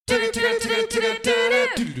I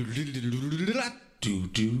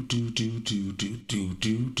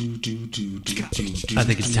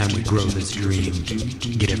think it's time we grow this dream.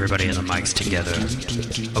 Get everybody on the mics together.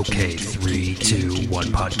 Okay, 3, 2, 1,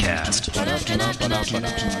 podcast.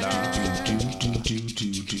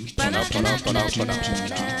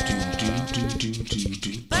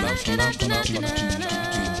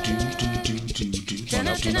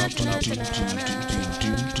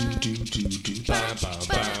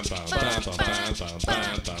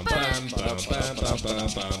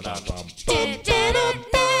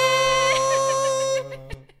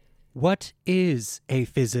 What is a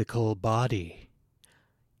physical body?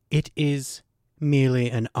 It is merely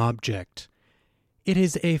an object. It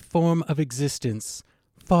is a form of existence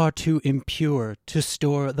far too impure to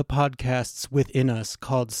store the podcasts within us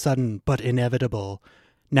called sudden but inevitable.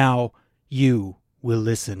 Now you will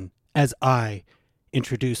listen as I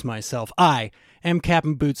introduce myself. I am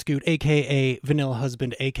Captain Bootscoot, a.k.a. Vanilla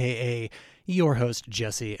Husband, a.k.a. your host,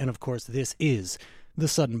 Jesse, and of course this is The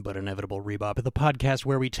Sudden But Inevitable Rebop, the podcast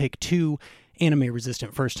where we take two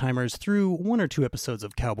anime-resistant first-timers through one or two episodes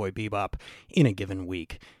of Cowboy Bebop in a given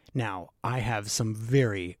week. Now, I have some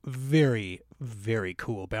very, very, very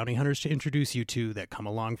cool bounty hunters to introduce you to that come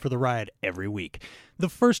along for the ride every week. The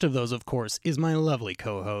first of those, of course, is my lovely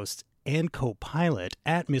co-host and co-pilot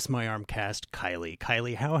at Miss My Armcast, Kylie.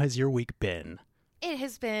 Kylie, how has your week been? It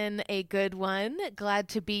has been a good one. Glad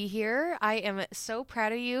to be here. I am so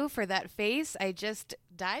proud of you for that face. I just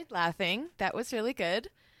died laughing. That was really good.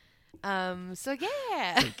 So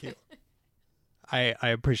yeah. Thank you. I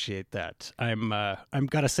appreciate that. I'm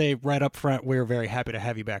gotta say right up front, we're very happy to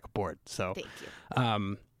have you back aboard. So Thank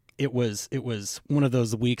you. It was one of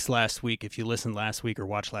those weeks last week. If you listened last week or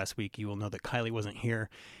watched last week, you will know that Kylie wasn't here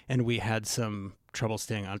and we had some trouble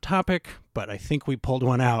staying on topic, but I think we pulled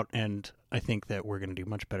one out and I think that we're going to do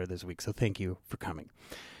much better this week. So thank you for coming.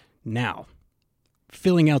 Now,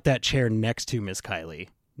 filling out that chair next to Miss Kylie,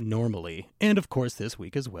 normally, and of course this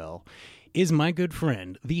week as well, is my good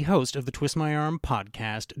friend, the host of the Twist My Arm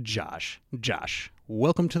podcast, Josh. Josh,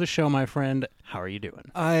 welcome to the show, my friend. How are you doing?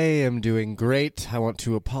 I am doing great. I want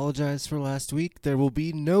to apologize for last week. There will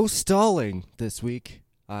be no stalling this week.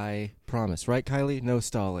 I promise. Right, Kylie? No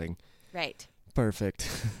stalling. Right. Perfect.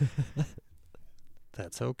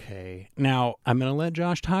 That's okay. Now, I'm going to let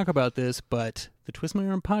Josh talk about this, but the Twist My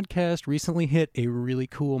Arm podcast recently hit a really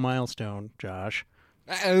cool milestone, Josh.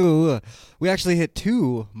 We actually hit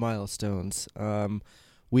 2 milestones.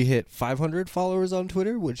 We hit 500 followers on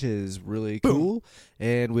Twitter, which is really cool.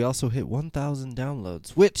 And we also hit 1,000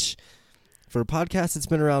 downloads, which for a podcast that's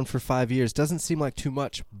been around for 5 years doesn't seem like too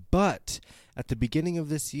much. But at the beginning of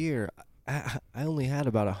this year, I only had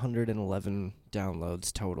about 111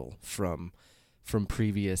 downloads total from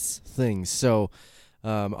previous things. So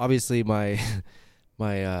obviously my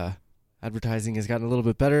advertising has gotten a little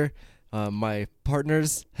bit better. My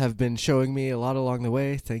partners have been showing me a lot along the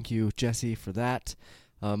way. Thank you, Jesse, for that.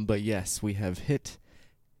 But yes, we have hit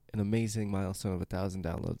an amazing milestone of 1,000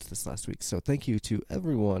 downloads this last week. So thank you to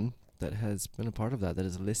everyone that has been a part of that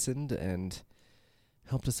has listened and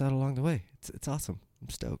helped us out along the way. It's awesome. I'm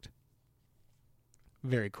stoked.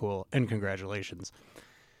 Very cool, and congratulations.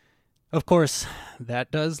 Of course,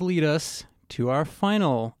 that does lead us to our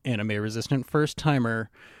final anime-resistant first-timer,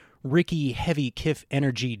 Ricky Heavy Kiff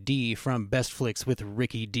Energy D from Best Flicks with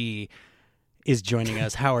Ricky D is joining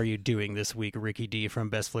us. How are you doing this week, Ricky D from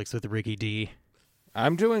Best Flicks with Ricky D?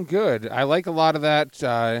 I'm doing good. I like a lot of that,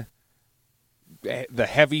 the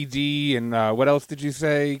Heavy D, and what else did you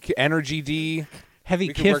say? Energy D? Heavy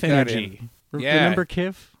Kiff Energy. Remember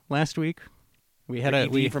Kiff last week? We had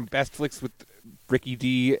Ricky D from Best Flicks with Ricky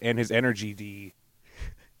D and his Energy D.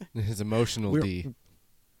 His emotional D.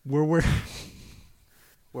 We're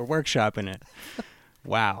workshopping it.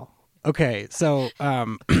 Wow. Okay, so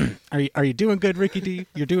are you doing good, Ricky D?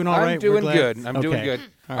 You're doing all right? I'm doing good. I'm doing good.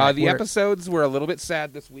 Right, the episodes were a little bit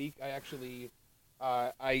sad this week. I actually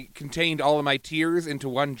I contained all of my tears into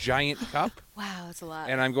one giant cup. Wow, that's a lot.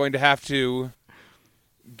 And I'm going to have to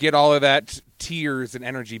get all of that tears and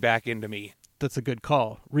energy back into me. That's a good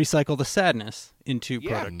call. Recycle the sadness into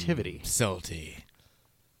productivity. Salty.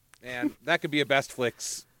 And that could be a Best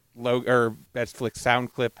Flicks or Best Flicks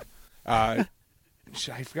sound clip. I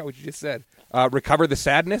forgot what you just said. Recover the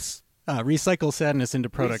sadness. Recycle sadness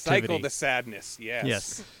into productivity. Recycle the sadness. Yes.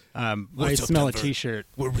 Yes. I smell a T-shirt.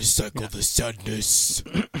 We'll recycle the sadness.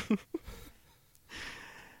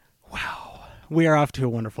 Wow. We are off to a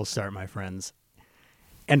wonderful start, my friends.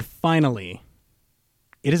 And finally,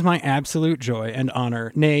 it is my absolute joy and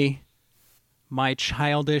honor, nay, my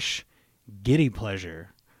childish, giddy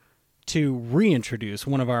pleasure, to reintroduce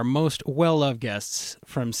one of our most well-loved guests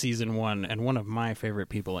from Season 1 and one of my favorite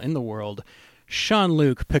people in the world,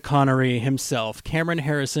 Sean-Luc Connery himself, Cameron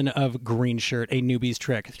Harrison of Green Shirt, a newbie's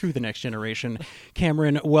trek through the next generation.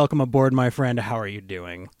 Cameron, welcome aboard, my friend. How are you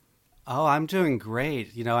doing? Oh, I'm doing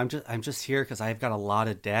great. You know, I'm just here because I've got a lot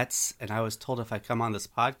of debts, and I was told if I come on this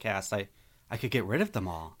podcast, I could get rid of them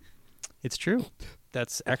all. It's true.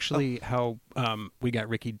 That's actually how we got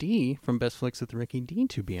Ricky D from Best Flicks with Ricky D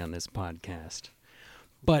to be on this podcast.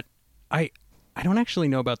 But I don't actually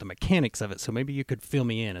know about the mechanics of it, so maybe you could fill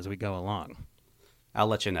me in as we go along. I'll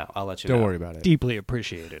let you know. Don't worry about it. Deeply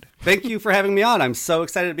appreciated. Thank you for having me on. I'm so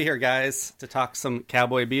excited to be here, guys, to talk some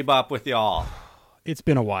Cowboy Bebop with y'all. It's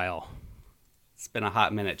been a while. It's been a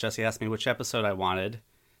hot minute. Jesse asked me which episode I wanted,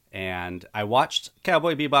 and I watched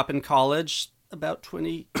Cowboy Bebop in college about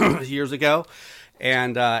 20 years ago,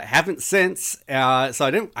 and haven't since.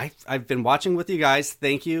 So I've been watching with you guys.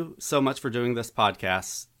 Thank you so much for doing this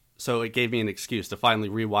podcast. So it gave me an excuse to finally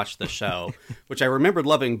rewatch the show, which I remembered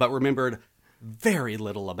loving, but remembered very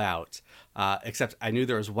little about. Except I knew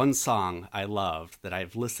there was one song I loved that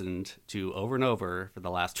I've listened to over and over for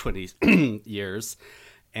the last 20 years.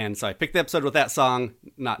 And so I picked the episode with that song,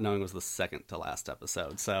 not knowing it was the second to last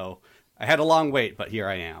episode. So I had a long wait, but here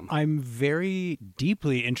I am. I'm very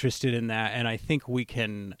deeply interested in that, and I think we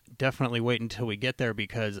can definitely wait until we get there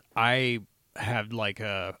because I have like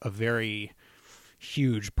a very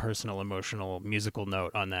huge personal, emotional, musical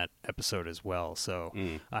note on that episode as well. So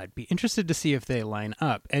I'd be interested to see if they line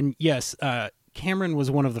up. And yes, Cameron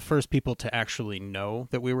was one of the first people to actually know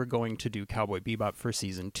that we were going to do Cowboy Bebop for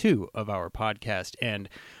Season 2 of our podcast. And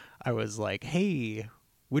I was like, hey,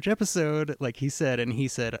 which episode? Like he said, and he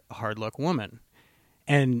said, Hard Luck Woman.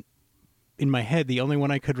 And in my head, the only one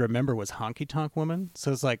I could remember was Honky Tonk Woman.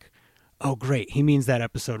 So it's like, oh, great. He means that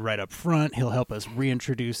episode right up front. He'll help us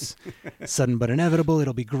reintroduce Sudden But Inevitable.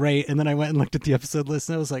 It'll be great. And then I went and looked at the episode list,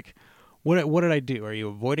 and I was like, what did I do? Are you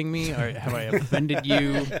avoiding me? Or have I offended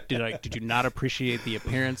you? Did you not appreciate the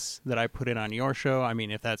appearance that I put in on your show? I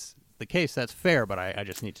mean, if that's the case, that's fair, but I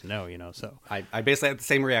just need to know, so. I basically had the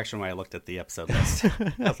same reaction when I looked at the episode list.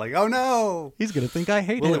 I was like, oh, no. He's going to think I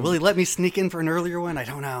hate him. Will he let me sneak in for an earlier one? I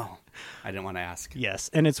don't know. I didn't want to ask. Yes,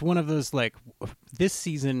 and it's one of those, like, this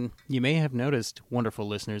season, you may have noticed, wonderful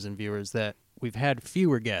listeners and viewers, that we've had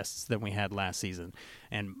fewer guests than we had last season.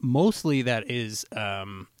 And mostly that is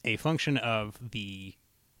a function of the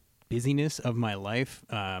busyness of my life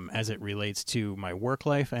as it relates to my work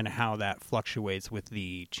life and how that fluctuates with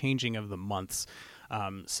the changing of the months.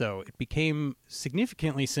 So it became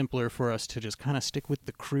significantly simpler for us to just kind of stick with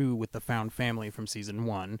the crew, with the found family from Season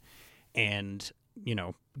 1, and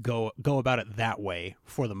go about it that way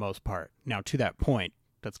for the most part. Now, to that point,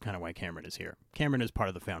 that's kind of why Cameron is here. Cameron is part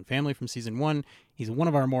of the found family from Season 1. He's one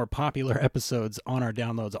of our more popular episodes on our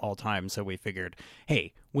downloads all time, so we figured,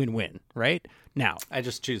 hey, win-win, right? Now, I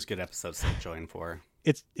just choose good episodes to join for.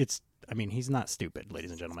 He's not stupid,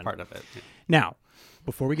 ladies and gentlemen. It's part of it. Now,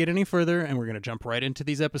 before we get any further, and we're going to jump right into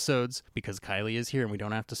these episodes, because Kylie is here and we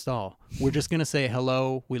don't have to stall, we're just going to say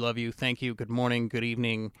hello, we love you, thank you, good morning, good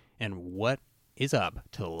evening, and what is up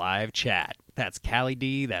to the live chat. That's Callie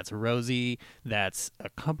D, that's Rosie, that's a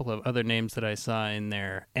couple of other names that I saw in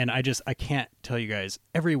there. And I can't tell you guys,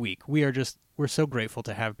 every week we're so grateful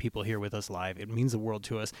to have people here with us live. It means the world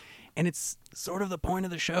to us. And it's sort of the point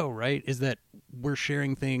of the show, right? Is that we're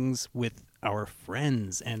sharing things with our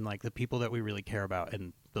friends and like the people that we really care about.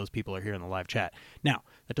 And those people are here in the live chat. Now,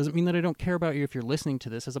 that doesn't mean that I don't care about you if you're listening to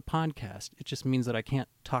this as a podcast. It just means that I can't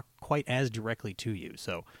talk quite as directly to you.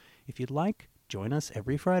 So if you'd like, join us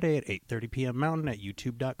every Friday at 8:30 p.m. Mountain at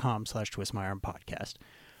youtube.com/twistmyarmpodcast.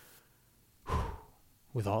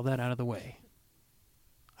 With all that out of the way,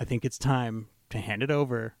 I think it's time to hand it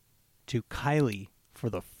over to Kylie for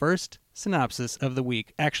the first synopsis of the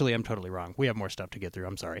week. Actually, I'm totally wrong. We have more stuff to get through.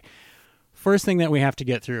 I'm sorry. First thing that we have to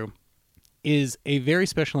get through is a very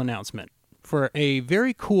special announcement for a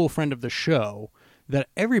very cool friend of the show that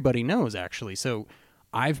everybody knows, actually. So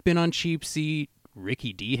I've been on Cheap Seat.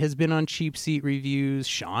 Ricky D has been on Cheap Seat Reviews.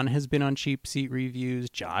 Sean has been on Cheap Seat Reviews.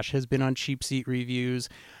 Josh has been on Cheap Seat Reviews.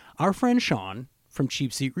 Our friend Sean from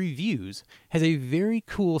Cheap Seat Reviews has a very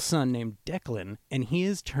cool son named Declan, and he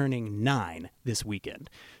is turning 9 this weekend.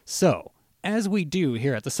 So, as we do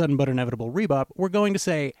here at the Sudden But Inevitable Rebop, we're going to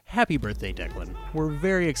say happy birthday, Declan. We're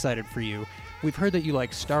very excited for you. We've heard that you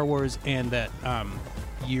like Star Wars and that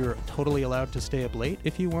you're totally allowed to stay up late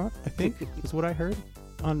if you want, I think, is what I heard.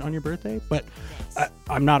 On your birthday, but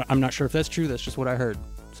I'm not sure if that's true. That's just what I heard.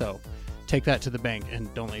 So take that to the bank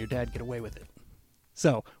and don't let your dad get away with it.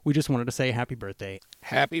 So we just wanted to say happy birthday.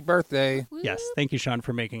 Happy birthday. Yes, thank you, Sean,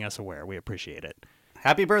 for making us aware. We appreciate it.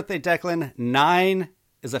 Happy birthday, Declan. 9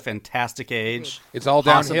 is a fantastic age. It's all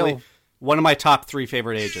Possibly downhill. one of my top 3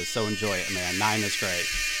 favorite ages, so enjoy it, man. 9 is great.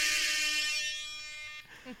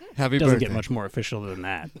 Happy Doesn't birthday. get much more official than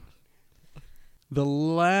that. The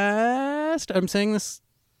last, I'm saying this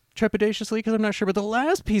trepidatiously because I'm not sure, but the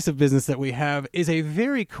last piece of business that we have is a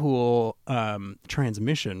very cool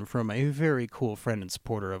transmission from a very cool friend and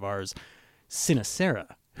supporter of ours, Sinacera,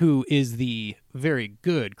 who is the very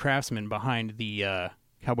good craftsman behind the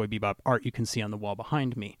Cowboy Bebop art you can see on the wall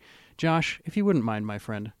behind me. Josh, if you wouldn't mind, my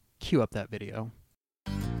friend, cue up that video.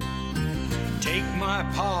 Take my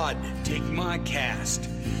pod, take my cast,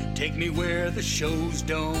 take me where the shows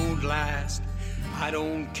don't last. I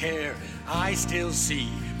don't care, I still see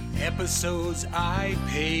episodes I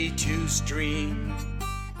pay to stream.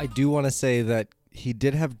 I do want to say that he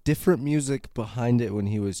did have different music behind it when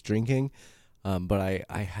he was drinking, but I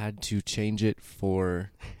had to change it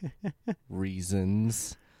for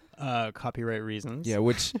reasons. Copyright reasons. Yeah,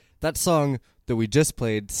 which that song that we just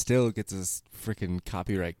played still gets us freaking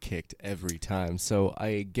copyright kicked every time. So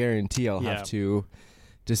I guarantee I'll Yeah. have to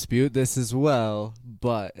dispute this as well,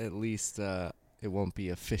 but at least it won't be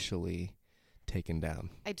officially taken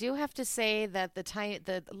down. I do have to say that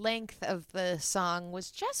the length of the song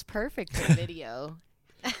was just perfect for video.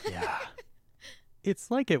 Yeah.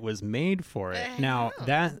 It's like it was made for it. I Now,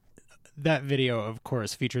 know. that video, of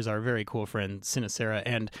course, features our very cool friend, Sinacera,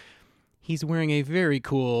 and he's wearing a very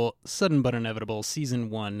cool Sudden But Inevitable Season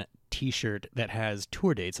 1 t-shirt that has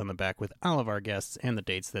tour dates on the back with all of our guests and the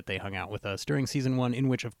dates that they hung out with us during Season 1, in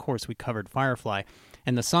which, of course, we covered Firefly.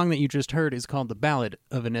 And the song that you just heard is called The Ballad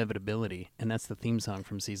of Inevitability, and that's the theme song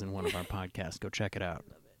from Season 1 of our podcast. Go check it out.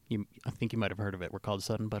 I think you might have heard of it. We're called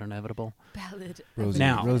Sudden But Inevitable. Ballad. Rosie,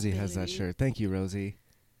 Now- Rosie has that shirt. Thank you, Rosie.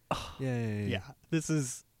 Yay. Yeah, this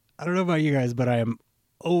is, I don't know about you guys, but I am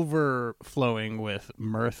overflowing with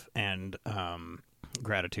mirth and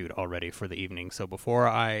gratitude already for the evening. So before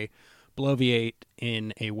I bloviate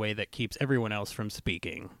in a way that keeps everyone else from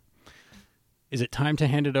speaking, is it time to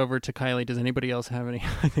hand it over to Kylie? Does anybody else have any?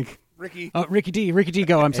 I think. Ricky. Oh, Ricky D,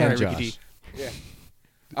 go. I'm sorry, And Ricky Josh. D.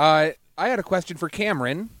 I had a question for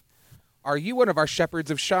Cameron. Are you one of our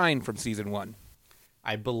shepherds of shine from season 1?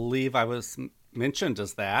 I believe I was mentioned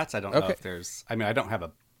as that. I don't know Okay. if there's... I mean, I don't have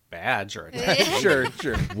a badge or anything.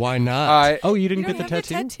 Sure. Why not? Oh, you You didn't don't get the have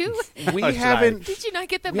tattoo? tattoo? We Oh, should haven't. Did you not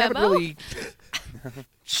get the We haven't memo? really.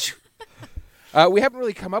 We haven't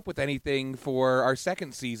really come up with anything for our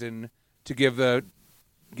second season to give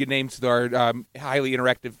names to our highly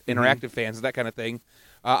interactive fans, that kind of thing.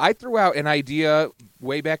 I threw out an idea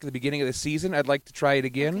way back at the beginning of the season. I'd like to try it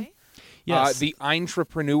again. Okay. Yes. The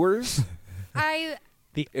entrepreneurs. I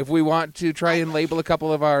If we want to try and label a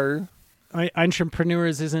couple of our,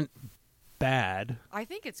 Entrepreneurs isn't bad. I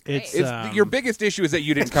think it's great. It's- your biggest issue is that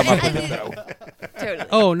you didn't come up with it though. Totally.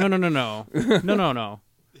 Oh, no.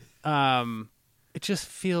 It just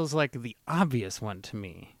feels like the obvious one to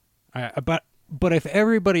me. But if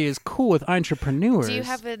everybody is cool with entrepreneurs, Do you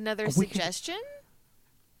have another we can- suggestion?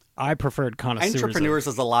 I preferred connoisseurs. Entrepreneurs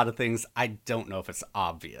is a lot of things. I don't know if it's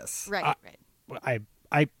obvious. Right, right.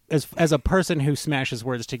 I as a person who smashes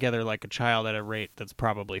words together like a child at a rate that's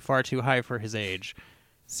probably far too high for his age,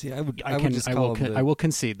 See, I would I just call them will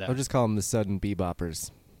concede that. I would just call them the sudden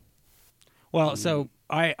beboppers. Well, so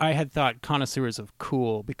I had thought connoisseurs of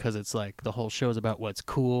cool because it's like the whole show's about what's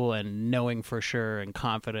cool and knowing for sure and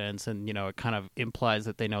confidence, and it kind of implies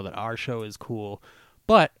that they know that our show is cool.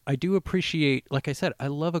 But I do appreciate, like I said, I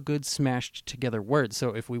love a good smashed together word. So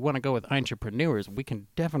if we want to go with entrepreneurs, we can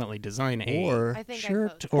definitely design a Or I think I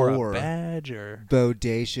shirt vote. or a badge or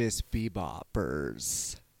bodacious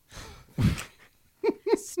beboppers.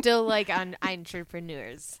 Still like on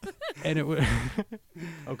entrepreneurs. and it would.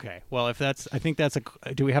 Okay, well, I think that's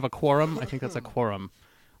a. Do we have a quorum? I think that's a quorum.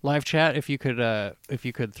 Live chat, if you could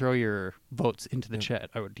throw your votes into the chat,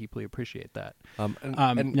 I would deeply appreciate that.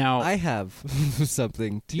 And now- I have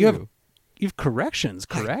something too. You have corrections,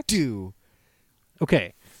 correct? I do.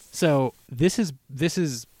 Okay, so this is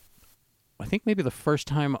I think maybe the first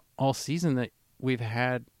time all season that we've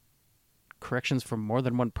had corrections from more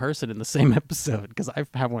than one person in the same episode, because I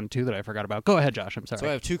have one too that I forgot about. Go ahead, Josh. I'm sorry. So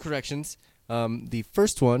I have two corrections. The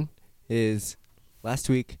first one is last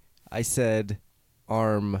week I said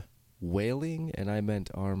arm wailing and I meant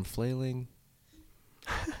arm flailing.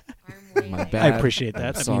 My I bad. appreciate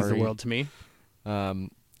that. I'm That means the sorry. world to me.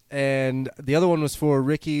 And the other one was for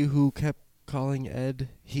Ricky, who kept calling Ed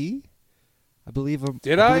he. I believe I'm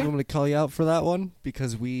going to call you out for that one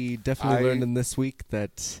because we definitely learned in this week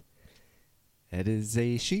that It is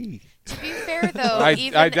a she. To be fair, though, I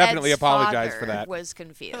even definitely Ed's apologize father for that. was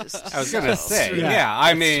confused. I was gonna so. say, Yeah. yeah.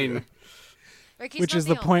 I mean, Ricky's Which not is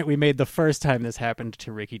the only- point we made the first time this happened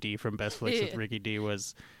to Ricky D from Best Flicks with Yeah. Ricky D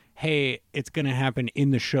was, hey, it's going to happen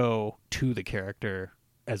in the show to the character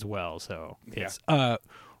as well. So it's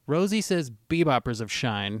Rosie says Beboppers of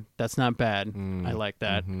Shine. That's not bad. I like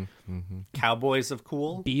that. Cowboys of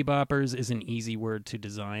Cool. Beboppers is an easy word to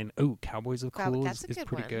design. Oh, Cowboys of Cool That's a is good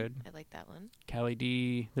pretty one. good. I like that one. Callie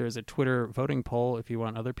D, there's a Twitter voting poll if you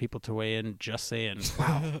want other people to weigh in. Just saying,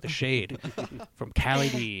 wow, the shade from Callie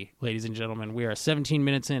D. Ladies and gentlemen, we are 17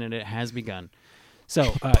 minutes in and it has begun.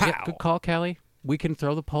 So, yeah, good call, Callie. We can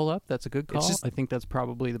throw the poll up. That's a good call. I think that's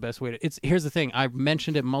probably the best way to. Here's the thing. I've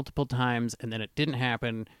mentioned it multiple times and then it didn't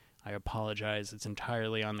happen. I apologize. It's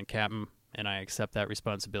entirely on the captain, and I accept that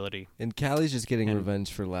responsibility. And Callie's just getting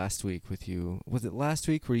revenge for last week with you. Was it last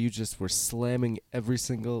week where you just were slamming every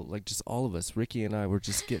single, like just all of us, Ricky and I were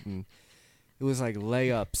just getting, it was like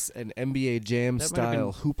layups and NBA Jam That might have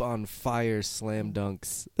style hoop on fire slam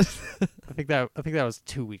dunks. I think that was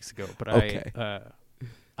 2 weeks ago, but Okay.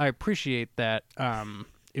 I appreciate that.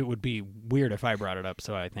 It would be weird if I brought it up,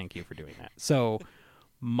 so I thank you for doing that. So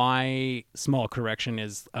my small correction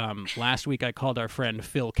is last week I called our friend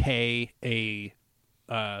Phil K a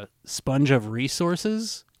sponge of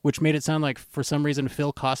resources, which made it sound like for some reason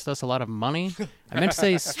Phil cost us a lot of money. I meant to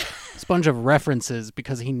say sponge of references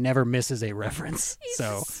because he never misses a reference.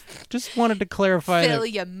 So just wanted to clarify Phil, that.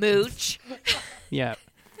 you mooch. Yeah.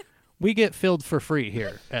 We get filled for free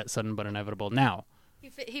here at Sudden But Inevitable. Now, He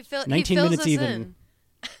 19 fills minutes us even.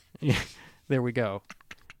 in. There we go.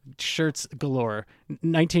 Shirts galore.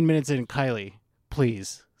 19 minutes in, Kylie,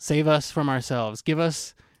 please save us from ourselves. Give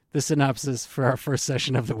us the synopsis for our first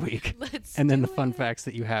session of the week. Let's And then do the fun it. facts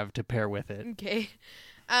that you have to pair with it. Okay.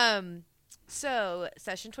 So,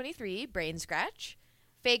 session 23, Brain Scratch.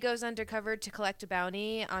 Faye goes undercover to collect a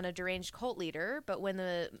bounty on a deranged cult leader, but when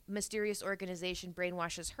the mysterious organization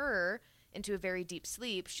brainwashes her into a very deep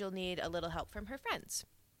sleep, she'll need a little help from her friends.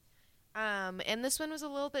 And this one was a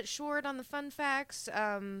little bit short on the fun facts,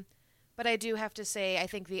 but I do have to say, I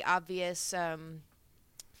think the obvious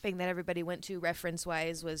thing that everybody went to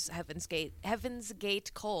reference-wise was Heaven's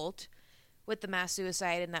Gate Cult with the mass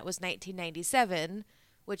suicide, and that was 1997,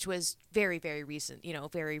 which was very, very recent,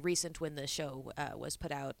 very recent when the show was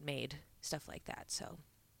put out, made, stuff like that. So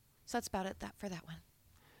that's about it for that one.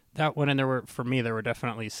 That one, and there were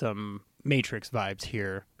definitely some Matrix vibes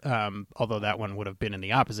here, although that one would have been in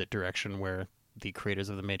the opposite direction where the creators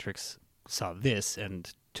of the Matrix saw this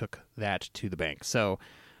and took that to the bank. So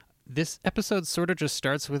this episode sort of just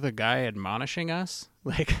starts with a guy admonishing us.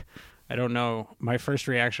 Like, I don't know. My first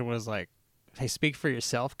reaction was like, hey, speak for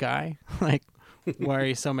yourself, guy. Like, why are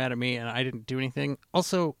you so mad at me? And I didn't do anything.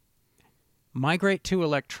 Also, migrate to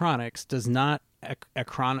electronics does not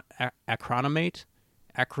acronymize.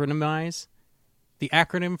 The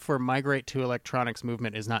acronym for migrate to electronics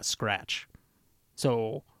movement is not Scratch.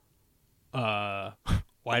 So,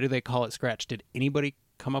 why do they call it Scratch? Did anybody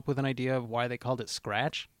come up with an idea of why they called it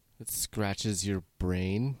Scratch? It scratches your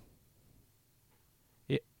brain.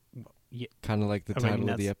 Yeah, Kind of like the I mean, title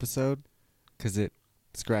of the that's- episode. Because it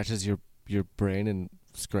scratches your brain and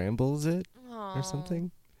scrambles it or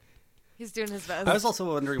something. He's doing his best. I was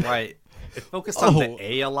also wondering why it focused on Oh. the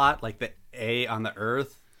A a lot, like the A on the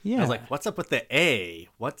Earth. Yeah. I was like, what's up with the A?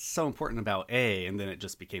 What's so important about A? And then it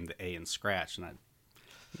just became the A in Scratch. And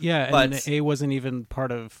yeah, and But- the A wasn't even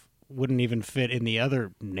wouldn't even fit in the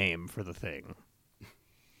other name for the thing.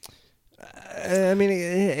 I mean,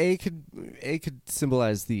 A could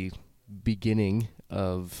symbolize the beginning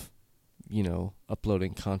of,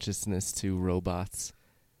 uploading consciousness to robots.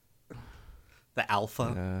 the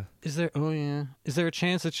Alpha. Is there a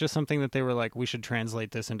chance it's just something that they were like, we should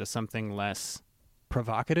translate this into something less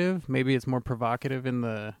provocative? Maybe it's more provocative in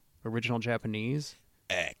the original Japanese.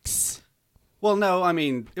 X. Well, no, I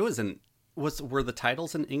mean, were the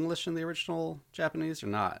titles in English in the original Japanese or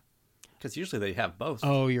not? Because usually they have both.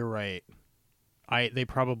 Oh, you're right. They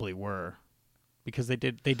probably were, because they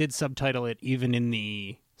did subtitle it even in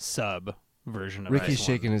the sub version of Ricky's this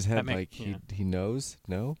shaking one. his head That make- like yeah. he knows.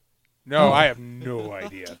 No? No, I have no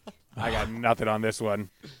idea. I got nothing on this one.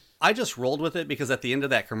 I just rolled with it because at the end of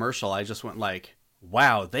that commercial, I just went like,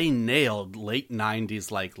 wow, they nailed late 90s,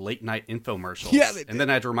 like late night infomercials. Yeah, they did. And then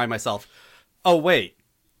I had to remind myself, oh, wait,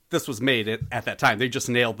 this was made at that time. They just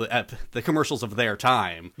nailed the commercials of their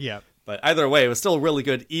time. Yeah. But either way, it was still really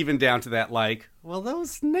good, even down to that, like, well,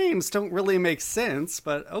 those names don't really make sense,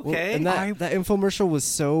 but Well, okay. and that infomercial was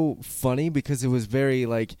so funny because it was very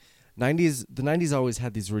like 90s. The 90s always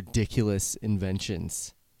had these ridiculous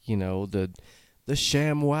inventions. The the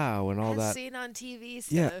sham wow and all As that. seen on TV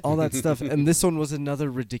stuff. Yeah, all that stuff. And this one was another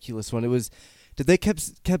ridiculous one. It was, they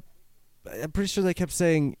kept. I'm pretty sure they kept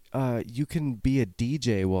saying, you can be a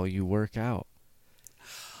DJ while you work out.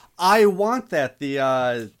 I want that.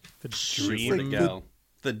 The dream where'd it go?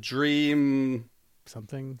 The dream.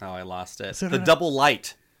 something. Oh, I lost it. So The did I- double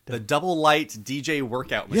light. The double light DJ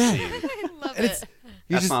workout Yeah. machine. I love And it. it's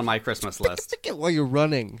That's on my Christmas list. stick it while you're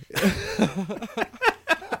running.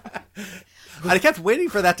 I kept waiting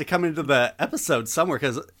for that to come into the episode somewhere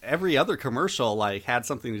because every other commercial like had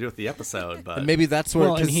something to do with the episode. But And maybe that's where,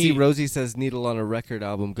 Well, and because he- Rosie says needle on a record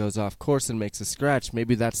album goes off course and makes a scratch.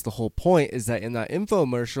 Maybe that's the whole point, is that in that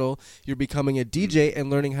infomercial, you're becoming a DJ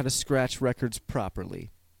and learning how to scratch records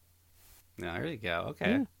properly. yeah, there you go.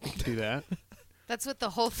 Okay. We could do that. That's what the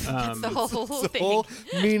whole. That's the whole The thing. whole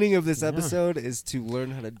meaning of this episode is to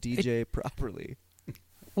learn how to DJ properly.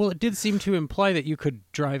 Well, it did seem to imply that you could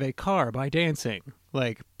drive a car by dancing.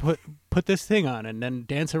 Like, put this thing on and then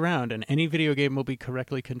dance around, and any video game will be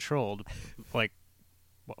correctly controlled. Like,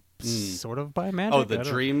 well, sort of by magic. Oh, I the don't-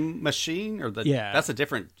 dream machine, or the Yeah. That's a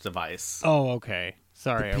different device. Oh, okay.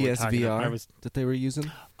 Sorry, The are we talking PSVR I was. that they were using.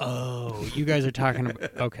 Oh, you guys are talking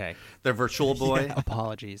about. Okay. The Virtual Boy.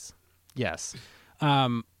 Apologies. Yes.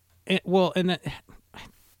 And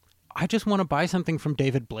I just want to buy something from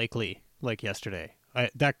David Blakely like yesterday.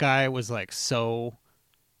 That guy was like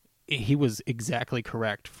he was exactly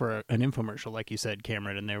correct for an infomercial, like you said,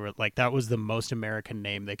 Cameron, and they were like, that was the most American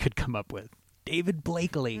name they could come up with. David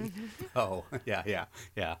Blakely. Oh, yeah.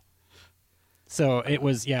 So it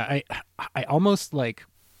was, I almost like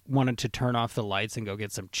wanted to turn off the lights and go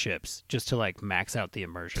get some chips just to like max out the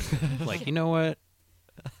immersion. Like, you know what?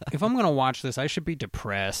 If I'm gonna watch this, I should be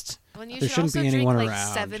depressed. When you There should shouldn't also be drink anyone like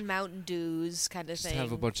around. 7 Mountain Dews kind of Just thing.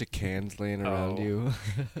 have a bunch of cans laying around you.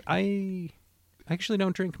 I actually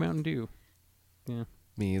don't drink Mountain Dew. Yeah.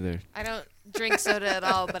 Me either. I don't drink soda at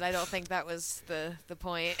all, but I don't think that was the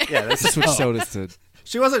point. Yeah, that's Switch sodas to.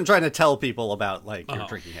 She wasn't trying to tell people about like your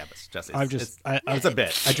drinking habits, Jesse. I'm just It's a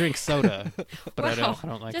bit. I drink soda, but I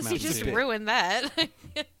don't like Jesse Mountain just Dew. ruined that.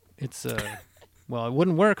 It's well, it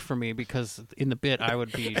wouldn't work for me because in the bit I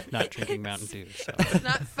would be not drinking Mountain Dew. So. It's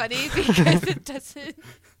not funny because it doesn't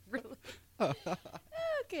really.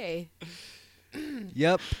 Okay.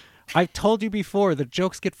 Yep. I've told you before, the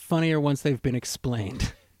jokes get funnier once they've been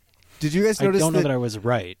explained. Did you guys I notice don't know that? that I was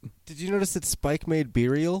right. Did you notice that Spike made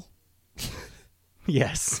Burial?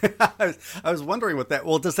 Yes. I was wondering what that.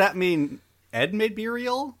 Well, does that mean Ed made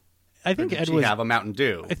Burial? I Or think did Ed she was. have a Mountain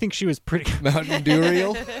Dew? I think she was pretty. Mountain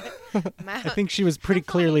Durial? I think she was pretty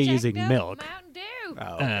clearly using milk. Mountain Dew.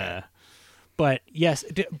 Oh, okay. But yes,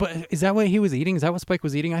 but is that what he was eating? Is that what Spike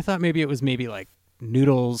was eating? I thought maybe it was like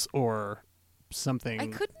noodles or something. I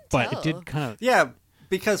couldn't but tell. it did kind of. Yeah,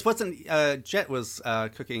 because wasn't Jet was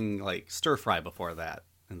cooking like stir fry before that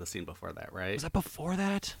in the scene before that, right? Was that before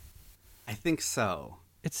that? I think so.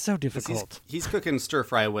 It's so 'Cause difficult. He's cooking stir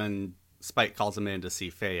fry when Spike calls him in to see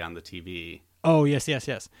Faye on the TV. Oh yes,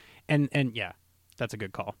 and yeah, that's a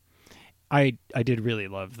good call. I did really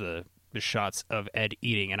love the shots of Ed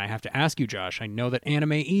eating, and I have to ask you, Josh. I know that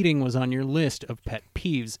anime eating was on your list of pet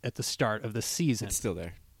peeves at the start of the season. It's still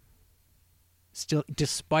there. Still,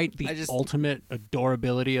 despite the ultimate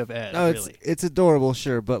adorability of Ed, No, really it's adorable,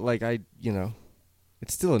 sure, but like it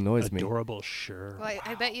still annoys me. adorable, sure. Well,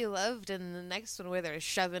 I bet you loved in the next one where they're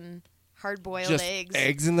shoving hard-boiled Just eggs.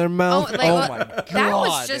 eggs in their mouth. like, Oh well, my god, that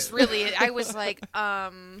was just really. I was like,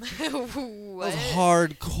 That what? was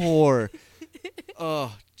hardcore.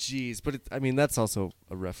 Oh, jeez, but that's also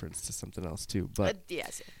a reference to something else too. But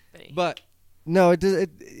Yes. but no,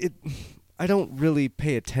 it I don't really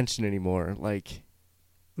pay attention anymore. Like,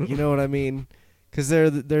 you know what I mean? Because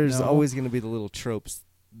there's No. always going to be the little tropes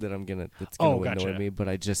that's gonna annoy gotcha. me.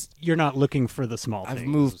 But You're not looking for the small I've things.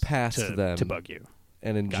 moved past to, them to bug you.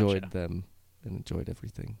 and enjoyed Gotcha. them and enjoyed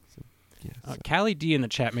everything. So, yeah. so. Callie D in the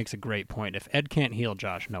chat makes a great point. If Ed can't heal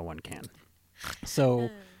Josh, no one can. So,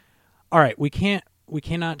 all right, we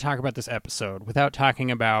cannot talk about this episode without talking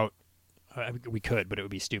about. We could, but it would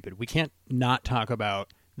be stupid. We can't not talk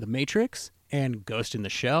about The Matrix and Ghost in the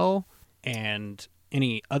Shell and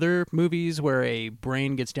any other movies where a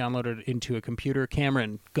brain gets downloaded into a computer.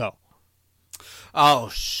 Cameron, go. Oh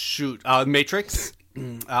shoot! Matrix.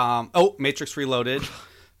 Matrix Reloaded.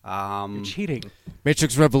 Cheating.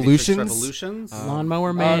 Matrix Revolutions, Matrix Revolutions.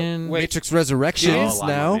 Lawnmower Man. Matrix Resurrections. Oh,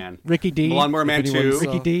 now, Lawnmower Man. Ricky D. Lawnmower Man If anyone- 2.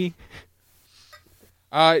 Ricky D.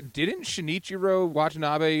 Didn't Shinichiro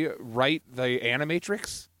Watanabe write the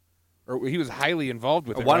Animatrix? Or he was highly involved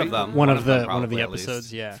with it, One right? of them. One of them the probably, at least.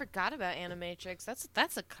 episodes. I Yeah. forgot about Animatrix.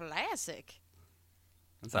 That's a classic.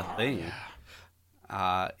 That's a thing.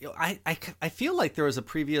 I feel like there was a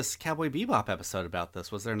previous Cowboy Bebop episode about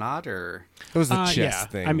this. Was there not? Or It was the chess yeah.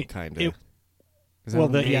 thing, I mean, kind it- of. well,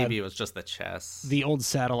 maybe it was just the chess. the old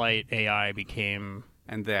satellite AI became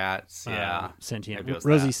and that, yeah. sentient. Maybe it was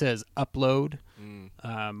Rosie that. says Upload,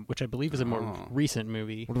 which I believe is a more Oh. recent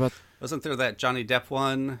movie. What about Wasn't there that Johnny Depp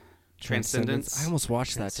one? Transcendence? I almost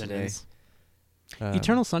watched that today. Transcendence.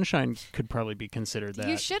 Eternal Sunshine could probably be considered that.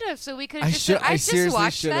 You should have, so we could I have just. should- I I just seriously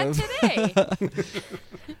watched that should've. today.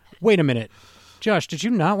 Wait a minute, Josh, did you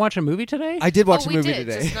not watch a movie today? I did watch oh, a we movie did,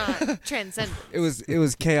 today. just not Transcendence. It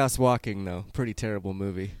was Chaos Walking though. Pretty terrible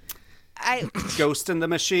movie. Ghost in the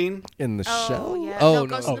Machine? In the Oh show? yeah, Oh no,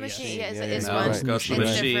 Ghost in the Oh, Machine. yeah. Yeah, Yeah, is yeah, one. right. Ghost in the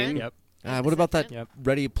It's Machine. different. Yep. What about that Yep.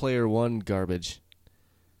 Ready Player One garbage?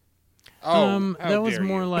 Oh, how that was dare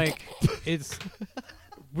more you. like it's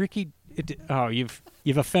Ricky.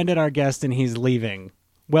 You've offended our guest and he's leaving.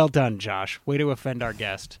 Well done, Josh. Way to offend our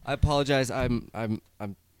guest. I apologize. I'm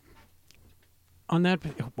On that,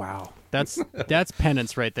 wow, that's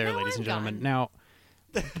penance right there, No, ladies I'm and gentlemen. gone. Now,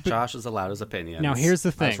 Josh is allowed his opinions. Now, here's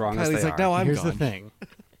the thing. As wrong as Kylie's they like, are. "No, I'm here's the gone." thing.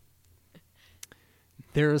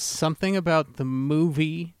 There's something about the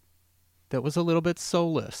movie that was a little bit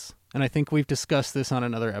soulless, and I think we've discussed this on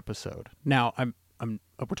another episode. Now,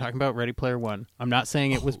 we're talking about Ready Player One. I'm not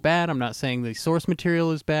saying it was bad. I'm not saying the source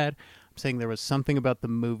material is bad. I'm saying there was something about the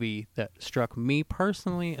movie that struck me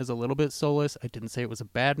personally as a little bit soulless. I didn't say it was a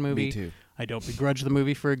bad movie. Me too. I don't begrudge the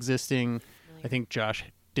movie for existing. I think Josh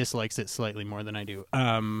dislikes it slightly more than I do.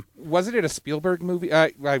 Wasn't it a Spielberg movie? We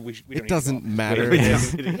don't need It to doesn't go. matter.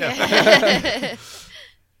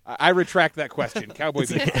 I retract that question. Cowboy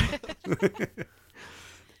Bebop.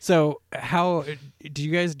 So how did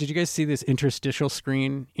you guys see this interstitial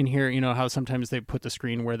screen in here? You know how sometimes they put the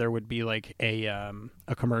screen where there would be like a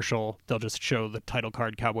commercial. They'll just show the title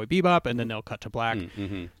card Cowboy Bebop and then they'll cut to black.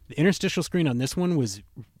 Mm-hmm. The interstitial screen on this one was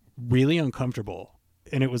really uncomfortable,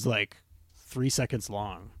 and it was like 3 seconds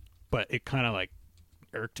long, but it kind of like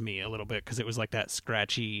irked me a little bit because it was like that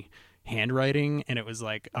scratchy handwriting and it was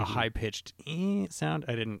like a high-pitched sound.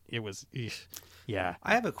 Yeah.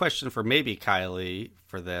 I have a question for maybe Kylie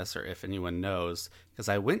for this, or if anyone knows, because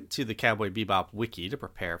I went to the Cowboy Bebop wiki to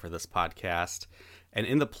prepare for this podcast, and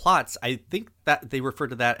in the plots, I think that they refer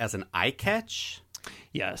to that as an eye catch.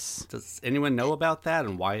 Yes. Does anyone know about that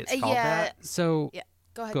and why it's called Yeah. that? So Yeah,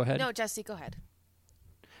 go ahead. Go ahead. No, Jesse, go ahead.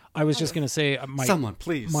 I was just going to say Someone,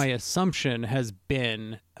 please. My assumption has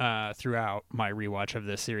been throughout my rewatch of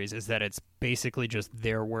this series is that it's basically just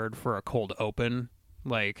their word for a cold open.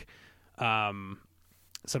 Like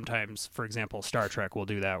sometimes, for example, Star Trek will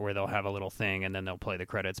do that where they'll have a little thing and then they'll play the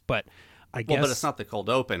credits. But I guess Well, but it's not the cold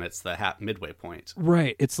open; it's the midway point.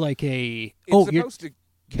 right. It's like a It's you're- supposed to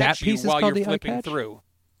that catch you piece is while called you're the eye flipping catch? through.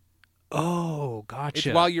 oh, gotcha.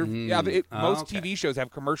 It's while you're Oh, most okay. TV shows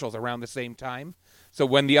have commercials around the same time. So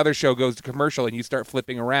when the other show goes to commercial and you start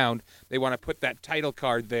flipping around, they want to put that title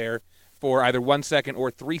card there for either 1 second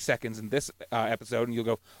or 3 seconds in this episode, and you'll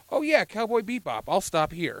go, "Oh yeah, Cowboy Bebop. I'll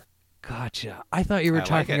stop here." Gotcha. I thought you were I like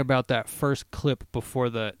talking it. about that first clip before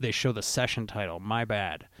they show the session title. My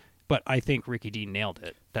bad. But I think Ricky D nailed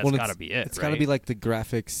it. That's Well, got to it's- be it. It's right? got to be like the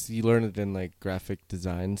graphics. You learn it in like graphic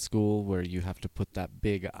design school where you have to put that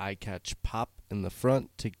big eye catch pop in the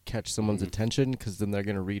front to catch someone's attention, because then they're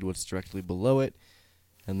going to read what's directly below it.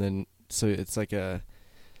 And then, so it's like it's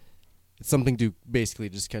something to basically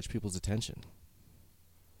just catch people's attention.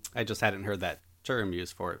 I just hadn't heard that term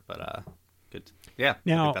used for it, but good. Yeah, I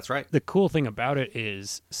Now, think that's right. The cool thing about it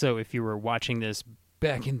is, so if you were watching this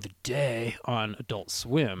back in the day on Adult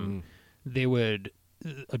Swim,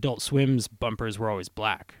 Adult Swim's bumpers were always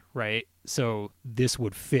black, right? So this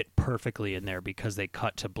would fit perfectly in there because they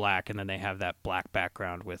cut to black and then they have that black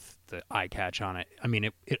background with the eye catch on it. I mean,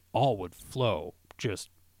 it all would flow just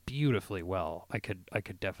beautifully well. I could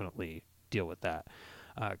definitely deal with that.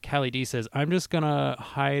 Callie D says, I'm just going to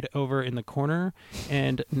hide over in the corner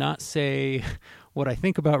and not say what I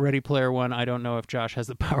think about Ready Player One. I don't know if Josh has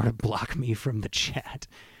the power to block me from the chat.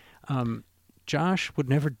 Josh would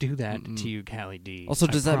never do that to you, Callie D. Also,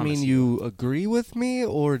 I does that promise mean you agree with me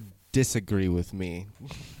or disagree with me?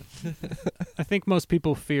 I think most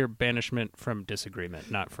people fear banishment from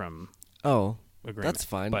disagreement, not from Oh, agreement. that's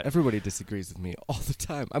fine. But Everybody disagrees with me all the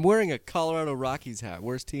time. I'm wearing a Colorado Rockies hat.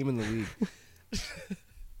 Worst team in the league.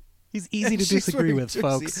 he's easy to She's disagree wearing with, jersey.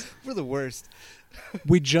 folks. We're the worst.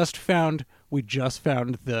 We just found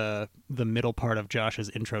the middle part of Josh's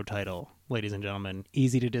intro title, ladies and gentlemen.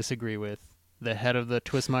 Easy to disagree with, the head of the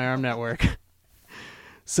Twist My Arm Network.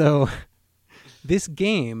 So, this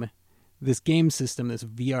game this game system, this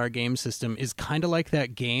VR game system, is kind of like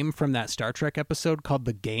that game from that Star Trek episode called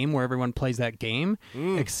The Game, where everyone plays that game,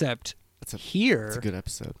 except here, It's a good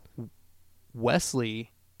episode.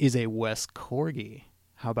 Wesley is a Wes Corgi.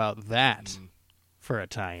 How about that for a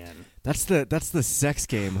tie-in? That's the sex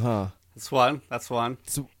game, huh? That's one. That's one.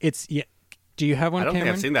 It's yeah. Do you have one? I don't Cameron?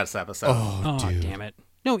 think I've seen that episode. Oh, dude. damn it!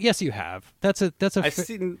 No, yes, you have. That's a. I've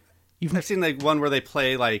seen like one where they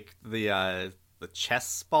play like the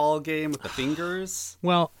chess ball game with the fingers.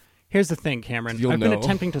 Well, here's the thing, Cameron. You'll I've been know.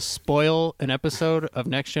 attempting to spoil an episode of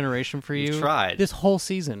Next Generation for you. You've tried. This whole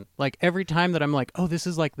season. Like, every time that I'm like, oh, this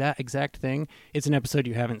is like that exact thing, it's an episode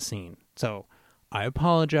you haven't seen. So, I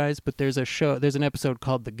apologize, but there's an episode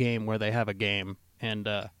called The Game where they have a game, and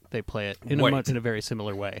they play it in a very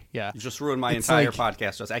similar way. Yeah. You just ruined my It's entire like-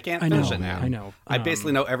 podcast. I can't I finish know, it now. I know. I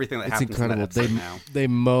basically know everything that It's happens incredible. in that episode now. They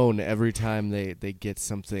moan every time they get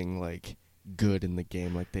something like good in the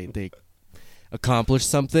game, like they accomplish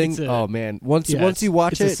something. It's a- Oh man, once it's- you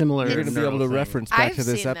watch it's a it, similar you're gonna be neural able to thing. reference back I've to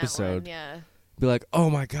this seen that episode. one, yeah. Be like, oh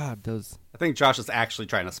my god, those. I think Josh is actually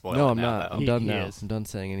trying to spoil No, it I'm now, not. though. I'm done He now. is. I'm done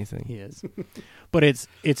saying anything. He is. But it's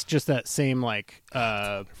just that same like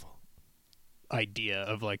idea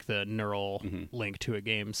of like the neural link to a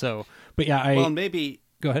game. So, but yeah, Well, maybe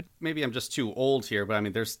go ahead. I'm just too old here, but I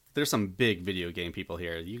mean, there's some big video game people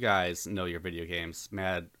here. You guys know your video games.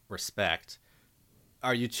 Mad respect.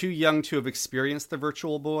 Are you too young to have experienced the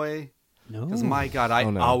Virtual Boy? No. Because my God, I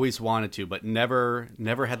Oh, no. always wanted to, but never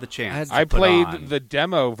had the chance. I I to put played on. the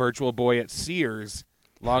demo Virtual Boy at Sears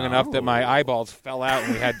long enough that my eyeballs fell out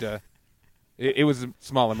and we had to. It was a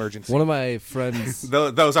small emergency. One of my friends,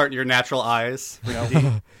 Those aren't your natural eyes.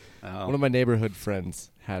 Oh. one of my neighborhood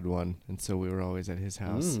friends had one, and so we were always at his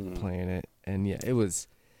house playing it. And yeah, it was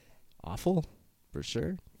awful for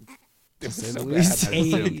sure. It was say so the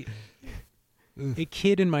bad. least. a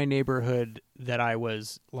kid in my neighborhood that I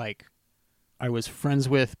was friends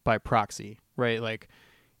with by proxy, right? Like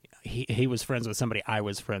he was friends with somebody I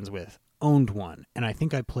was friends with, owned one, and I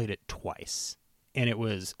think I played it twice. And I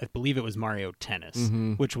believe it was Mario Tennis,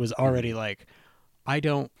 which was already like, I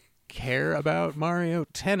don't care about Mario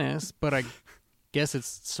Tennis, but I guess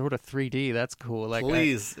it's sort of 3D. That's cool. Like,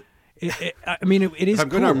 Please. I mean, it is If I'm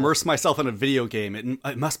cool. going to immerse myself in a video game,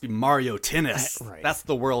 it must be Mario Tennis. Right. That's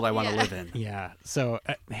the world I want to Yeah. live in. Yeah. So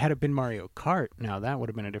had it been Mario Kart, now that would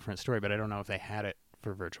have been a different story. But I don't know if they had it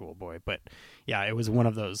for Virtual Boy. But yeah, it was one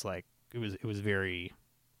of those like it was very,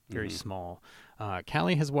 very small.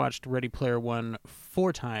 Callie has watched Ready Player One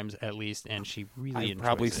 4 times at least, and she really I've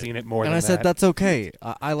probably seen it more And than I said that. that's okay.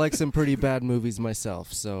 I like some pretty bad movies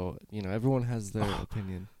myself, so everyone has their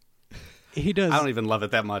opinion. He does. I don't even love it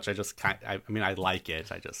that much. I mean, I like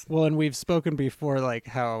it. I just. Well, and we've spoken before, like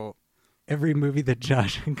how every movie that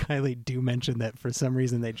Josh and Kylie do mention that for some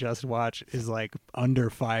reason they just watch is like under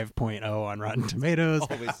 5.0 on Rotten Tomatoes,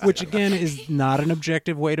 which again is not an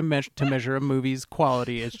objective way to measure a movie's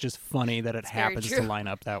quality. It's just funny that it very happens to true. line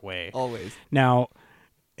up that way. Always. Now,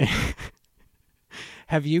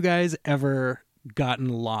 have you guys ever gotten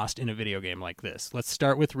lost in a video game like this? Let's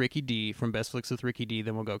start with Ricky D from Best Flicks with Ricky D,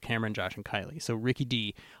 then we'll go Cameron, Josh, and Kylie. So Ricky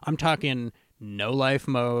D, I'm talking no life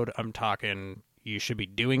mode. I'm talking you should be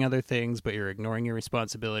doing other things, but you're ignoring your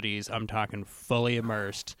responsibilities. I'm talking fully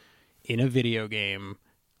immersed in a video game.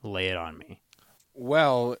 Lay it on me.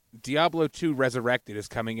 Well, Diablo 2 Resurrected is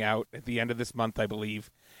coming out at the end of this month, I believe.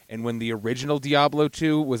 And when the original Diablo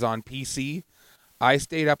 2 was on PC, I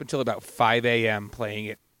stayed up until about 5 a.m. playing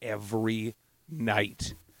it every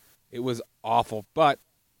night. It was awful, but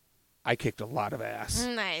I kicked a lot of ass.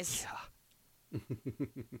 Nice.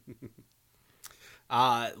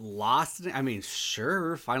 Lost. I mean,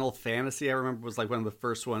 sure. Final Fantasy, I remember, was like one of the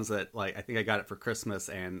first ones that, like, I think I got it for Christmas,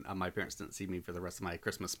 and my parents didn't see me for the rest of my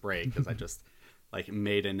Christmas break because I just like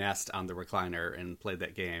made a nest on the recliner and played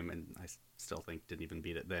that game, and I still think didn't even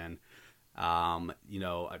beat it then. The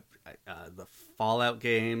Fallout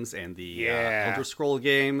games and the Yeah. Elder Scroll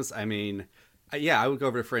games. I mean, I would go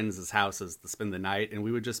over to friends' houses to spend the night, and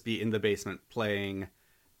we would just be in the basement playing,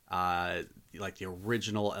 like the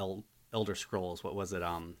original Elder Scrolls. What was it?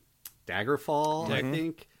 Daggerfall, I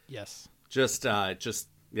think. Yes. Just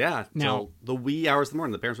Now- till the wee hours of the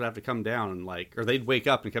morning. The parents would have to come down and or they'd wake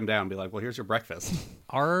up and come down and be like, "Well, here's your breakfast."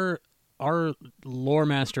 Our lore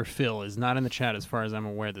master Phil is not in the chat as far as I'm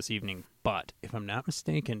aware this evening, but if I'm not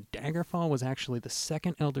mistaken, Daggerfall was actually the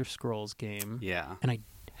second Elder Scrolls game. Yeah. And I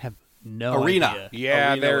have no Arena. idea.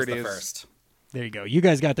 Yeah, Arena there was it the is. first. There you go. You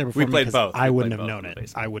guys got there before We me played 'cause both. I We wouldn't played have both known in the it.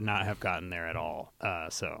 basement. I would not have gotten there at all.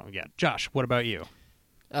 So yeah, Josh, what about you?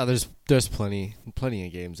 There's plenty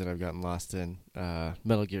of games that I've gotten lost in.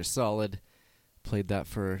 Metal Gear Solid, played that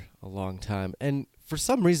for a long time. And for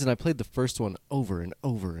some reason, I played the first one over and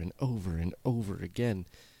over and over and over again.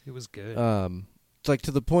 It was good. It's like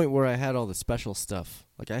to the point where I had all the special stuff.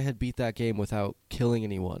 Like I had beat that game without killing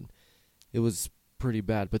anyone. It was pretty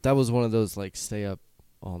bad. But that was one of those like stay up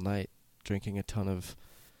all night drinking a ton of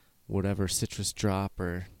whatever citrus drop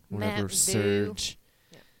or whatever Mountain Dew. surge.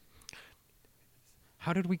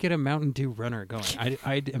 How did we get a Mountain Dew runner going?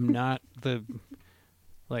 I am not the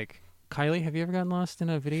like Kylie. Have you ever gotten lost in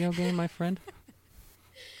a video game, my friend?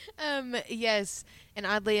 Yes, and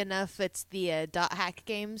oddly enough, it's the Dot Hack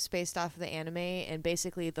games based off of the anime, and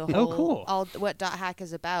basically the whole cool. all what Dot Hack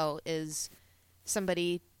is about is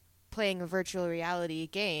somebody playing a virtual reality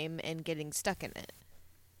game and getting stuck in it.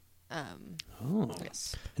 Oh,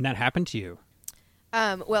 Yes. and that happened to you.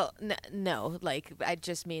 Well, no, like I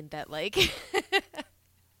just mean that, like.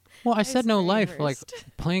 Well, I said no very life, like immersed.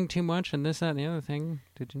 playing too much and this, that, and the other thing.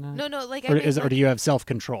 Did you not? No, like Or, I mean, or do you have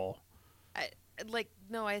self-control?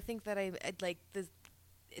 no, I think that I like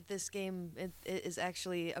this game is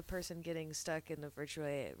actually a person getting stuck in a virtual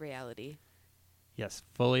reality. Yes,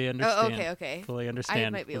 fully understand. okay. Fully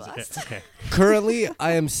understand. might be Was it- lost. Okay. Currently,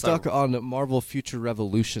 I am stuck on Marvel Future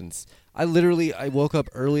Revolutions. I woke up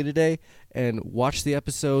early today and watched the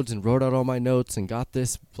episodes and wrote out all my notes and got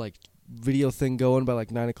this like video thing going by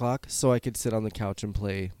like 9 o'clock so I could sit on the couch and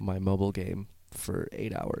play my mobile game for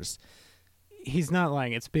 8 hours. He's not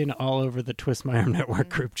lying. It's been all over the Twist My Arm Network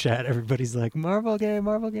group chat. Everybody's like, Marvel game.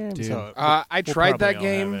 Dude. So I we'll tried that probably all have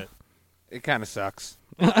game. it. It kind of sucks.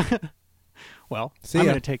 Well, See I'm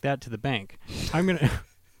ya. going to take that to the bank. I'm going to...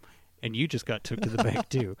 And you just got took to the bank,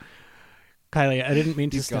 too. Kylie, I didn't mean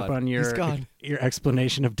to He's step gone. on He's gone. your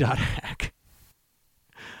explanation of Dot Hack.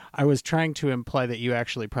 I was trying to imply that you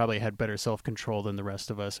actually probably had better self-control than the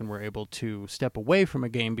rest of us and were able to step away from a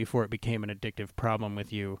game before it became an addictive problem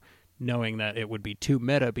with you, knowing that it would be too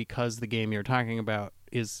meta because the game you're talking about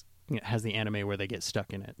has the anime where they get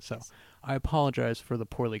stuck in it. So I apologize for the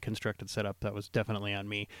poorly constructed setup. That was definitely on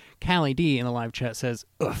me. Callie D in the live chat says,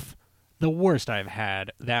 "Oof. The worst I've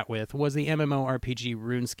had that with was the MMORPG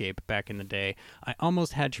RuneScape back in the day. I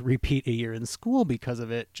almost had to repeat a year in school because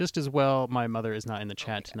of it. Just as well, my mother is not in the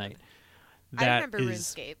chat tonight." I That remember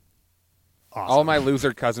is RuneScape. awesome. All my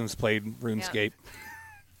loser cousins played RuneScape.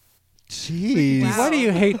 Jeez. Wow.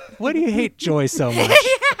 Why do you hate Joy so much?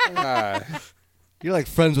 You're like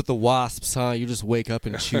friends with the wasps, huh? You just wake up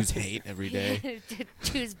and choose hate every day.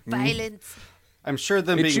 Choose violence. I'm sure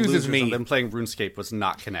them It being chooses losers me. and them playing RuneScape was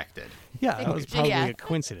not connected. Yeah, that was probably Yeah. a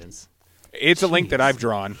coincidence. It's a link that I've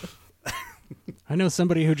drawn. I know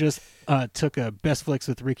somebody who just took a Best Flicks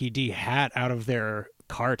with Ricky D hat out of their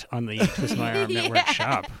cart on the Twist My Arm Network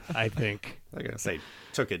shop, I think. I gotta say,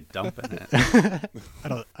 took a dump in it.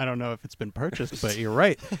 I don't know if it's been purchased, but you're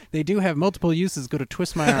right. They do have multiple uses. Go to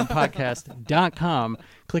twistmyarmpodcast.com,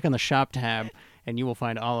 click on the shop tab, and you will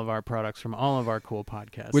find all of our products from all of our cool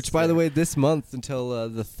podcasts. Which, by the there. way, this month until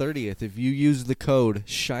the 30th, if you use the code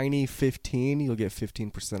SHINY15, you'll get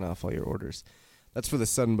 15% off all your orders. That's for the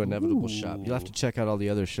Sudden But Inevitable shop. You'll have to check out all the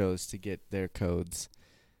other shows to get their codes.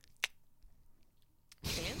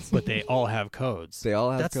 But they all have codes. They all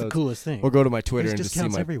have That's codes. the coolest thing. Or go to my Twitter There's and just see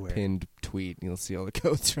discounts my everywhere. pinned tweet, and you'll see all the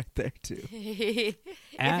codes right there, too. If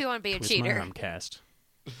At you want to be a Twist My cheater. Arm Cast.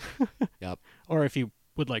 Yep. Or if you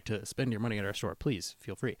would like to spend your money at our store, please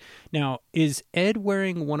feel free. Now, is Ed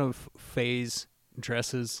wearing one of Faye's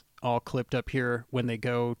dresses all clipped up here when they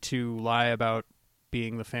go to lie about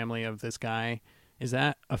being the family of this guy? Is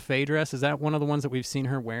that a Faye dress? Is that one of the ones that we've seen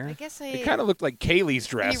her I wear? guess It kind of looked like Kaylee's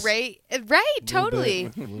dress. Right, totally. A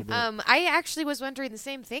little bit. I actually was wondering the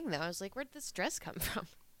same thing though. I was like, where did this dress come from?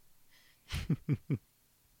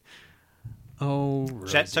 Oh,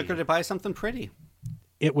 Chet took Rosie. her to buy something pretty.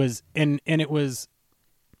 It was, and it was,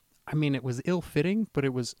 I mean, it was ill-fitting, but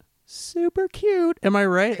it was super cute. Am I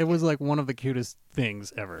right? It was like one of the cutest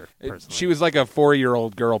things ever, personally. She was like a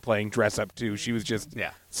 4-year-old girl playing dress up too. She was just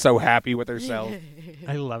so happy with herself.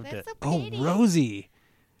 I loved That's it. so Oh, pretty. Rosie.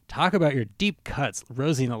 Talk about your deep cuts.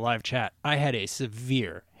 Rosie in the live chat. I had a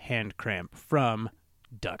severe hand cramp from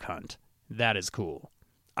Duck Hunt. That is cool.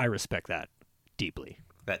 I respect that deeply.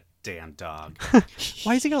 That damn dog.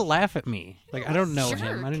 Why is he going to laugh at me? Like, I don't know him.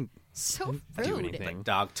 Jerk. I didn't So do rude. anything. That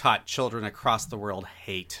dog taught children across the world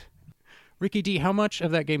hate. Ricky D, how much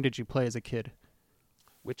of that game did you play as a kid?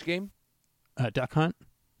 Which game? Duck Hunt?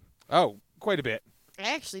 Oh, quite a bit.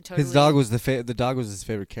 I actually totally. His dog was the dog was his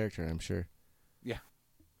favorite character, I'm sure. Yeah.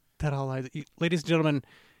 That all ladies and gentlemen,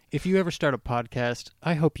 if you ever start a podcast,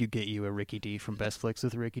 I hope you get you a Ricky D from Best Flicks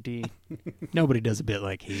with Ricky D. Nobody does a bit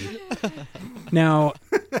like he. Now,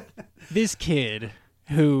 this kid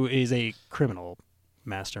who is a criminal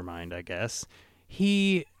mastermind, I guess.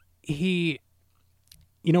 He, you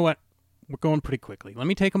know what? We're going pretty quickly. Let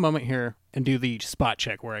me take a moment here and do the spot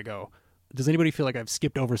check where I go. Does anybody feel like I've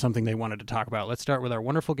skipped over something they wanted to talk about? Let's start with our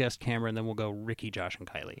wonderful guest, Cameron, then we'll go Ricky, Josh, and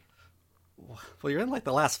Kylie. Well, you're in like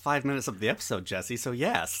the last 5 minutes of the episode, Jesse, so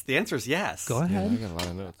yes. The answer is yes. Go Yeah, I ahead. got a lot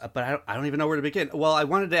of notes. But I don't even know where to begin. Well, I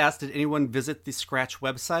wanted to ask, did anyone visit the Scratch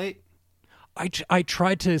website? I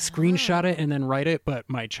tried to screenshot it and then write it, but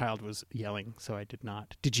my child was yelling, so I did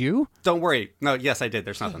not. Did you? Don't worry. No, yes, I did.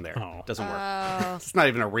 There's nothing there. Oh. Doesn't work. Oh, It's not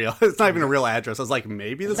even a real address. I was like,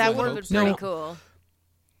 maybe this that will would have help. been pretty No. cool.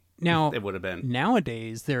 Now, It would have been.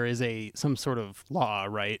 nowadays there is some sort of law,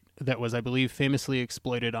 right, that was, I believe, famously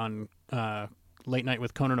exploited on Late Night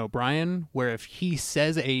with Conan O'Brien, where if he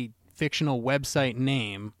says a fictional website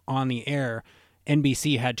name on the air,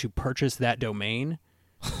 NBC had to purchase that domain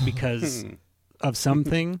because of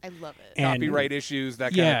something. I love it. And- Copyright issues, that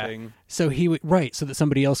kind Yeah. of thing. So he would so that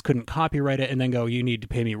somebody else couldn't copyright it and then go, you need to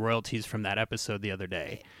pay me royalties from that episode the other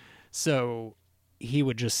day. So he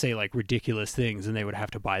would just say like ridiculous things and they would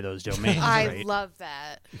have to buy those domains. I right? love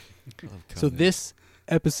that. So this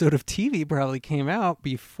episode of TV probably came out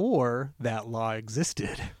before that law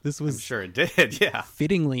existed. This I'm was sure it did, yeah.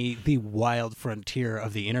 fittingly the wild frontier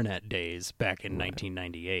of the internet days back in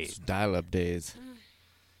 1998. Dial-up days.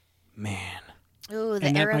 Man. Ooh, the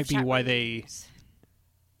And that era might of be chat why they- rooms.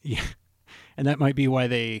 Yeah. And that might be why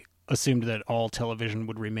they assumed that all television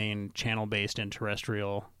would remain channel-based and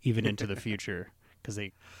terrestrial even into the future, because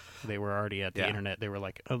they were already at the Yeah. internet. They were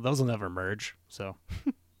like, oh, those will never merge. So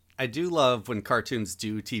I do love when cartoons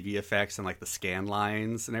do TV effects and like the scan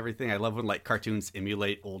lines and everything. I love when like cartoons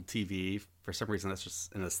emulate old TV. For some reason, that's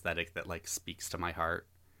just an aesthetic that like speaks to my heart.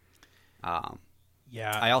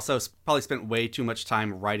 yeah, I also probably spent way too much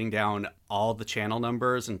time writing down all the channel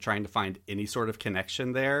numbers and trying to find any sort of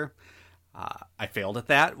connection there. I failed at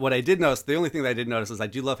that. What I did notice, the only thing that I did notice is I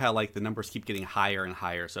do love how like the numbers keep getting higher and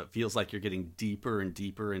higher. So it feels like you're getting deeper and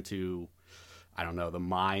deeper into, I don't know, the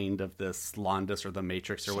mind of this Londus or the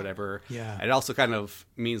Matrix or whatever. Yeah. It also kind of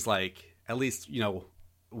means like, at least, you know,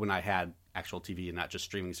 when I had actual TV and not just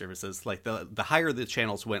streaming services, like the higher the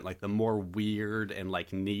channels went, like the more weird and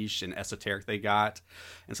like niche and esoteric they got.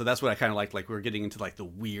 And so that's what I kind of liked. Like we were getting into like the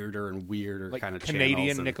weirder and weirder Like kind of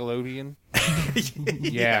Canadian channels. Nickelodeon.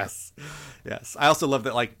 Yes. Yes. I also love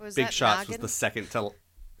that like Was Big that Shots was Noggin? the second to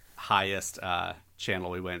highest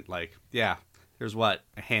channel we went. Like, yeah, there's what,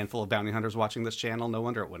 a handful of bounty hunters watching this channel. No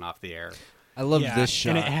wonder it went off the air. I loved Yeah, this shot.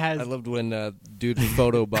 and it has- I loved when dude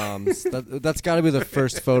photo bombs. That's got to be the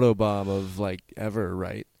first photo bomb of like ever,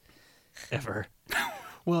 right? ever.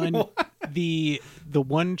 Well, and the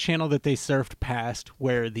one channel that they surfed past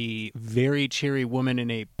where the very cheery woman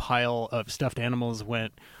in a pile of stuffed animals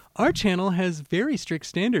went, our channel has very strict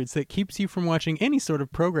standards that keeps you from watching any sort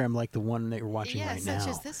of program like the one that you're watching Yeah, right such now.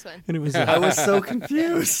 as this one. And it was I was so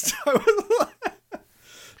confused. I was like-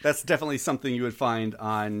 That's definitely something you would find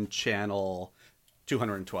on channel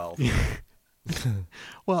 212.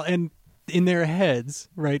 well, and in their heads,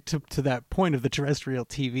 right, to that point of the terrestrial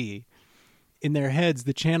TV, in their heads,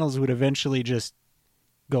 the channels would eventually just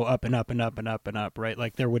go up and up and up and up and up, right?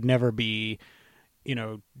 Like there would never be, you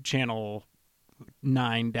know, channel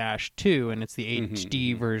 9-2 and it's the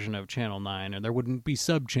HD version of channel 9, and there wouldn't be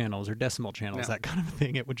sub channels or decimal channels, No. that kind of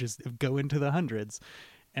thing. It would just go into the hundreds.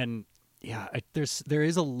 And yeah, there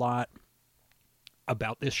is a lot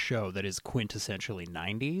about this show that is quintessentially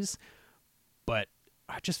 90s, but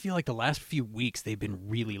I just feel like the last few weeks they've been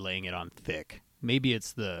really laying it on thick. Maybe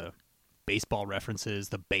it's the baseball references,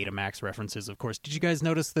 the Betamax references, of course. Did you guys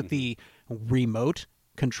notice that the remote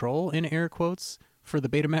control, in air quotes, for the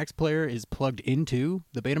Betamax player is plugged into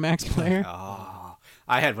the Betamax player? Oh,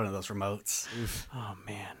 I had one of those remotes. Oh,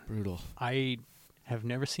 man. Brutal. I have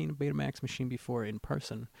never seen a Betamax machine before in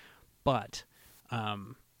person, but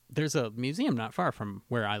there's a museum not far from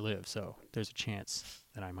where I live, so there's a chance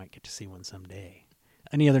that I might get to see one someday.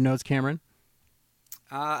 Any other notes, Cameron?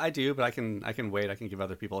 I do, but I can wait. I can give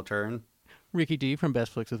other people a turn. Ricky D from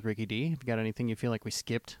Best Flicks with Ricky D. Have you got anything you feel like we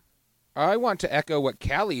skipped? I want to echo what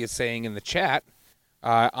Callie is saying in the chat.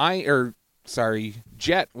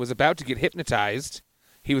 Jet was about to get hypnotized.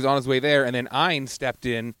 He was on his way there, and then Ein stepped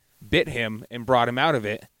in, bit him, and brought him out of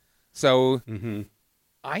it. So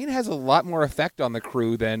Ein has a lot more effect on the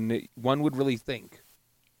crew than one would really think.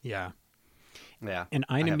 Yeah. Yeah. And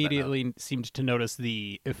I Ein have that immediately seemed to notice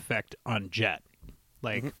the effect on Jet.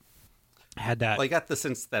 Like, had that. Well, I got the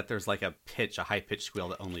sense that there's like a high-pitched squeal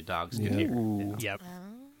that only dogs can hear. Ooh. Yep.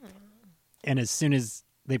 And as soon as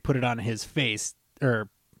they put it on his face, or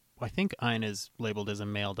I think Ein is labeled as a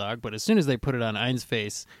male dog, but as soon as they put it on Ein's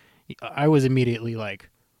face, I was immediately like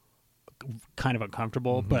kind of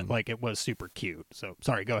uncomfortable, but like it was super cute. So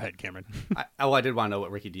sorry, go ahead, Cameron. I did want to know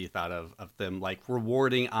what Ricky D thought of them like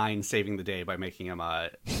rewarding Ein saving the day by making him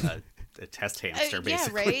a test hamster,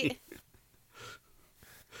 basically. Yeah, right.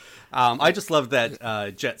 I just love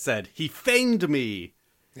that Jet said he fanged me.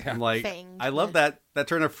 Yeah. I'm like, Fanged I love that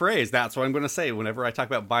turn of phrase. That's what I'm going to say whenever I talk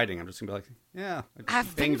about biting. I'm just going to be like, yeah,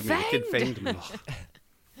 I've been fanged me. The kid fanged. fanged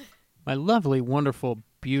me. My lovely, wonderful,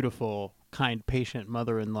 beautiful, kind, patient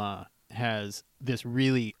mother-in-law has this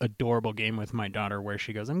really adorable game with my daughter where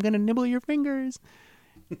she goes, I'm going to nibble your fingers.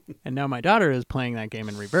 And now my daughter is playing that game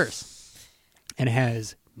in reverse and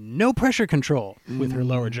has no pressure control with her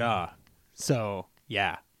lower jaw. So,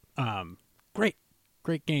 yeah. Great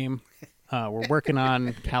game. We're working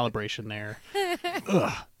on calibration there.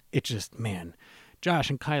 Ugh. It just, man. Josh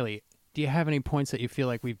and Kylie, do you have any points that you feel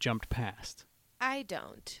like we've jumped past? I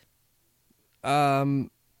don't.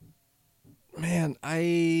 Man,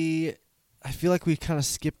 I feel like we kind of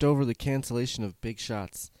skipped over the cancellation of Big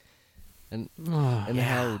Shots, and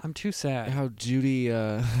Yeah, I'm too sad. how Judy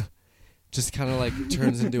just kind of like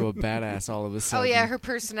turns into a badass all of a Oh sudden. yeah, her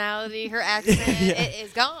personality, her accent, it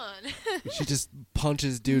is gone. She just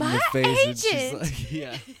punches dude in the My face, and she's agent. like,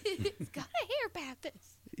 yeah, Gotta hear about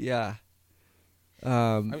this. yeah.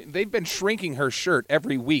 I mean, they've been shrinking her shirt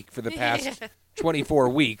every week for the past 24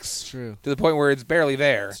 weeks. It's true. To the point where it's barely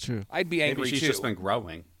there. It's true. I'd be angry Maybe she's too. just been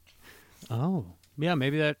growing. Oh, yeah,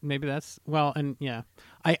 maybe that's well, and yeah,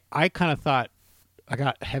 I kind of thought I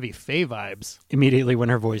got heavy Faye vibes immediately when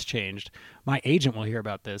her voice changed. My agent will hear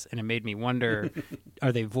about this, and it made me wonder: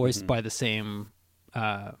 are they voiced by the same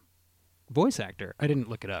voice actor? I didn't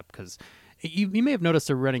look it up because you may have noticed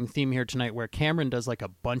a running theme here tonight where Cameron does like a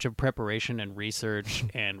bunch of preparation and research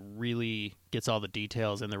and really gets all the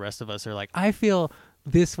details, and the rest of us are like, I feel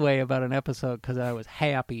this way about an episode because I was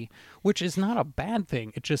happy, which is not a bad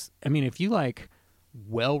thing. It just, I mean, if you like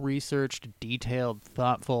well-researched, detailed,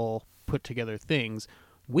 thoughtful, put-together things,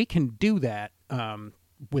 we can do that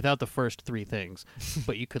without the first three things.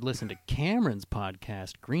 But you could listen to Cameron's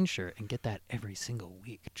podcast, Green Shirt, and get that every single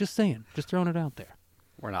week. Just saying. Just throwing it out there.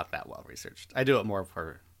 We're not that well researched. I do it more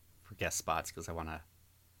for guest spots because I want to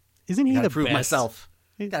Isn't he the prove best? myself.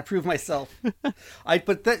 Gotta prove myself.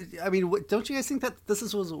 Don't you guys think that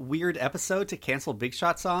this was a weird episode to cancel Big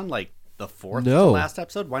Shots on? Like the fourth to the No. last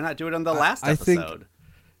episode? Why not do it on the last I think- episode?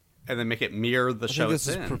 And then make it mirror the I show think this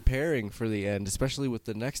it's is in. preparing for the end, especially with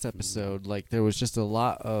the next episode. Like there was just a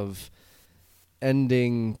lot of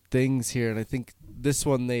ending things here, and I think this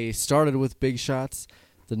one they started with Big Shots.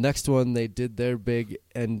 The next one they did their big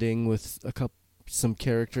ending with some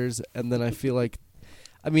characters, and then I feel like,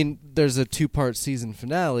 I mean, there's a 2-part season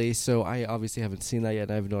finale, so I obviously haven't seen that yet,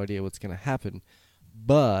 and I have no idea what's going to happen.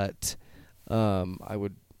 But I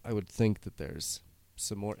would think that there's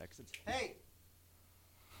some more exits. Hey.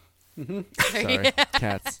 Sorry,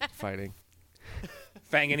 cats fighting.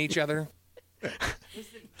 Fanging each other.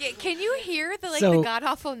 Can you hear the So- god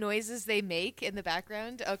awful noises they make in the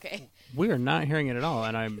background? Okay. We are not hearing it at all,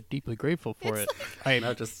 and I'm deeply grateful for it.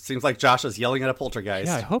 No, it just seems like Josh is yelling at a poltergeist.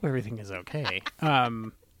 Yeah, I hope everything is okay.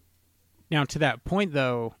 Now, to that point,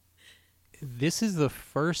 though, this is the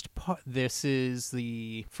first This is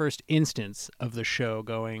the first instance of the show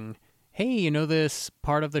going, hey, you know this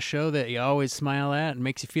part of the show that you always smile at and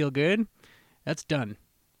makes you feel good? That's done.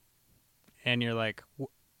 And you're like,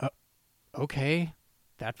 okay,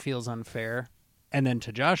 that feels unfair. And then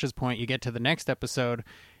to Josh's point, you get to the next episode,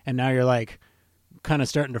 and now you're like kind of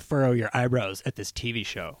starting to furrow your eyebrows at this TV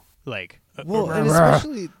show. Like, Well, and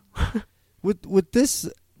especially with this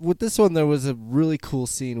one, there was a really cool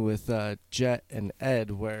scene with Jet and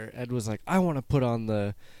Ed, where Ed was like, "I want to put on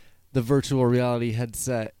the virtual reality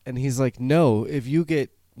headset," and he's like, "No, if you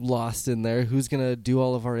get lost in there, who's gonna do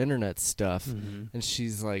all of our internet stuff?" Mm-hmm. And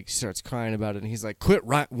she's like, starts crying about it, and he's like, "Quit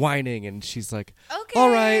whining," and she's like, Okay. "All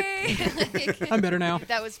right." I'm better now.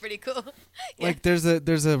 That was pretty cool. Yeah. Like there's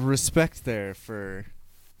a respect there for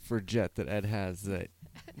Jet that Ed has that,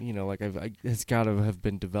 you know, like has got to have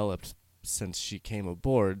been developed since she came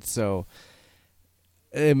aboard. So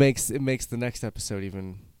it makes the next episode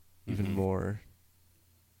even more.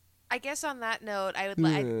 I guess on that note, I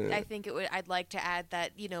would. I think it would. I'd like to add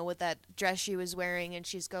that, you know, with that dress she was wearing and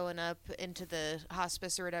she's going up into the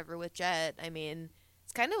hospice or whatever with Jet. I mean,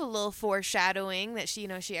 it's kind of a little foreshadowing that she, you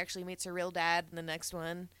know, she actually meets her real dad in the next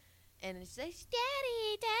one, and it's like,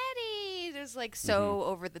 Daddy. It was like so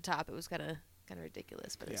over the top. It was kind of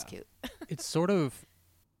ridiculous, but it's cute. It's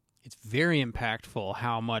very impactful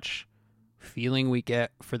how much feeling we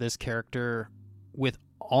get for this character with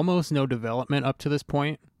almost no development up to this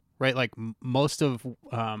point, right? Like most of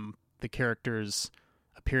the characters'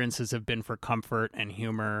 appearances have been for comfort and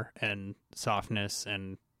humor and softness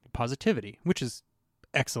and positivity, which is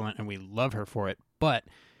excellent, and we love her for it. But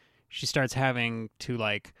she starts having to,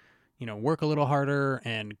 like, you know, work a little harder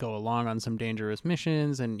and go along on some dangerous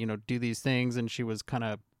missions and, you know, do these things. And she was kind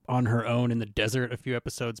of on her own in the desert a few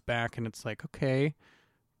episodes back, and it's like, okay,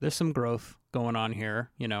 there's some growth going on here,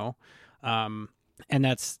 you know. And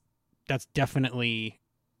that's definitely,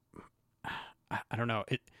 I don't know,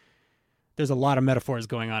 there's a lot of metaphors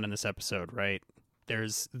going on in this episode, right?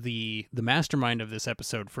 There's the mastermind of this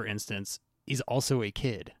episode, for instance, is also a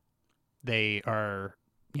kid. They are,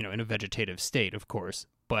 you know, in a vegetative state, of course,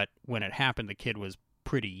 but when it happened, the kid was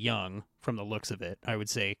pretty young from the looks of it. I would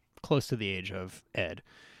say close to the age of Ed.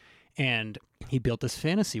 And he built this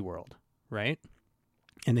fantasy world, right?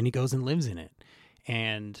 And then he goes and lives in it.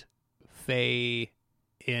 And Faye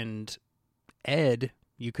and Ed,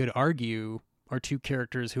 you could argue, are two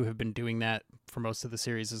characters who have been doing that for most of the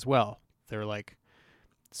series as well. They're like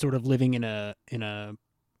sort of living in a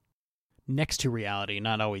next to reality,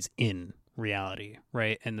 not always in reality,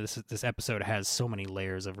 right? And this episode has so many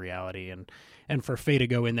layers of reality, and for Faye to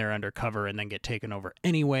go in there undercover and then get taken over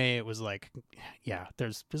anyway, it was like, yeah,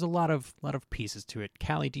 there's a lot of pieces to it.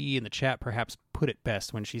 Callie D in the chat perhaps put it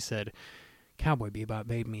best when she said, "Cowboy Bebop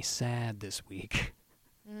made me sad this week."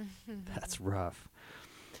 That's rough.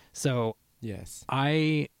 So Yes.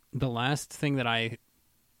 the last thing that I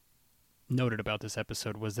noted about this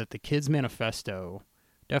episode was that the kid's manifesto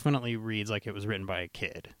definitely reads like it was written by a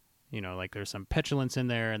kid. You know, like there's some petulance in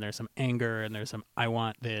there, and there's some anger, and there's some I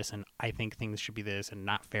want this, and I think things should be this, and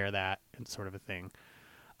not fair that, and sort of a thing.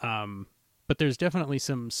 But there's definitely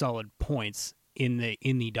some solid points in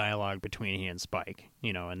the dialogue between he and Spike.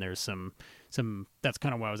 You know, and there's some that's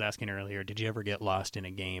kind of what I was asking earlier. Did you ever get lost in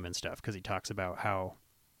a game and stuff? Because he talks about how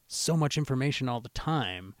so much information all the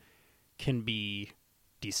time can be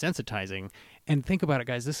desensitizing. And think about it,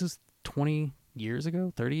 guys. This is 20 years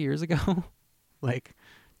ago, 30 years ago, like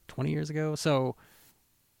 20 years ago. So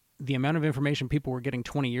the amount of information people were getting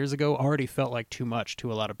 20 years ago already felt like too much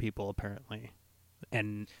to a lot of people, apparently.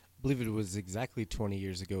 And I believe it was exactly 20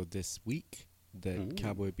 years ago this week that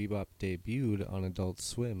Cowboy Bebop debuted on Adult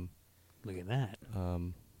Swim. look at that.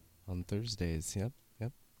 On Thursdays. Yep.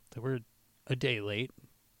 So we're a day late,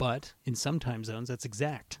 but in some time zones, that's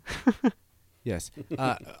exact. Yes.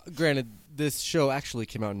 Granted, this show actually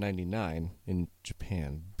came out in 1999 in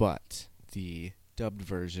Japan, but the dubbed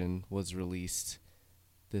version was released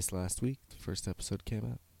this last week. The first episode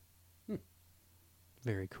came out.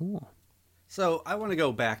 Very cool. So I want to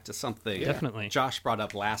go back to something Definitely. Josh brought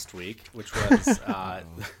up last week, which was Okay.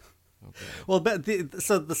 well, but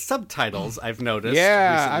so the subtitles I've noticed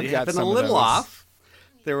Yeah, recently I've got have been a some of little those. off.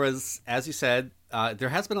 There was, as you said, there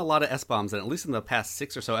has been a lot of S-bombs, and at least in the past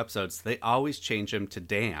 6 or so episodes, they always change them to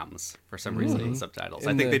dams for some reason in the subtitles.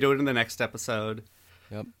 I think they do it in the next episode.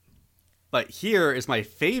 Yep. But here is my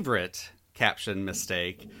favorite caption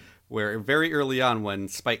mistake, where very early on when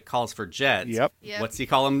Spike calls for Jet, Yep. what's he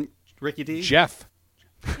call him, Ricky D? Jeff.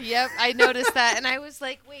 Yep, I noticed that, and I was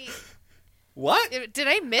like, wait, What? did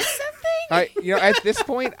I miss something? At this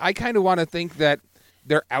point, I kind of want to think that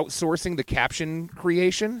they're outsourcing the caption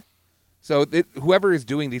creation. So whoever is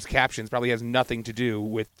doing these captions probably has nothing to do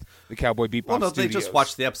with the Cowboy Bebop Well, no, they studios. just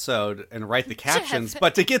watch the episode and write the captions,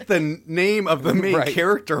 but to get the name of the main Right.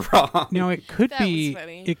 character wrong. Now it could That was be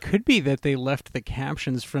funny. it could be that they left the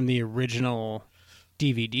captions from the original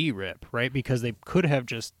DVD rip, right? Because they could have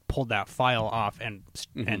just pulled that file off and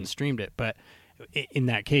streamed it. But in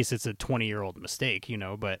that case, it's a 20-year-old mistake, you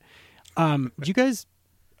know. But do you guys,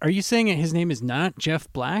 are you saying that his name is not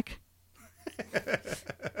Jeff Black?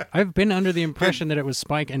 I've been under the impression that it was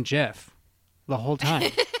Spike and Jeff the whole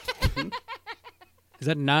time. Is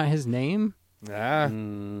that not his name? Ah.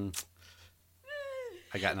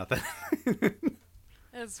 I got nothing.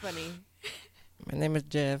 That's funny. My name is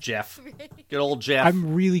Jeff. Jeff. Good old Jeff.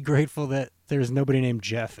 I'm really grateful that there's nobody named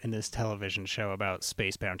Jeff in this television show about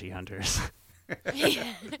space bounty hunters.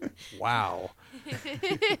 Wow.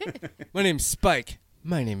 My name's Spike.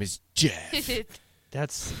 My name is Jeff.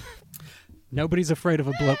 That's... Nobody's afraid of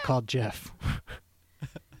a bloke called Jeff.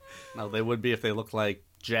 No, they would be if they looked like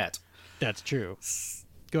Jet. That's true.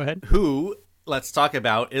 Go ahead. Who, let's talk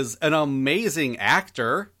about, is an amazing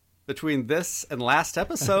actor between this and last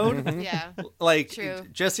episode. Yeah. Like, True.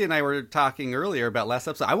 Jesse and I were talking earlier about last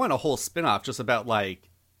episode. I want a whole spin-off just about, like,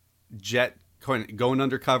 Jet going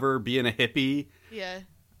undercover, being a hippie. Yeah.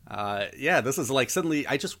 Yeah, this is like suddenly.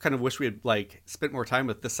 I just kind of wish we had like spent more time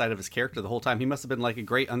with this side of his character the whole time. He must have been like a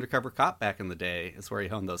great undercover cop back in the day. Is where he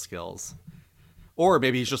honed those skills. Or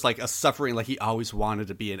maybe he's just like a suffering, like he always wanted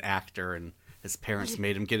to be an actor, and his parents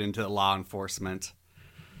made him get into law enforcement.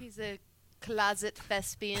 He's a closet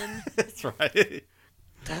thespian. That's right.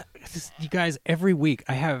 You guys, every week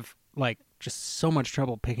I have like just so much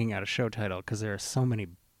trouble picking out a show title because there are so many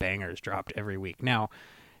bangers dropped every week. Now,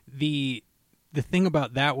 the thing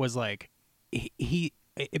about that was like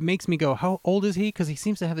it makes me go, how old is he? Because he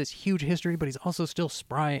seems to have this huge history, but he's also still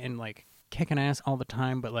spry and like kicking ass all the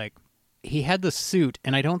time. But like he had the suit,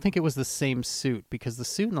 and I don't think it was the same suit because the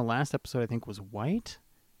suit in the last episode I think was white.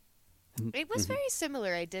 It was very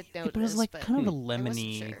similar. I did notice. It was like but kind of a I wasn't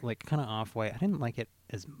lemony, sure. like kind of off-white. I didn't like it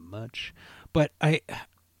as much, but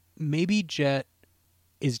maybe Jet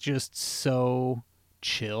is just so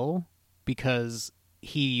chill because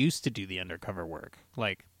he used to do the undercover work.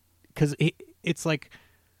 Like, because it's like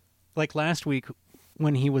last week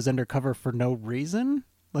when he was undercover for no reason.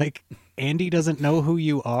 Like, Andy doesn't know who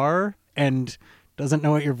you are and doesn't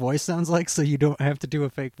know what your voice sounds like, so you don't have to do a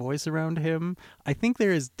fake voice around him. I think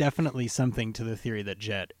there is definitely something to the theory that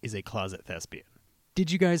Jet is a closet thespian.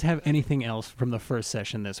 Did you guys have anything else from the first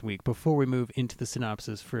session this week before we move into the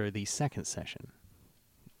synopsis for the second session?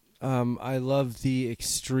 I love the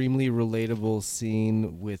extremely relatable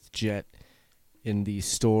scene with Jet in the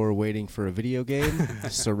store waiting for a video game,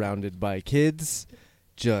 surrounded by kids,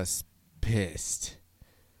 just pissed.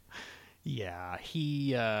 Yeah,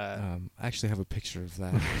 he... I actually have a picture of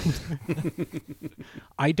that.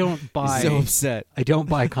 I don't buy... So upset. I don't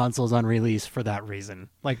buy consoles on release for that reason.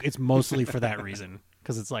 Like, it's mostly for that reason.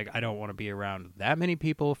 Because it's like, I don't want to be around that many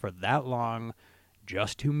people for that long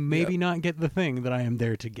just to maybe not get the thing that I am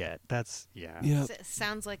there to get. That's, yeah.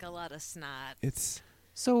 Sounds like a lot of snot. It's...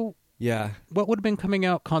 So, Yeah. what would have been coming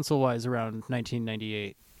out console-wise around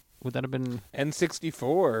 1998? Would that have been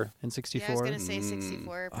N64. N64? Yeah, I was gonna say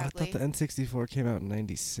 64 I probably. thought the N64 came out in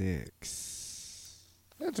 96.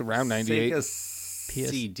 That's around 98. Sega's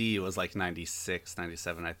CD was like 96,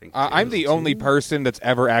 97, I think. I'm the only person that's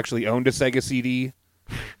ever actually owned a Sega CD.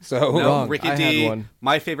 So No, Wrong. Ricky I D. had one.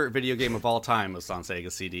 My favorite video game of all time was on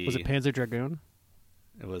Sega CD. Was it Panzer Dragoon?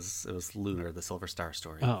 It was Lunar, the Silver Star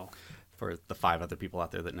story. Oh. For the 5 other people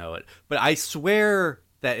out there that know it. But I swear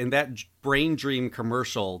that in that Brain Dream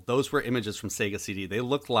commercial, those were images from Sega CD. They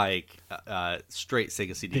looked like straight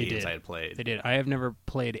Sega CD games I had played. They did. I have never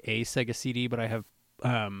played a Sega CD, but I have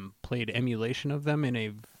played emulation of them in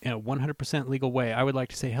a 100% legal way. I would like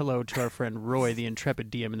to say hello to our friend Roy, the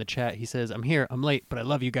intrepid DM in the chat. He says, I'm here, I'm late, but I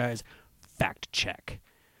love you guys. Fact check.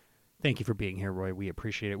 Thank you for being here, Roy. We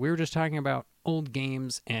appreciate it. We were just talking about old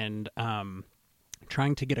games and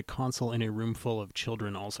trying to get a console in a room full of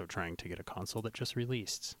children also trying to get a console that just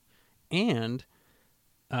released. And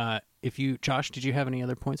Josh, did you have any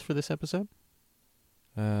other points for this episode?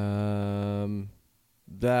 The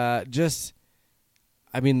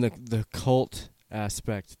cult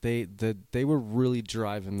aspect, they were really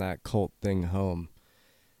driving that cult thing home.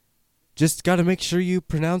 Just got to make sure you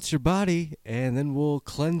pronounce your body, and then we'll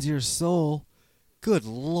cleanse your soul. Good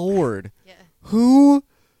Lord. Yeah. Who?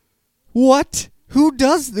 What? Who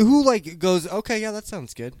goes, okay, yeah, that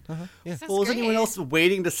sounds good. Uh-huh. Yeah. Sounds Well, was great. anyone else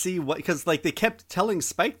waiting to see what? Because like they kept telling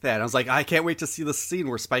Spike that. I was like, I can't wait to see the scene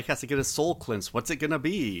where Spike has to get his soul cleansed. What's it gonna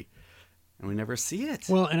be? And we never see it.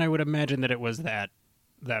 Well, and I would imagine that it was that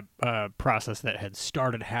process that had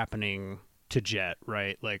started happening to Jet,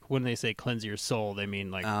 right? Like when they say cleanse your soul, they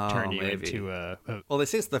mean like turn you maybe. into a Well, they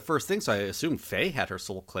say it's the first thing, so I assume Faye had her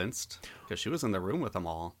soul cleansed because she was in the room with them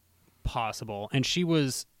all. possible. And she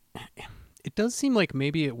was... It does seem like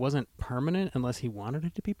maybe it wasn't permanent unless he wanted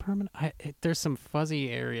it to be permanent. There's some fuzzy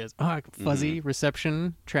areas. Fuzzy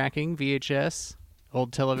reception, tracking, VHS,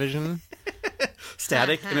 old television.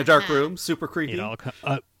 Static in a dark room, super creepy. It all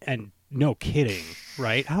and no kidding,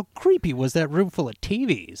 right? How creepy was that room full of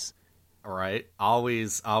TVs? All right,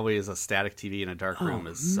 always a static TV in a dark room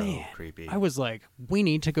is so Man, creepy. I was like, we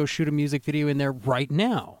need to go shoot a music video in there right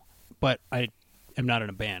now. But I am not in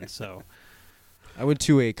a band, so... I went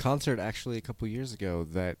to a concert actually a couple years ago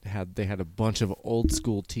that they had a bunch of old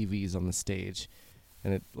school TVs on the stage,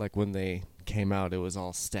 and it like when they came out, it was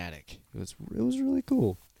all static. It was really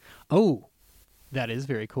cool. Oh, that is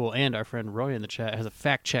very cool. And our friend Roy in the chat has a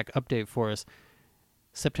fact check update for us.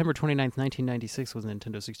 September 29th, 1996 was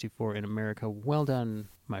Nintendo 64 in America. Well done,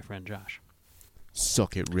 my friend Josh.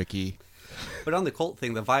 Suck it, Ricky. But on the cult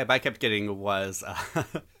thing, the vibe I kept getting was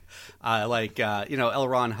L.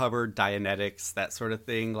 Ron Hubbard, Dianetics, that sort of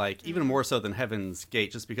thing. Like even more so than Heaven's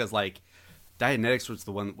Gate, just because like Dianetics was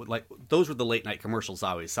the one, like, those were the late night commercials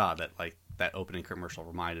I always saw that, like, that opening commercial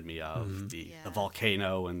reminded me of the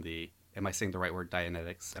volcano and the, am I saying the right word,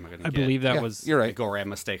 Dianetics? Am I going to believe that was You're right. a Goran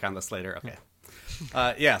mistake on this later? Okay.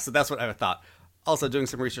 Yeah, so that's what I thought. Also, doing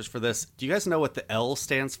some research for this, do you guys know what the L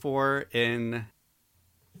stands for in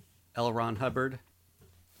L. Ron Hubbard?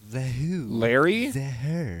 The who? Larry? The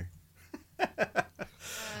her.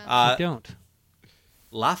 I don't.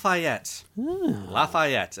 Lafayette.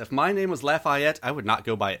 Lafayette. If my name was Lafayette, I would not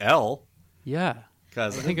go by L, Yeah.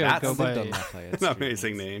 because I think I would that's go by Lived on Lafayette an Street.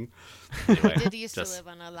 amazing name. Anyway, Did used to just live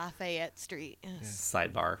on a Lafayette Street. Yes.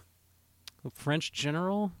 sidebar. French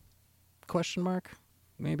general? Question mark?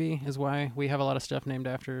 Maybe is why we have a lot of stuff named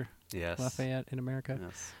after Yes. Lafayette in America.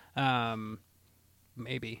 Yes.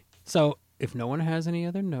 Maybe. So if no one has any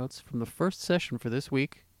other notes from the first session for this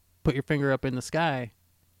week, put your finger up in the sky.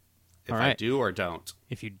 If All I right. do or don't.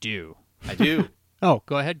 If you do. I do. Oh,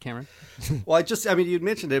 go ahead, Cameron. Well, I mean, you'd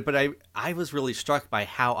mentioned it, but I was really struck by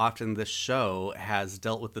how often this show has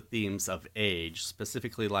dealt with the themes of age,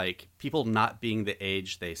 specifically like people not being the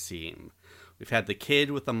age they seem. We've had the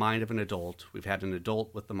kid with the mind of an adult. We've had an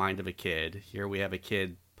adult with the mind of a kid. Here we have a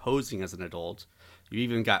kid posing as an adult. You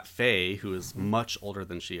even got Faye, who is much older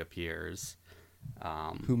than she appears.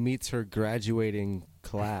 Who meets her graduating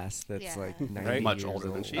class that's Yeah. like 90 Right. Much years older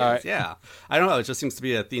than old. she is. Yeah. I don't know. It just seems to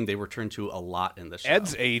be a theme they return to a lot in the show.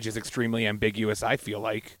 Ed's age is extremely ambiguous, I feel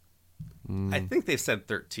like. I think they've said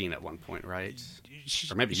 13 at one point, right?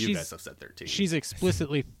 Or maybe you guys have said 13. She's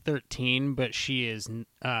explicitly 13, but she is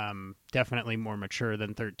definitely more mature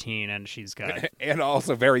than 13, and she's got And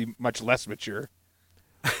also very much less mature.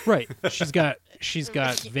 right. She's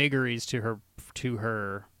got vagaries to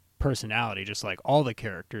her personality, just like all the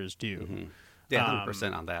characters do. Yeah,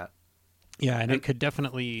 100% on that. Yeah, and it could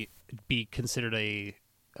definitely be considered a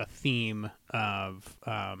theme of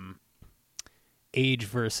age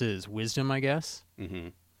versus wisdom, I guess. Mm-hmm.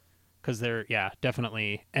 Because they're,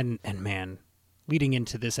 definitely, and man, leading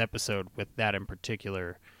into this episode with that in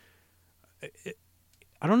particular,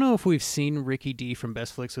 I don't know if we've seen Ricky D from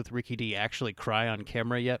Best Flicks with Ricky D actually cry on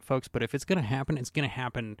camera yet, folks, but if it's going to happen, it's going to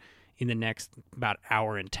happen in the next about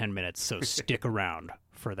hour and 10 minutes, so stick around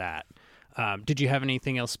for that. Did you have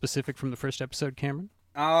anything else specific from the first episode, Cameron?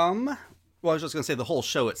 Well, I was just going to say the whole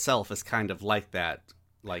show itself is kind of like that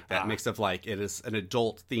mix of like it is an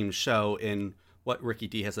adult themed show in what Ricky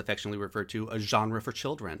D has affectionately referred to a genre for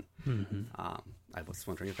children. I was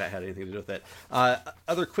wondering if that had anything to do with it.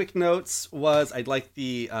 Other quick notes was I'd like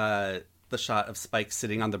the shot of Spike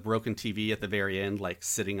sitting on the broken TV at the very end, like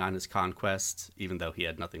sitting on his conquest, even though he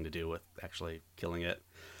had nothing to do with actually killing it.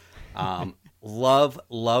 Love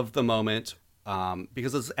the moment.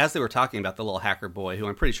 Because as they were talking about the little hacker boy, who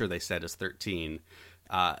I'm pretty sure they said is 13,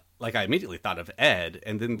 like I immediately thought of Ed,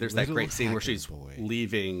 and then there's that Little great scene where hacker she's boy.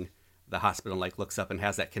 leaving the hospital and like looks up and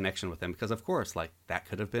has that connection with him, because of course, like that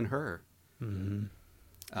could have been her. Great.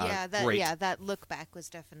 That look back was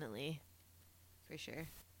definitely for sure.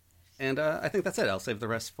 And I think that's it. I'll save the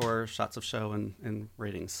rest for shots of show and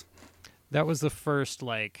ratings. That was the first,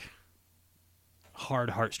 like, hard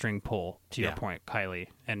heartstring pull, to your Yeah. point, Kylie.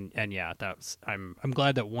 And yeah, that was, I'm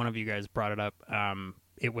glad that one of you guys brought it up.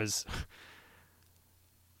 It was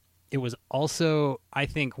also, I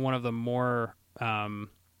think, one of the more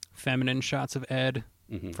feminine shots of Ed,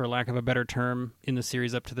 for lack of a better term, in the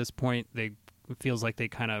series up to this point. It feels like they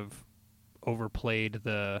kind of overplayed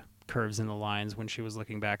the curves and the lines when she was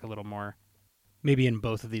looking back a little more, maybe in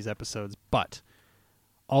both of these episodes. But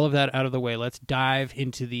all of that out of the way, let's dive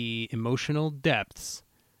into the emotional depths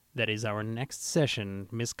that is our next session.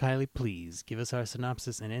 Miss Kylie, please give us our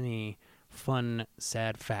synopsis and any fun,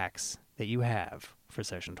 sad facts that you have for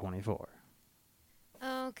session 24.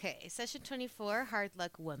 Okay, session 24, Hard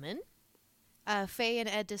Luck Woman. Faye and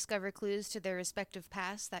Ed discover clues to their respective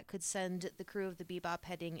pasts that could send the crew of the Bebop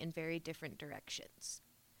heading in very different directions.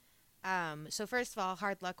 So first of all,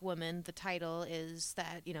 Hard Luck Woman, the title is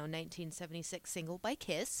that, 1976 single by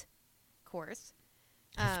Kiss, of course.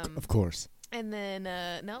 Of course. And then,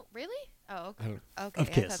 no, really? Oh, okay. Of I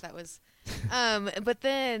Kiss. thought that was... but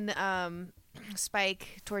then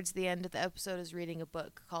Spike, towards the end of the episode, is reading a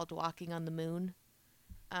book called Walking on the Moon.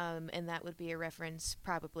 And that would be a reference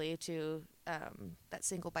probably to that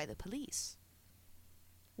single by The Police.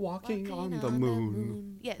 Walking on the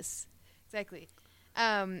moon. Yes, exactly.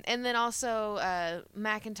 And then also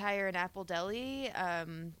McIntyre and Apple Deli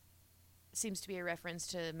seems to be a reference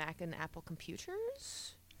to Mac and Apple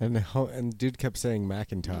computers. And dude kept saying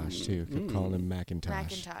Macintosh too. Kept calling him Macintosh.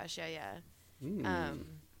 Macintosh, yeah.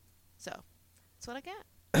 So that's what I got.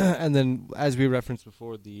 And then, as we referenced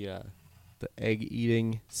before, the the egg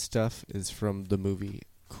eating stuff is from the movie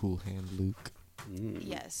Cool Hand Luke.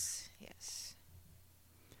 Yes.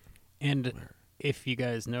 And if you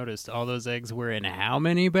guys noticed, all those eggs were in how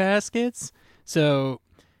many baskets? So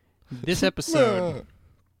this episode,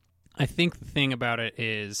 I think the thing about it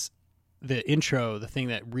is the intro, the thing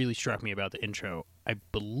that really struck me about the intro, I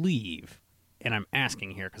believe, and I'm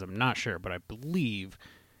asking here because I'm not sure, but I believe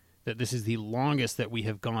that this is the longest that we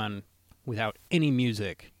have gone without any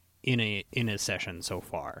music in a session so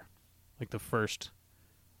far. Like the first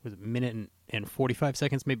was a minute and 45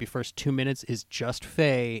 seconds, maybe first 2 minutes is just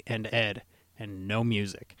Faye and Ed and no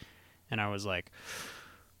music. And I was like,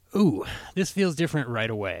 ooh, this feels different right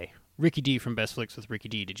away. Ricky D from Best Flicks with Ricky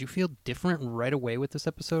D. Did you feel different right away with this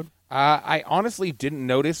episode? I honestly didn't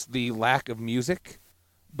notice the lack of music,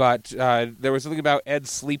 but there was something about Ed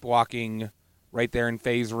sleepwalking right there in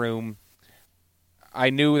Faye's room. I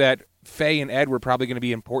knew that Faye and Ed were probably going to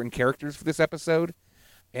be important characters for this episode,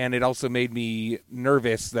 and it also made me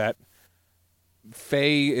nervous that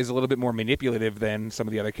Faye is a little bit more manipulative than some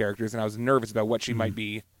of the other characters, and I was nervous about what she might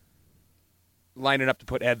be lining up to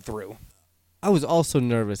put Ed through. I was also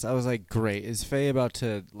nervous. I was like, great, is Faye about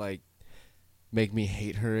to, like, make me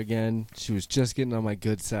hate her again? She was just getting on my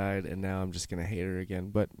good side, and now I'm just going to hate her again.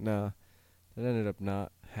 But no, that ended up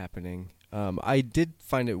not happening. I did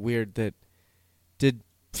find it weird that, did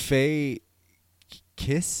Faye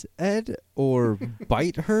kiss Ed or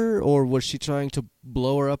bite her, or was she trying to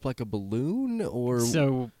blow her up like a balloon? Or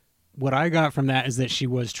So what I got from that is that she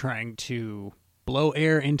was trying to blow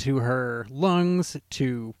air into her lungs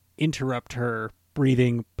to interrupt her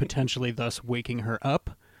breathing, potentially thus waking her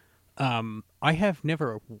up. I have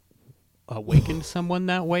never awakened someone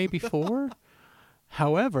that way before.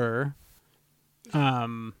 However,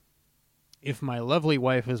 if my lovely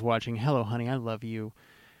wife is watching, hello, honey, I love you.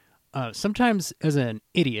 Sometimes as an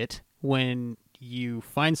idiot, when you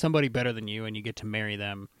find somebody better than you and you get to marry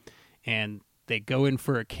them and they go in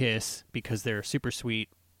for a kiss because they're super sweet,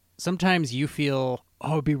 sometimes you feel,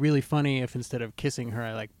 oh, it'd be really funny if instead of kissing her,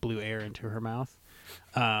 I like blew air into her mouth.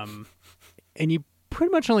 And you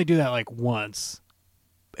pretty much only do that like once.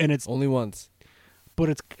 And it's only once. But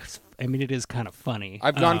it is kind of funny.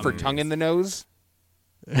 I've gone for tongue in the nose.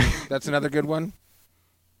 That's another good one.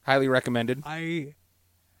 Highly recommended. I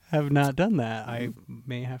have not done that. I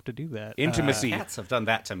may have to do that. Intimacy. Cats have done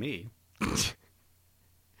that to me.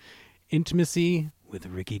 Intimacy with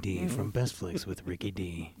Ricky D from Best Flicks with Ricky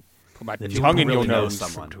D. Put my The tongue in really your know nose.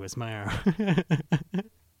 someone. Twist my arm.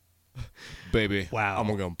 Baby, Wow. I'm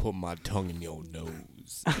gonna put my tongue in your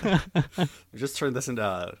nose. We just turned this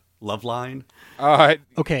into Loveline.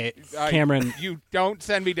 Okay, Cameron. You don't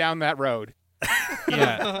send me down that road.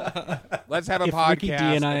 Yeah, Let's have a If Ricky D podcast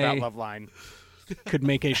and I- about Loveline. could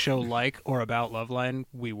make a show like or about Loveline,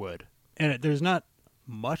 we would. And there's not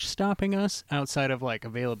much stopping us outside of like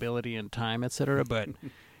availability and time, etc. But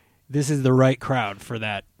this is the right crowd for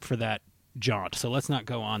that jaunt. So let's not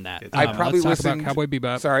go on that. I probably let's talk listened. about Cowboy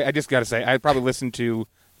Bebop. Sorry, I just got to say, I probably listened to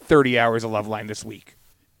 30 hours of Loveline this week.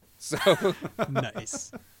 So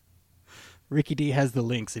Nice. Ricky D has the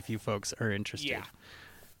links if you folks are interested. Yeah.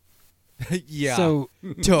 Yeah. So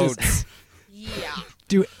totes. Yeah.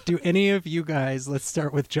 do any of you guys? Let's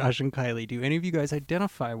start with Josh and Kylie. Do any of you guys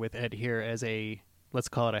identify with Ed here as a, let's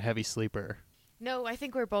call it a heavy sleeper? No, I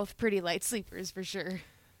think we're both pretty light sleepers for sure.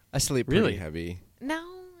 I sleep pretty Really? heavy. No,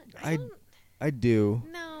 I don't. I do.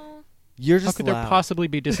 No, You're How just could loud. there possibly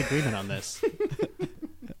be disagreement on this?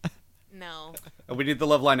 no. We need the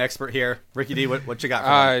Loveline expert here. Ricky D, what you got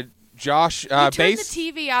for me? Josh, He turned based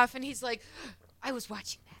the TV off and he's like, I was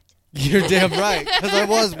watching that. You're damn right, because I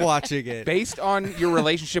was watching it. based on your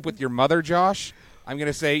relationship with your mother, Josh, I'm going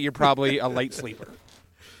to say you're probably a light sleeper.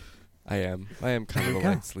 I am kind of a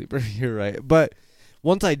light sleeper. You're right. But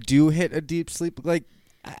once I do hit a deep sleep, like,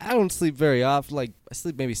 I don't sleep very often. Like, I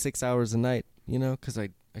sleep maybe 6 hours a night, because I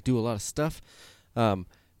do a lot of stuff.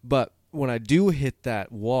 But when I do hit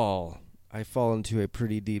that wall, I fall into a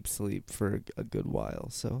pretty deep sleep for a good while.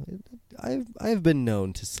 So I've been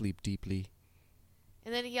known to sleep deeply.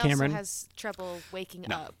 And then he Cameron? also has trouble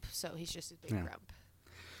waking up, so he's just a big grump.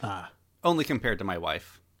 Only compared to my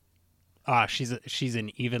wife. She's an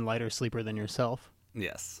even lighter sleeper than yourself.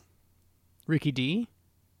 Yes. Ricky D?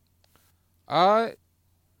 You'd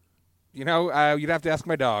have to ask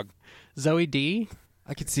my dog. Zoe D?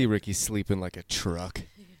 I could see Ricky sleeping like a truck.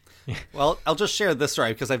 Well, I'll just share this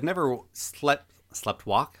story because I've never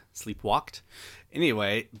sleepwalked.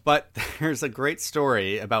 Anyway, but there's a great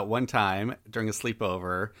story about one time during a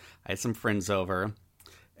sleepover. I had some friends over,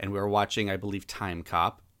 and we were watching, I believe, Time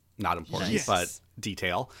Cop. Not important, Yes. but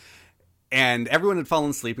detail. And everyone had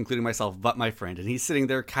fallen asleep, including myself, but my friend. And he's sitting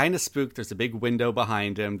there kind of spooked. There's a big window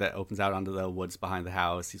behind him that opens out onto the woods behind the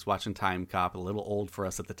house. He's watching Time Cop, a little old for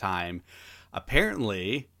us at the time.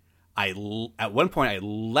 Apparently, at one point, I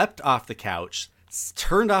leapt off the couch,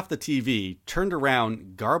 turned off the TV, turned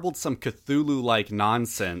around, garbled some Cthulhu-like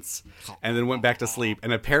nonsense, and then went back to sleep.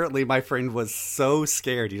 And apparently my friend was so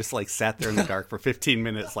scared. He just sat there in the dark for 15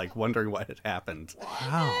 minutes, wondering what had happened.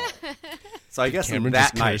 Wow. So I guess Cameron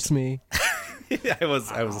that just night, cursed me. I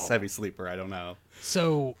was a heavy sleeper. I don't know.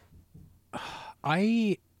 So,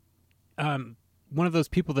 I, one of those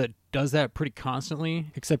people that does that pretty constantly,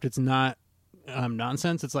 except it's not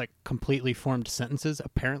nonsense. It's completely formed sentences.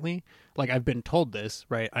 Apparently, I've been told this,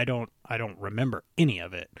 right? I don't remember any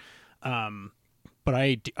of it. But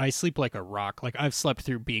I sleep like a rock. I've slept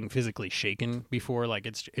through being physically shaken before.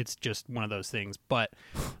 It's just one of those things. But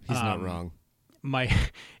He's not wrong.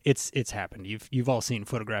 It's happened. You've all seen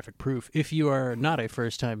photographic proof. If you are not a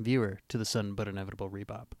first-time viewer to the Sudden But Inevitable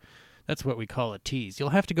Rebop, that's what we call a tease. You'll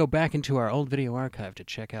have to go back into our old video archive to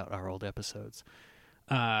check out our old episodes.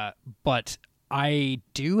 But I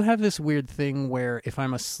do have this weird thing where if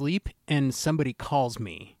I'm asleep and somebody calls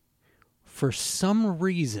me, for some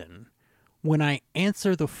reason, when I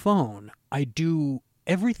answer the phone, I do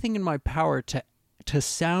everything in my power to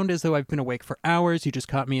sound as though I've been awake for hours. You just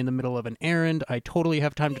caught me in the middle of an errand. I totally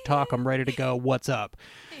have time to talk. I'm ready to go. What's up?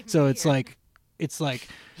 So it's like,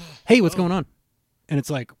 hey, what's going on? And it's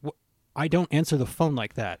I don't answer the phone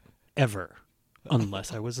like that ever.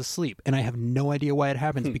 Unless I was asleep. And I have no idea why it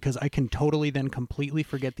happens because I can totally then completely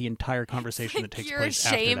forget the entire conversation that takes place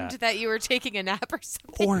after that. You're ashamed that you were taking a nap or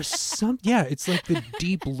something. Or yeah, it's the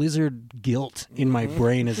deep lizard guilt in my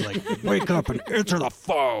brain is wake up and answer the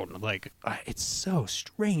phone. It's so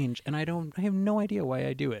strange, and I have no idea why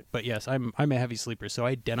I do it. But yes, I'm a heavy sleeper, so I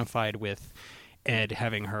identified with Ed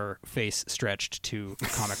having her face stretched to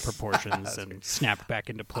comic proportions and snapped back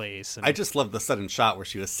into place. And I just love the sudden shot where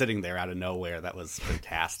she was sitting there out of nowhere. That was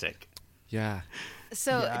fantastic. Yeah.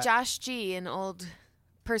 So Josh G, an old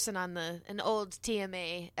person on an old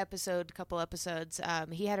TMA episode, couple episodes,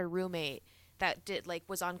 he had a roommate that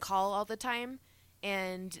was on call all the time,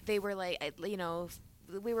 and they were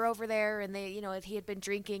we were over there, and he had been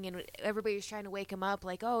drinking, and everybody was trying to wake him up,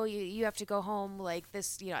 oh, you have to go home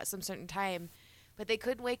this, at some certain time. But they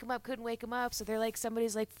couldn't wake him up. So they're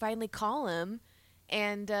somebody's finally call him.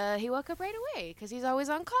 And he woke up right away because he's always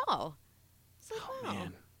on call. It's wow.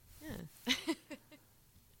 Man.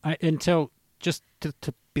 Yeah. And so just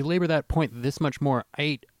to belabor that point this much more,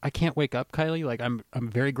 I can't wake up, Kylie.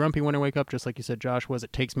 I'm very grumpy when I wake up, just like you said, Josh was.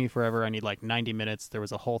 It takes me forever. I need 90 minutes. There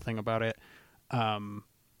was a whole thing about it. I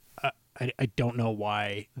don't know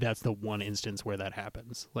why that's the one instance where that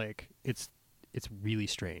happens. It's really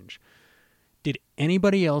strange. Did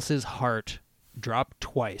anybody else's heart drop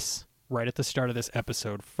twice right at the start of this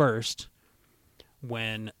episode? First,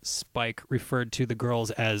 when Spike referred to the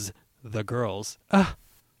girls as the girls.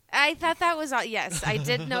 I thought that was yes. I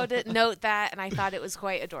did note that, and I thought it was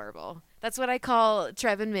quite adorable. That's what I call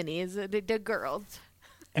Trev and Minnie, is the girls.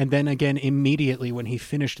 And then again, immediately when he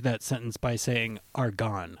finished that sentence by saying "are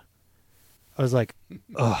gone," I was like,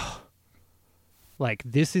 ugh.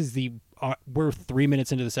 This is we're 3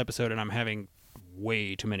 minutes into this episode, and I'm having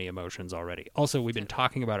way too many emotions already. Also, we've been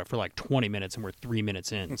talking about it for 20 minutes, and we're 3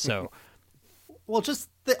 minutes in. So, well, just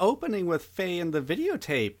the opening with Faye and the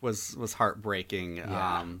videotape was heartbreaking.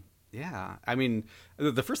 Yeah. I mean,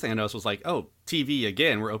 the first thing I noticed was oh, TV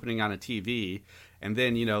again. We're opening on a TV, and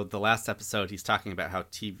then the last episode he's talking about how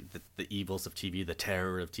TV, the evils of TV, the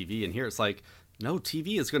terror of TV, and here it's no,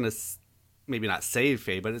 TV is going to maybe not save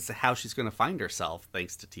Faye, but it's how she's going to find herself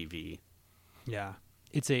thanks to TV. Yeah.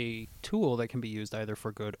 It's a tool that can be used either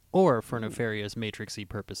for good or for nefarious Matrix-y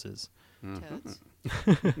purposes. Mm-hmm.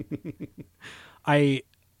 I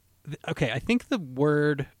think the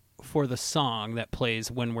word for the song that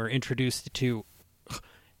plays when we're introduced to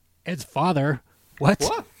Ed's father. What?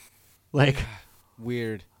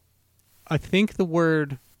 Weird. I think the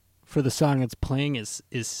word for the song that's playing is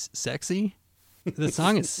sexy. The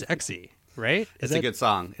song is sexy, right? It's a good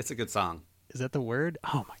song. It's a good song. Is that the word?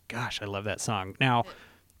 Oh my gosh, I love that song. Now,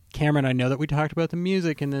 Cameron, I know that we talked about the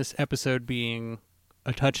music in this episode being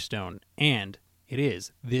a touchstone, and it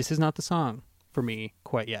is. This is not the song for me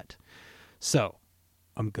quite yet. So,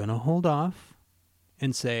 I'm going to hold off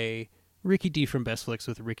and say Ricky D from Best Flicks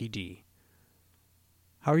with Ricky D.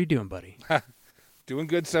 How are you doing, buddy? Doing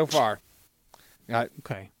good so far.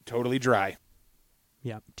 Okay. Totally dry.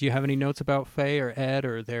 Yeah. Do you have any notes about Faye or Ed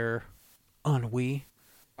or their ennui?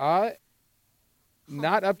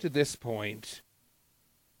 Not up to this point.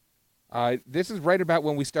 This is right about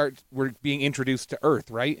when we're being introduced to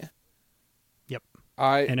Earth, right? Yep.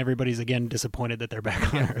 I And everybody's again disappointed that they're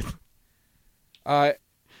back on Earth.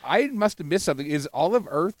 I must have missed something. Is all of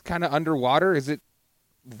Earth kind of underwater? Is it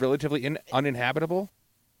relatively uninhabitable?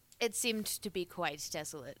 It seemed to be quite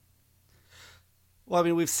desolate. Well, I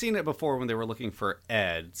mean, we've seen it before when they were looking for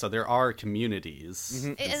Ed, so there are communities.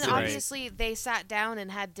 And obviously, they sat down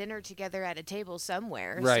and had dinner together at a table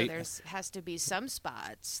somewhere. Right. So there's has to be some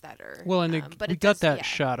spots that are. Well, and but we it got does- that yeah.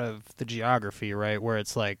 shot of the geography, right, where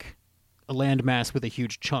it's like a landmass with a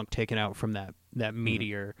huge chunk taken out from that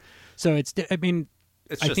meteor. So it's, I mean,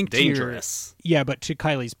 It's I just think dangerous. Yeah, but to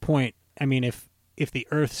Kylie's point, I mean, if the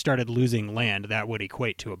Earth started losing land, that would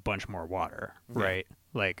equate to a bunch more water, right?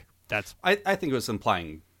 Like that's I think it was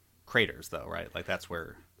implying craters, though, right? Like that's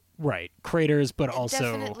where. right, craters, but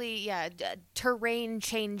also Definitely, yeah, terrain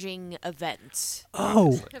changing events.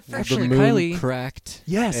 oh, For actually, the moon Kylie, cracked.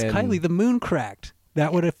 yes, and Kylie, the moon cracked.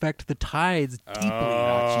 That would affect the tides deeply.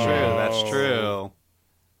 That's true.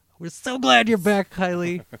 We're so glad you're back,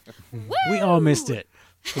 Kylie. We all missed it.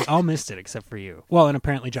 We all missed it except for you. Well, and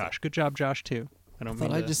apparently Josh. Good job, Josh, too. I don't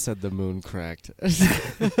mean I to- just said the moon cracked.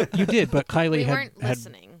 You did, but Kylie We had, weren't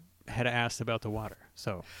listening. had asked about the water.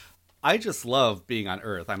 So I just love being on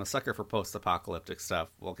Earth. I'm a sucker for post-apocalyptic stuff.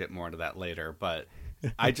 We'll get more into that later, but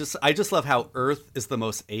I just love how Earth is the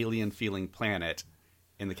most alien-feeling planet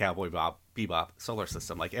in the Cowboy Bebop solar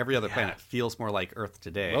system. Like every other planet feels more like Earth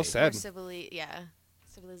today. Well said.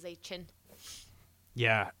 Civilization.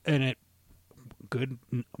 yeah, and it good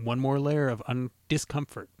one more layer of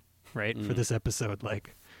discomfort, right, for this episode.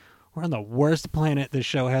 Like we're on the worst planet this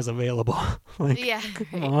show has available. Like, Yeah.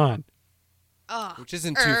 come on. Oh, Which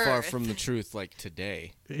isn't too far Earth. from the truth, like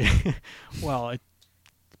today. Well, it,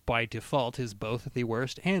 by default, is both the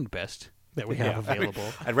worst and best that we have available.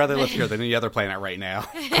 I'd rather live here than any other planet right now.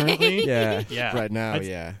 Currently, Yeah, Yeah. right now, I'd-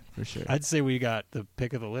 yeah, for sure. I'd say we got the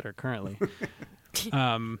pick of the litter currently.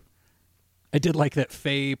 I did like that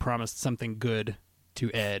Faye promised something good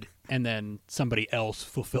to Ed, and then somebody else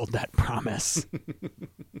fulfilled that promise.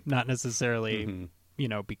 Not necessarily,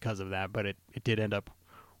 because of that, but it did end up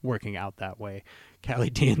working out that way. Callie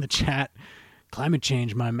D in the chat, climate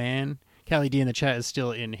change, my man. Callie D in the chat is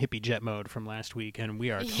still in hippie jet mode from last week, and we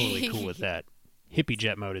are totally cool with that. Hippie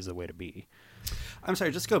jet mode is the way to be. I'm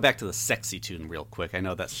sorry, just go back to the sexy tune real quick. I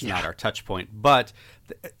know that's not our touch point, but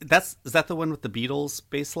is that the one with the Beatles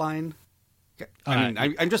bass line? I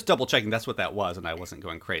mean, I'm just double checking that's what that was, and I wasn't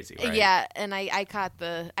going crazy, right? Yeah, and I caught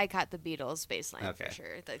the Beatles bass line Okay. for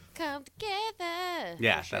sure. The come together.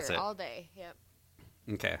 Yeah, for sure, that's it. all day. Yep.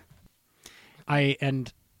 Okay.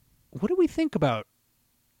 And what do we think about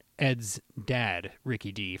Ed's dad,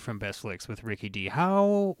 Ricky D from Best Flicks with Ricky D?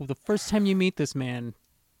 How the first time you meet this man,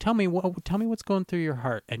 tell me what's going through your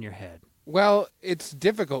heart and your head. Well, it's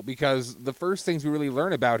difficult because the first things we really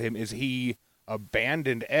learn about him is he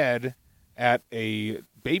abandoned Ed at a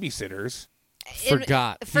babysitter's.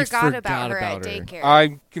 Forgot. He Forgot about forgot her at about her. daycare.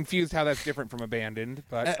 I'm confused how that's different from abandoned,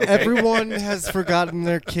 but okay. Everyone has forgotten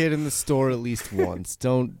their kid in the store at least once.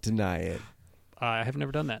 Don't deny it. I have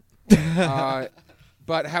never done that.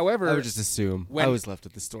 But however, I would just assume. when- I was left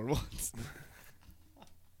at the store once.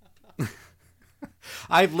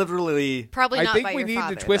 I've literally Probably I not think by we your need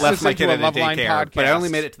father. to twist left this my into kid a at a Loveline daycare, podcast. but I only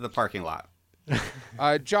made it to the parking lot.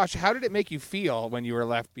 Josh, how did it make you feel when you were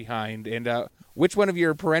left behind, and which one of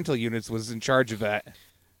your parental units was in charge of that?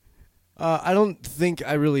 I don't think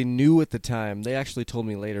I really knew at the time. They actually told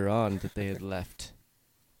me later on that they had left.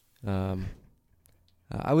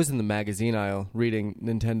 I was in the magazine aisle reading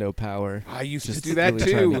Nintendo Power. I used to Just do that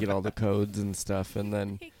really trying to too. get all the codes and stuff, and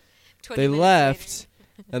then 20 they minutes left,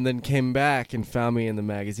 and then came back and found me in the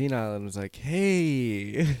magazine aisle and was like,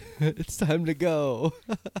 "Hey, it's time to go."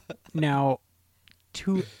 Now,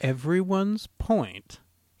 to everyone's point,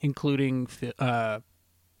 including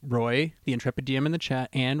Roy, the Intrepid DM in the chat,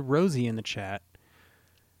 and Rosie in the chat,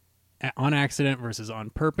 on accident versus on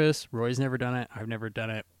purpose. Roy's never done it. I've never done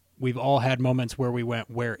it. We've all had moments where we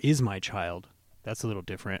went, "Where is my child?" That's a little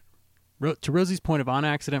different. To Rosie's point of on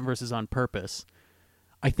accident versus on purpose,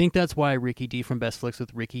 I think that's why Ricky D from Best Flicks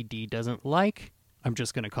with Ricky D doesn't like, I'm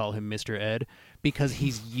just going to call him Mr. Ed, because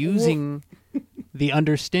he's using the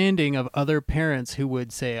understanding of other parents who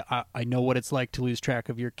would say, I know what it's like to lose track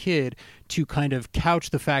of your kid, to kind of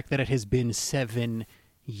couch the fact that it has been 7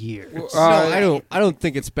 years. No, I don't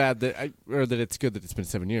think it's bad that that it's good that it's been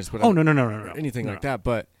 7 years. But Oh, no. anything No. like that.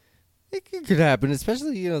 But it could happen,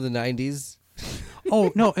 especially the 90s.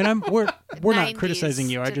 Oh, no, and we're not 90s criticizing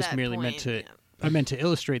you. I to just that merely point, meant to yeah. I meant to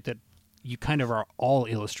illustrate that you kind of are all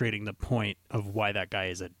illustrating the point of why that guy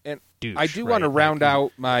is a And douche. I do right? want to round Like,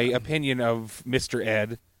 out my opinion of Mr.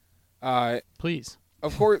 Ed. Please.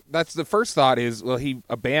 Of course, that's the first thought is, well, he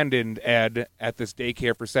abandoned Ed at this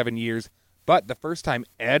daycare for 7 years. But the first time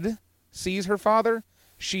Ed sees her father,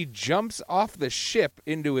 she jumps off the ship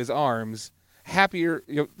into his arms, happier.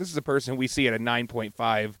 This is a person we see at a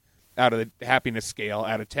 9.5 out of the happiness scale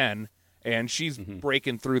out of 10, and she's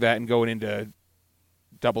breaking through that and going into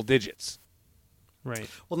double digits. Right.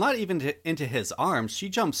 Well, not even into his arms. She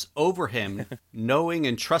jumps over him, knowing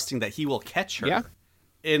and trusting that he will catch her. Yeah.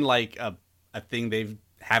 In like a thing they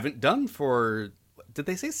haven't done for, did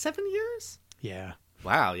they say 7 years? Yeah.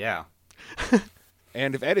 Wow, yeah.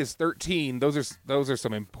 And if Ed is 13, those are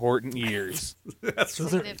some important years. Those are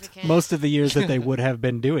Significant. most of the years that they would have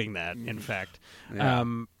been doing that, in fact. Yeah.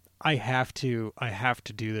 I have to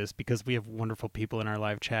do this because we have wonderful people in our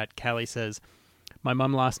live chat. Callie says, my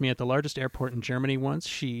mom lost me at the largest airport in Germany once.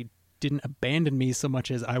 She didn't abandon me so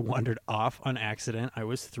much as I wandered off on accident. I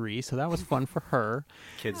was 3, so that was fun for her.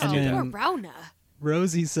 Kids Oh, do then- that. poor Rona.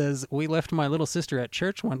 Rosie says, we left my little sister at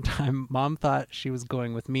church one time. Mom thought she was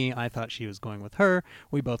going with me. I thought she was going with her.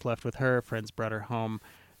 We both left with her. Friends brought her home.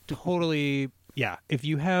 Totally, yeah. If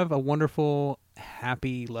you have a wonderful,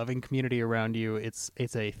 happy, loving community around you, it's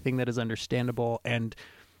a thing that is understandable. And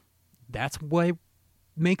that's what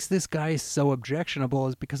makes this guy so objectionable,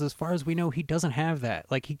 is because as far as we know, he doesn't have that.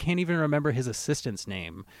 Like, he can't even remember his assistant's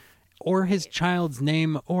name or his child's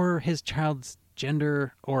name or his child's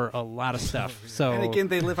gender or a lot of stuff. So And again,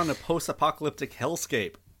 they live on a post-apocalyptic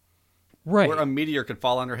hellscape right. where a meteor could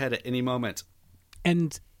fall on her head at any moment.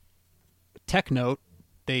 And tech note,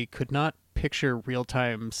 they could not picture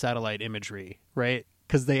real-time satellite imagery, right?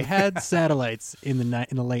 Because they had satellites in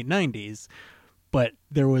the late 90s, but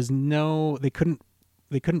there was they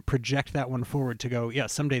couldn't project that one forward to go, yeah,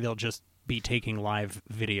 someday they'll just be taking live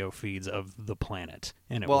video feeds of the planet,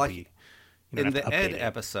 and it will be you don't in have the to Ed update it.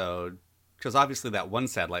 episode, because obviously that one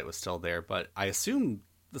satellite was still there, but I assume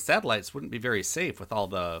the satellites wouldn't be very safe with all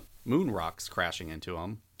the moon rocks crashing into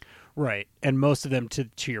them. Right. And most of them,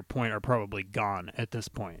 to your point, are probably gone at this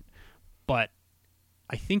point. But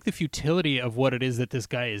I think the futility of what it is that this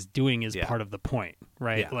guy is doing is Yeah. part of the point,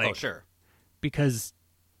 right? Yeah. Oh, sure. Because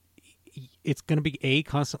it's going to be A,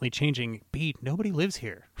 constantly changing, B, nobody lives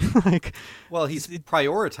here. Like, Well, he's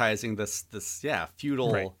prioritizing this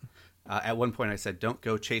feudal. Right. At one point, I said, "Don't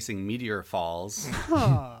go chasing meteor falls.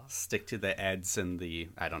 Stick to the Eds and the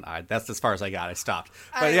I don't know. That's as far as I got. I stopped.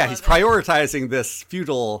 But I yeah, love he's it. prioritizing this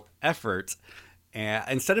feudal effort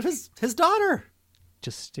instead of his daughter.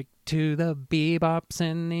 just stick to the bebops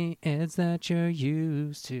and the eds that you're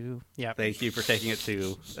used to. Yeah. Thank you for taking it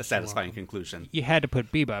to a satisfying conclusion. You had to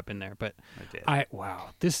put bebop in there, but I did. wow,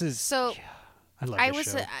 this is So I love I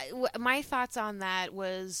this was show. my thoughts on that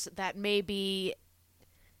was that maybe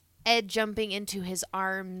Ed jumping into his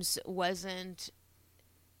arms wasn't,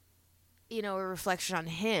 a reflection on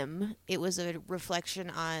him. It was a reflection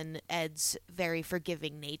on Ed's very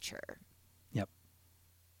forgiving nature. Yep.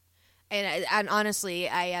 And honestly,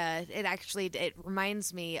 it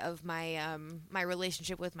reminds me of my my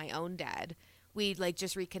relationship with my own dad. We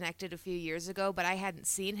just reconnected a few years ago, but I hadn't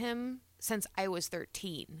seen him since I was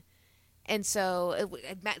 13, and so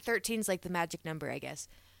 13's like the magic number, I guess.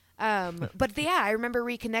 But yeah, I remember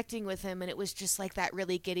reconnecting with him, and it was just like that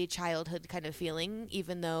really giddy childhood kind of feeling,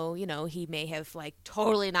 even though he may have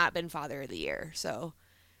totally not been Father of the Year. So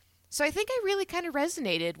I think I really kind of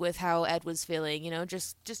resonated with how Ed was feeling,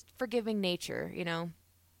 just forgiving nature, Well,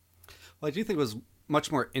 I do think it was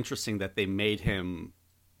much more interesting that they made him.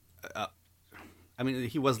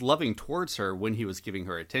 He was loving towards her when he was giving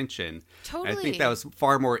her attention. Totally. I think that was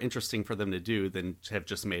far more interesting for them to do than to have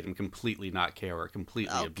just made him completely not care or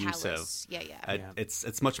completely abusive. Callous. Yeah.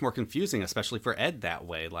 It's much more confusing, especially for Ed that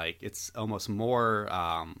way. It's almost more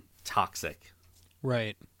toxic.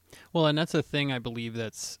 Right. Well, and that's a thing I believe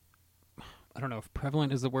that's, I don't know if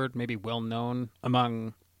prevalent is the word, maybe well known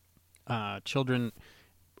among children,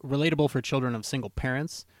 relatable for children of single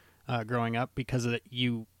parents growing up, because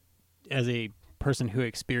you, as a person who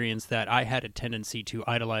experienced that, I had a tendency to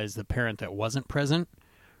idolize the parent that wasn't present,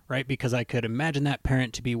 right? Because I could imagine that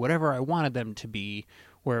parent to be whatever I wanted them to be,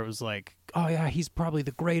 where it was like, oh yeah, he's probably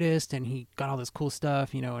the greatest and he got all this cool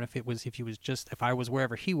stuff, and if I was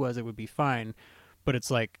wherever he was, it would be fine. But it's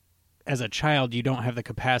like, as a child, you don't have the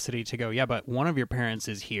capacity to go, yeah, but one of your parents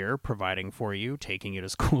is here providing for you, taking you to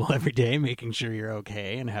school every day, making sure you're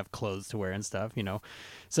okay and have clothes to wear and stuff,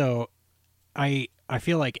 So I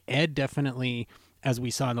feel like Ed definitely, as we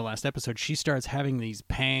saw in the last episode, she starts having these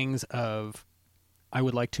pangs of, I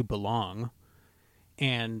would like to belong.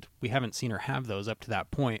 and we haven't seen her have those up to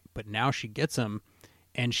that point, but now she gets them,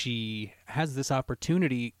 and she has this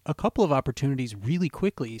opportunity, a couple of opportunities really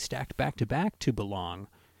quickly stacked back to back to belong,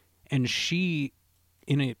 and she,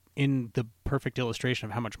 in the perfect illustration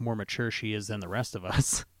of how much more mature she is than the rest of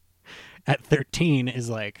us, at 13 is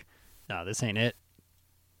like, no, this ain't it.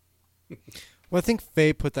 Well, I think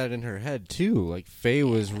Faye put that in her head too. Like Faye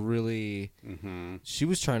was really, she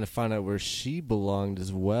was trying to find out where she belonged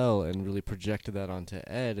as well, and really projected that onto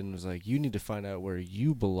Ed, and was like, "You need to find out where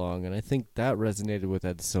you belong." And I think that resonated with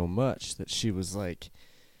Ed so much that she was like,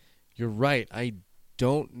 "You're right. I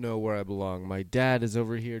don't know where I belong. My dad is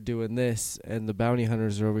over here doing this, and the bounty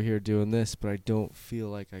hunters are over here doing this, but I don't feel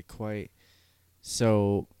like I quite."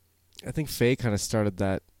 So, I think Faye kind of started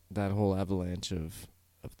that whole avalanche of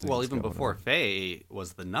things. Well, even going before on. Faye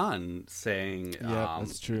was the nun saying, Yeah,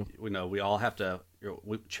 that's true. We all have to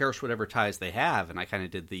we cherish whatever ties they have, and I kind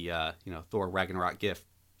of did the Thor Ragnarok gif.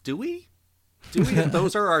 Do we? If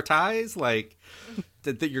those are our ties? Like,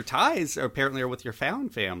 that your ties apparently are with your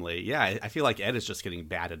found family. Yeah, I feel like Ed is just getting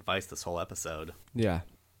bad advice this whole episode. Yeah.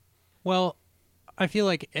 Well, I feel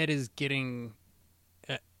like Ed is getting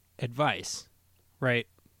advice, right?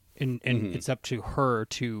 And it's up to her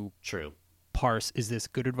to True. parse, is this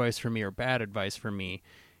good advice for me or bad advice for me?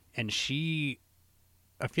 And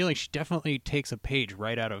I feel like she definitely takes a page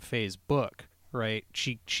right out of Faye's book, right?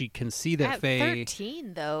 She can see that At Faye...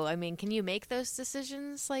 13, though, I mean, can you make those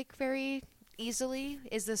decisions, like, very easily?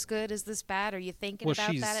 Is this good? Is this bad? Are you thinking Well,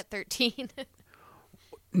 about she's- that at 13?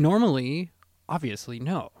 Normally, obviously,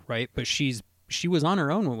 no, right? But she was on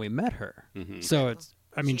her own when we met her. So it's,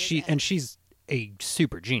 I mean, She is and she's a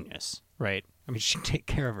super genius, right? I mean, she can take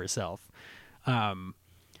care of herself.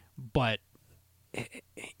 But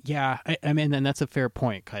yeah, I mean, and that's a fair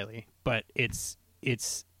point, Kylie. But it's,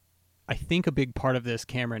 I think a big part of this,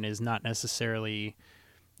 Cameron, is not necessarily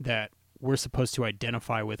that we're supposed to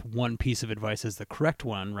identify with one piece of advice as the correct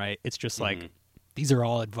one, right? It's just like, these are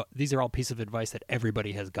all pieces of advice that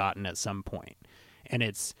everybody has gotten at some point. And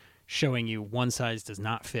it's showing you one size does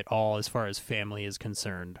not fit all as far as family is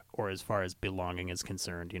concerned, or as far as belonging is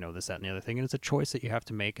concerned, this, that, and the other thing. And it's a choice that you have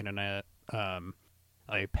to make, and a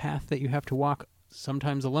path that you have to walk,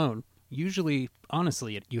 sometimes alone. Usually,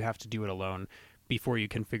 honestly, you have to do it alone before you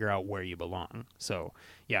can figure out where you belong. So,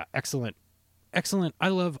 yeah, excellent. I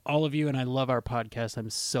love all of you, and I love our podcast.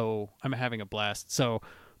 I'm having a blast. So,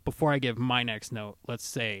 before I give my next note, let's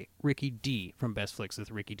say Ricky D from Best Flicks with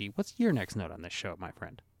Ricky D. What's your next note on this show, my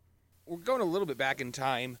friend? We're going a little bit back in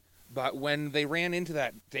time, but when they ran into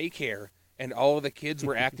that daycare and all of the kids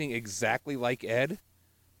were acting exactly like Ed,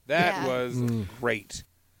 that Yeah. was great.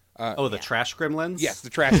 The trash gremlins? Yes, the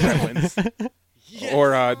trash gremlins.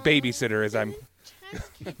 Or babysitter, as I'm...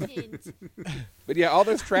 But yeah, all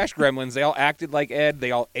those trash gremlins, they all acted like Ed.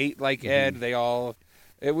 They all ate like Ed.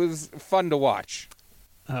 It was fun to watch.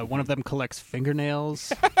 One of them collects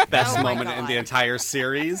fingernails. Best Oh my moment in God. the entire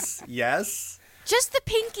series. Yes. Just the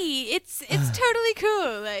pinky. It's totally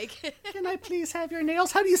cool. Like, Can I please have your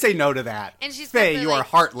nails? How do you say no to that? And she's got Faye, the, you are like-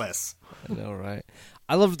 heartless. I know, right?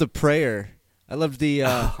 I loved the prayer. I loved the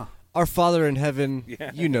Our Father in Heaven,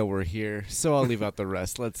 you know we're here, so I'll leave out the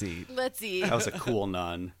rest. Let's eat. let's eat. That was a cool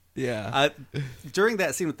nun. Yeah. During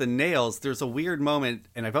that scene with the nails, there's a weird moment,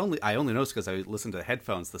 and I only noticed because I listened to the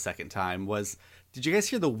headphones the second time. Did you guys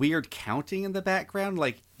hear the weird counting in the background?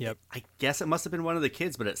 Like, Yep. I guess it must have been one of the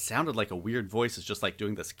kids, but it sounded like a weird voice is just like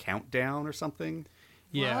doing this countdown or something.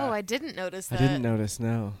 Yeah. Oh, I didn't notice I that. didn't notice,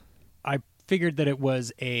 no. I figured that it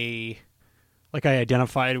was like I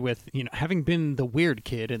identified with, having been the weird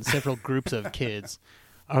kid in several groups of kids.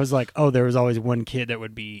 I was like, oh, there was always one kid that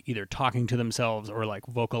would be either talking to themselves or like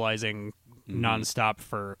vocalizing nonstop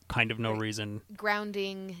for kind of no reason.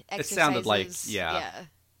 Grounding exercises. It sounded like, yeah.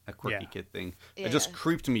 a quirky Yeah. kid thing. Yeah. It just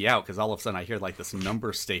creeped me out because all of a sudden I hear like this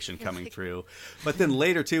number station coming through. But then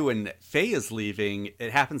later too, when Faye is leaving,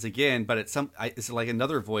 it happens again. But it's like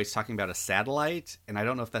another voice talking about a satellite, and I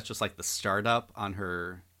don't know if that's just like the startup on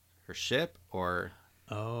her ship, or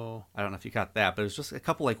Oh. I don't know if you got that. But it was just a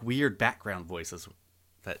couple like weird background voices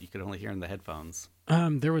that you could only hear in the headphones.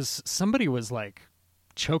 There was somebody was like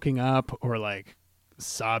choking up or like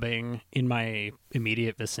sobbing in my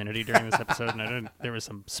immediate vicinity during this episode, and there was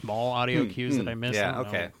some small audio cues that I missed. I Yeah, don't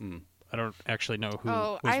okay. know. I don't actually know who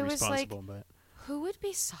Oh, was I was responsible, but Who would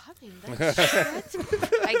be sobbing? That's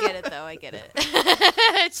I get it, though. I get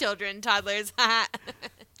it. Children, toddlers.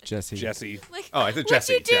 Jesse. Like, Oh, I think what'd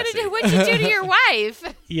Jesse. you do to your wife?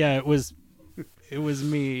 yeah, it was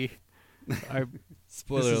me. This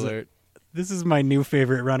Spoiler is alert. This is my new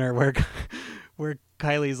favorite runner, where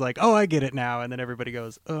Kylie's like, "Oh, I get it now," and then everybody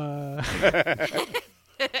goes,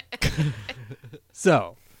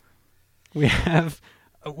 So we have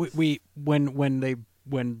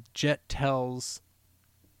when Jet tells,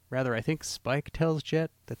 rather I think Spike tells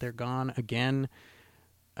Jet that they're gone again.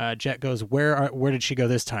 Jet goes, where did she go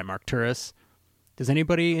this time, Arcturus? Does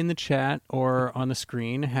anybody in the chat or on the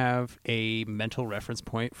screen have a mental reference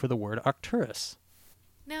point for the word Arcturus?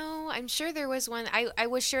 No, I'm sure there was one. I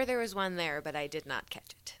was sure there was one there, but I did not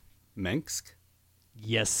catch it. Minsk?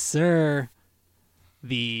 Yes, sir.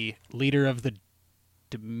 The leader of the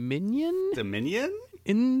Dominion? Dominion?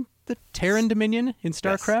 In the Terran Dominion in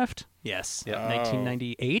StarCraft? Yes. Yeah.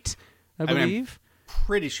 1998, I mean, believe.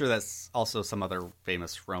 Pretty sure that's also some other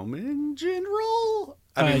famous Roman general.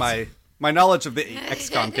 I mean, it's- my knowledge of the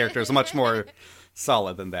XCOM character is much more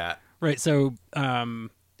solid than that. Right, so if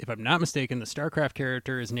I'm not mistaken, the StarCraft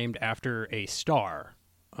character is named after a star.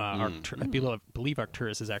 I believe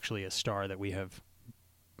Arcturus is actually a star that we have,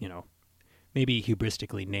 maybe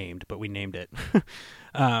hubristically named, but we named it. You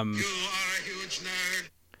are a huge nerd.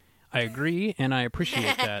 I agree, and I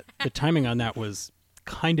appreciate that. The timing on that was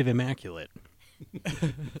kind of immaculate.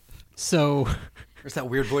 So Where's that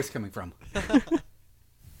weird voice coming from?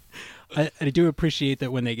 I do appreciate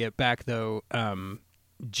that when they get back, though,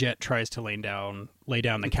 Jet tries to lay down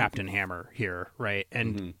the Captain Hammer here, right?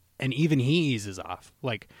 And even he eases off.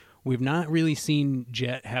 Like, we've not really seen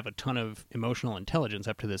Jet have a ton of emotional intelligence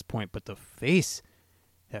up to this point, but the face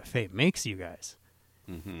that Faye makes, you guys,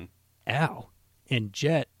 ow. And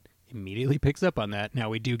Jet immediately picks up on that. Now,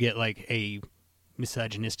 we do get like a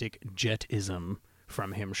misogynistic Jetism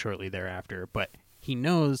from him shortly thereafter, but he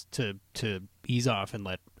knows to ease off and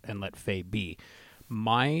let Faye be.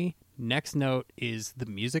 My next note is the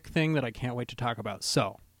music thing that I can't wait to talk about.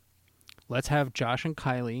 So let's have Josh and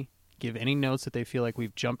Kylie give any notes that they feel like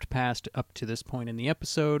we've jumped past up to this point in the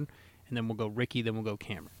episode, and then we'll go Ricky, then we'll go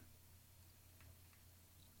Cameron.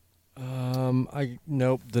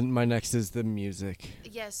 Nope. Then my next is the music.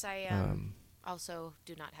 Yes, I also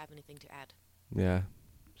do not have anything to add. Yeah.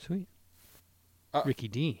 Sweet. Ricky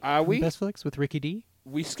D. we- Best Flicks with Ricky D?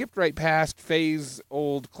 We skipped right past Faye's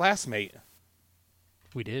old classmate.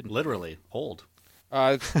 We did. Literally old.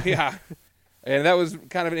 Yeah. And that was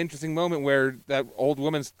kind of an interesting moment where that old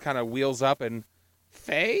woman kind of wheels up and,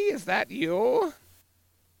 Faye, is that you?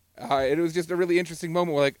 It was just a really interesting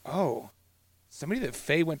moment where, like, oh, somebody that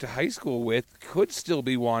Faye went to high school with could still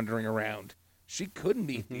be wandering around. She could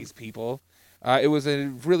meet these people. It was a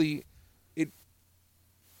really,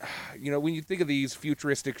 when you think of these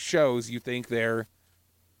futuristic shows, you think they're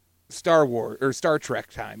Star Wars or Star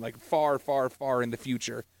Trek time, like far, far, far in the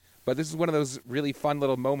future. But this is one of those really fun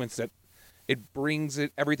little moments that it brings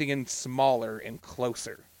everything in smaller and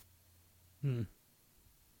closer. I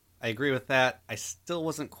agree with that. I still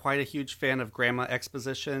wasn't quite a huge fan of grandma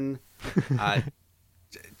exposition.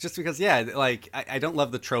 Just because, I don't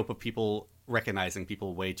love the trope of people recognizing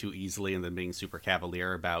people way too easily and then being super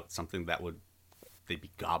cavalier about something that they'd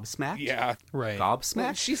be gobsmacked. Yeah. Right. Gobsmacked?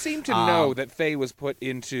 Well, she seemed to know that Faye was put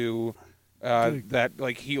into that,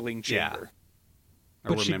 like, healing chamber.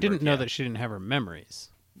 But she didn't know that she didn't have her memories.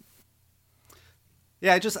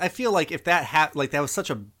 Yeah, I feel like if that that was such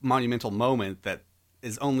a monumental moment that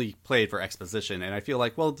is only played for exposition, and I feel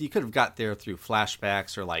like, well, you could have got there through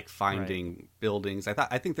flashbacks or like finding buildings.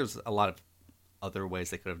 I think there's a lot of other ways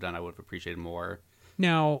they could have done. I would have appreciated more.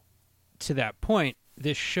 Now, to that point,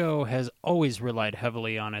 this show has always relied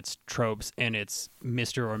heavily on its tropes and its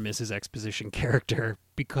Mr. or Mrs. Exposition character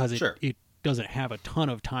because it doesn't have a ton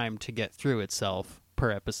of time to get through itself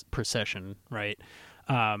per session, right?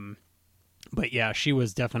 But yeah, she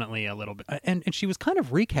was definitely a little bit, and she was kind of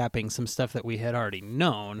recapping some stuff that we had already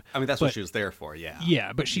known. I mean, that's what she was there for, yeah.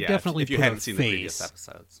 Yeah, but she definitely if you put hadn't a seen face, the previous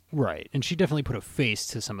episodes, right? And she definitely put a face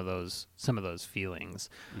to some of those feelings.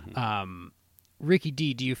 Ricky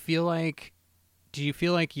D, do you feel like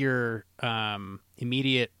your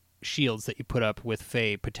immediate shields that you put up with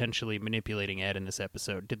Faye potentially manipulating Ed in this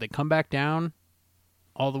episode, did they come back down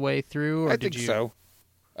all the way through? Or I think so.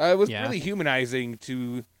 It was really humanizing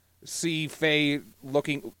to see Faye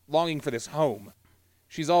longing for this home.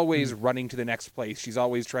 She's always running to the next place. She's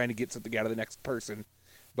always trying to get something out of the next person.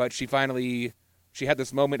 But she had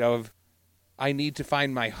this moment of, I need to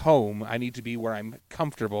find my home. I need to be where I'm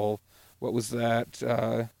comfortable. What was that?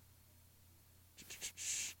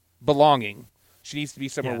 Belonging. She needs to be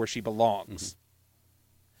somewhere where she belongs.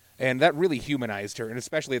 And that really humanized her, and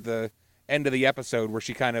especially at the end of the episode where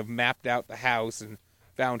she kind of mapped out the house and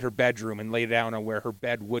found her bedroom and lay down on where her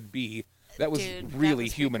bed would be. That was really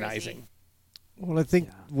humanizing. Well, I think,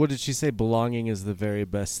 what did she say? Belonging is the very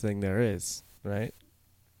best thing there is, right?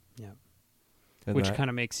 And Which that- kind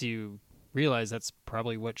of makes you realize that's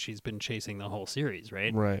probably what she's been chasing the whole series,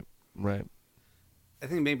 right? Right. I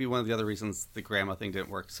think maybe one of the other reasons the grandma thing didn't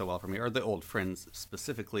work so well for me, or the old friends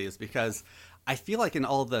specifically, is because I feel like in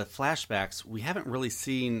all the flashbacks, we haven't really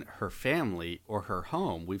seen her family or her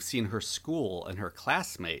home. We've seen her school and her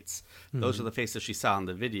classmates. Those are the faces she saw in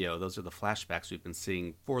the video. Those are the flashbacks we've been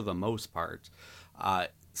seeing for the most part.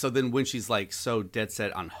 So then when she's like so dead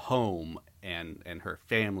set on home and her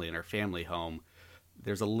family and her family home,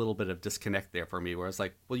 there's a little bit of disconnect there for me where it's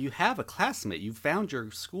like, well, you have a classmate. You found your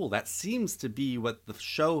school. That seems to be what the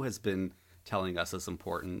show has been telling us is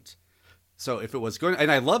important. So if it was going,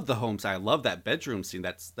 and I love the home scene, I love that bedroom scene.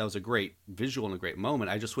 That was a great visual and a great moment.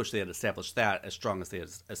 I just wish they had established that as strong as they had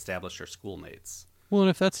established her schoolmates. Well, and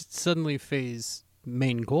if that's suddenly Faye's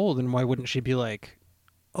main goal, then why wouldn't she be like,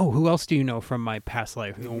 oh, who else do you know from my past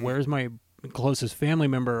life? Where's my closest family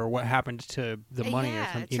member, or what happened to the money or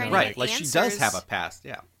Yeah, something? You trying know, to Right, get like she does answers. have a past,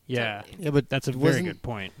 yeah. yeah, Yeah, but that's a very wasn't- good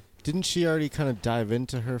point. Didn't she already kind of dive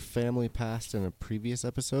into her family past in a previous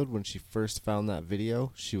episode when she first found that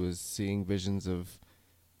video? She was seeing visions of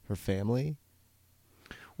her family.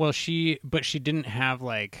 Well, she didn't have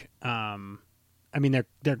like, I mean,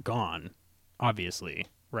 they're gone, obviously,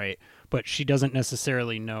 right? But she doesn't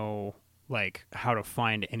necessarily know like how to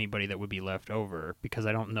find anybody that would be left over, because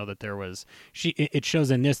I don't know that there was. It shows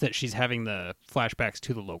in this that she's having the flashbacks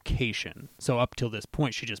to the location. So up till this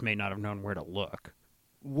point, she just may not have known where to look.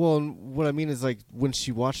 Well, and what I mean is, like, when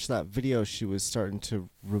she watched that video, she was starting to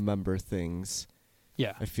remember things,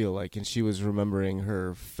 Yeah, I feel like, and she was remembering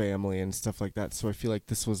her family and stuff like that. So I feel like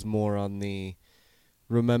this was more on the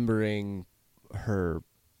remembering her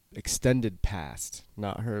extended past,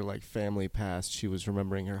 not her, like, family past. She was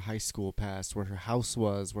remembering her high school past, where her house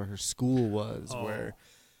was, where her school was, where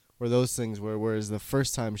those things were. Whereas the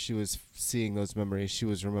first time she was seeing those memories, she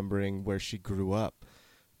was remembering where she grew up,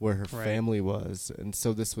 where her Right. family was. And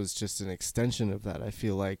so this was just an extension of that, I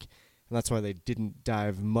feel like. And that's why they didn't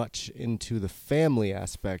dive much into the family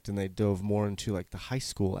aspect, and they dove more into, like, the high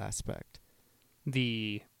school aspect.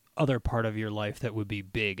 the other part of your life that would be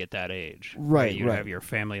big at that age. Right, You right. have your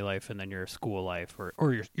family life and then your school life,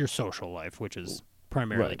 or your social life, which is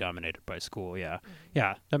primarily Right. dominated by school. Yeah,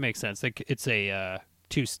 yeah, that makes sense. Like, it's a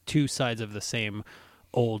two sides of the same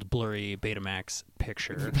old blurry Betamax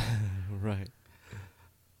picture. Right.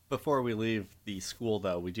 Before we leave the school,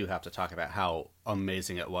 though, we do have to talk about how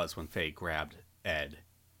amazing it was when Faye grabbed Ed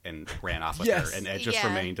and ran off with Yes. her, and Ed just Yeah.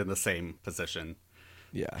 remained in the same position.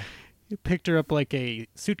 Yeah. You picked her up like a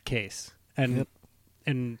suitcase, and Yep.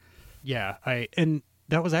 and yeah, and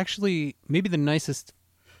that was actually maybe the nicest.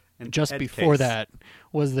 And Just Ed before case. that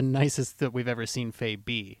was the nicest that we've ever seen Faye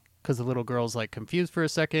be. Because the little girl's like confused for a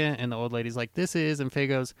second, and the old lady's like, "This is," and Faye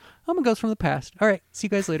goes, "I'm a ghost from the past. All right, see you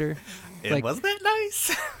guys later." It like, was that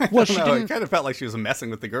nice? I Well, don't she know. didn't- It kind of felt like she was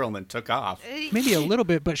messing with the girl and then took off. maybe a little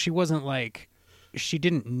bit, but she wasn't like, she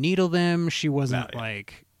didn't needle them. She wasn't No, yeah.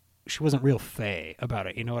 like, she wasn't real Faye about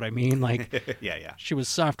it. You know what I mean? Like, Yeah. she was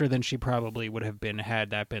softer than she probably would have been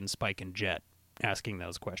had that been Spike and Jet asking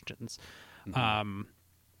those questions.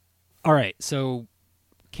 All right, so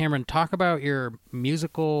Cameron, talk about your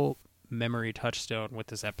musical memory touchstone with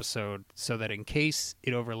this episode, so that in case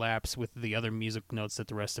it overlaps with the other music notes that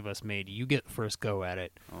the rest of us made, you get first go at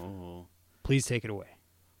it. Oh. Please take it away.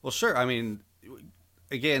 Well, sure. I mean,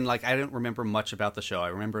 again, like, I didn't remember much about the show. I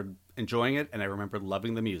remembered enjoying it, and I remembered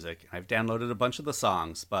loving the music. I've downloaded a bunch of the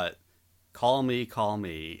songs, but Call Me, Call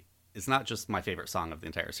Me is not just my favorite song of the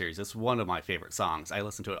entire series. It's one of my favorite songs. I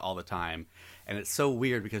listen to it all the time, and it's so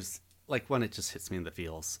weird because, like, one, it just hits me in the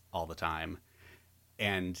feels all the time.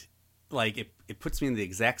 And, like, it puts me in the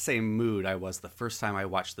exact same mood I was the first time I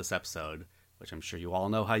watched this episode, which I'm sure you all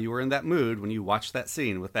know how you were in that mood when you watched that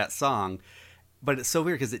scene with that song. But it's so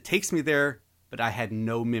weird because it takes me there, but I had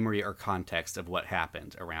no memory or context of what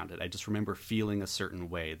happened around it. I just remember feeling a certain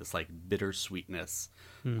way, this, like, bittersweetness,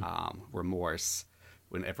 remorse.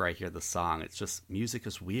 Whenever I hear the song, it's just, music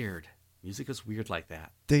is weird. Music is weird like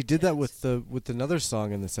that. They did that with another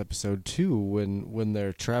song in this episode too. When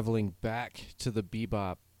they're traveling back to the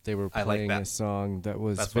bebop, they were I like playing that. a song that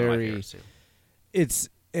was That's one of my very. favorites too.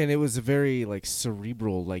 It was a very, like,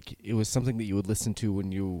 cerebral. Like, it was something that you would listen to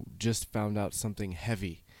when you just found out something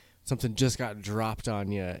heavy, something just got dropped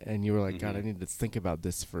on you, and you were like, God, I need to think about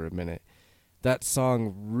this for a minute. That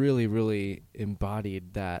song really, really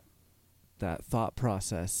embodied that thought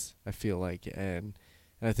process, I feel like, and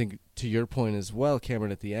I think to your point as well,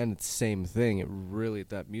 Cameron, at the end, it's the same thing. It really,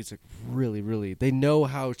 that music really, really, they know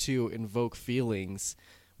how to invoke feelings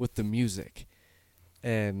with the music,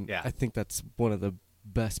 and Yeah. I think that's one of the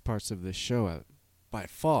best parts of this show by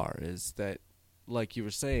far, is that like you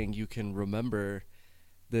were saying, you can remember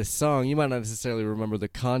this song. You might not necessarily remember the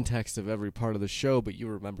context of every part of the show, but you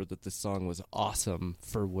remember that this song was awesome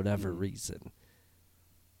for whatever reason.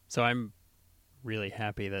 So I'm really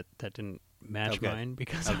happy that didn't match Okay. mine,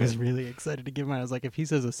 because I was really excited to give mine. I was like, if he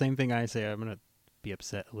says the same thing I say, I'm going to be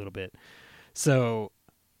upset a little bit. So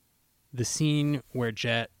the scene where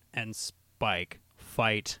Jet and Spike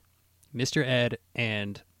fight Mr. Ed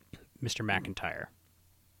and Mr. McIntyre,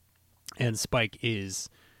 and Spike is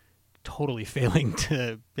totally failing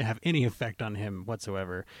to have any effect on him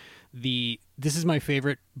whatsoever. This is my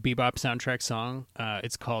favorite Bebop soundtrack song.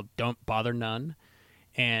 It's called Don't Bother None,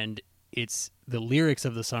 and the lyrics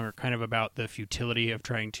of the song are kind of about the futility of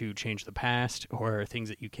trying to change the past or things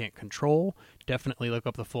that you can't control. Definitely look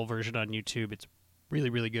up the full version on YouTube. It's really,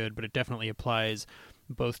 really good, but it definitely applies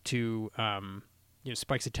both to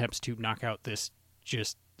Spike's attempts to knock out this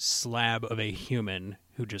just slab of a human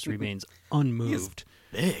who just remains unmoved.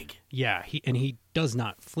 Big. Yeah, he does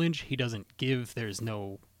not flinch. He doesn't give. There's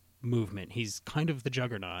no movement. He's kind of the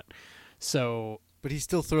Juggernaut. So, But he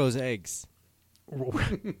still throws eggs.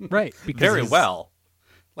 right, because Very he's- well.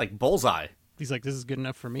 Like bullseye. He's like, this is good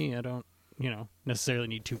enough for me. I don't, necessarily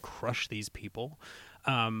need to crush these people.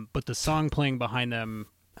 But the song playing behind them,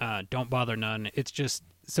 Don't Bother None, it's just,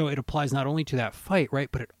 so it applies not only to that fight, right,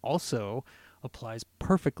 but it also applies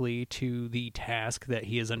perfectly to the task that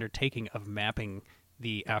he is undertaking of mapping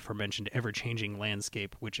the aforementioned ever-changing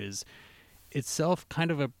landscape, which is itself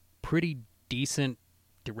kind of a pretty decent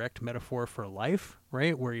direct metaphor for life,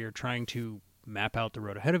 right, where you're trying to map out the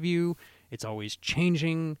road ahead of you. It's always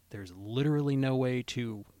changing. There's literally no way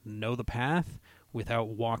to know the path without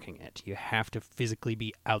walking it. You have to physically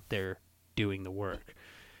be out there doing the work.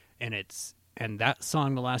 And that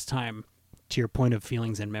song, the last time, to your point of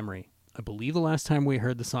feelings and memory, I believe the last time we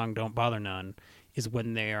heard the song Don't Bother None is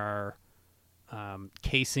when they are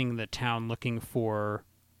casing the town looking for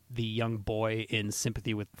the young boy in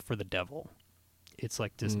Sympathy for the Devil. It's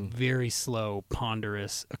like this very slow,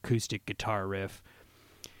 ponderous acoustic guitar riff.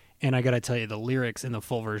 And I got to tell you, the lyrics in the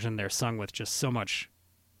full version, they're sung with just so much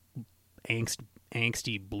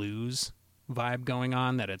angsty blues vibe going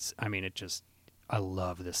on that I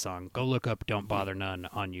love this song. Go look up Don't Bother None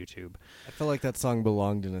on YouTube. I felt like that song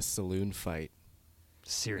belonged in a saloon fight. Like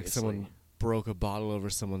Seriously. someone broke a bottle over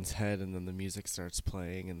someone's head, and then the music starts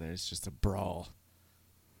playing, and there's just a brawl.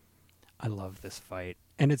 I love this fight.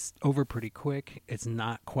 And it's over pretty quick. It's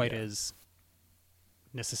not quite as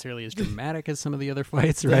necessarily as dramatic as some of the other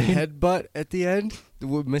fights, The right? headbutt at the end,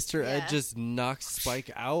 where Mr. Ed Yeah. just knocks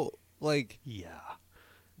Spike out. Like, Yeah.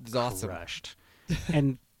 it's awesome. Crushed.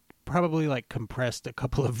 And probably like compressed a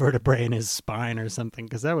couple of vertebrae in his spine or something,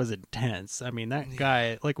 because that was intense. I mean, that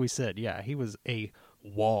guy, like we said, yeah, he was a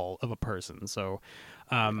wall of a person. So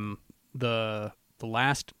the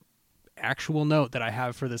last actual note that I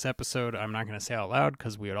have for this episode, I'm not going to say out loud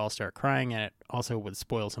because we would all start crying, and it also would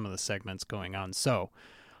spoil some of the segments going on. So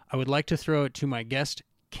I would like to throw it to my guest,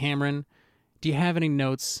 Cameron. Do you have any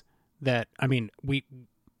notes that, I mean, we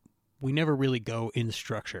never really go in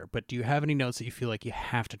structure, but do you have any notes that you feel like you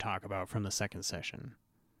have to talk about from the second session?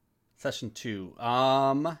 Session 2.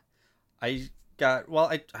 I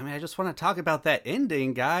just want to talk about that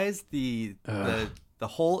ending, guys. The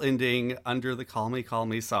whole ending under the Call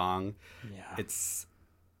Me song. Yeah. It's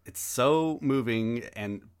so moving,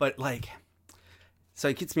 but so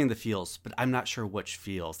it gets me in the feels, but I'm not sure which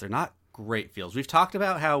feels. They're not great feels. We've talked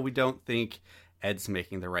about how we don't think Ed's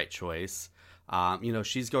making the right choice.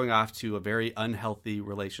 She's going off to a very unhealthy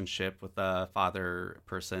relationship with a father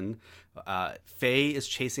person. Faye is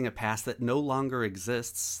chasing a past that no longer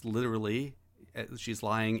exists, literally. She's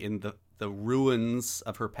lying in the ruins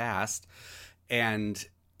of her past. And,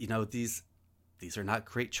 these are not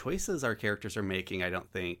great choices our characters are making, I don't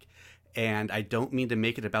think. And I don't mean to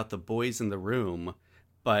make it about the boys in the room,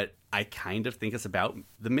 but I kind of think it's about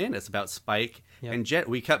the men. It's about Spike and Jet.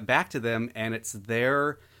 We cut back to them, and it's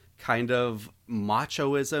their kind of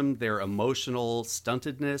machoism, their emotional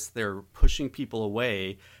stuntedness, their pushing people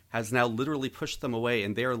away has now literally pushed them away,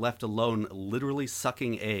 and they are left alone, literally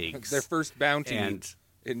sucking eggs. Their first bounty And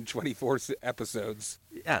in 24 episodes.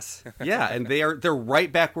 yes, yeah, and they're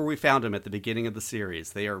right back where we found them at the beginning of the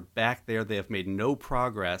series. They are back there. They have made no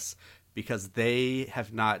progress because they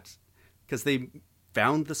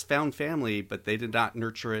found this found family, but they did not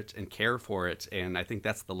nurture it and care for it. And I think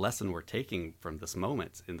that's the lesson we're taking from this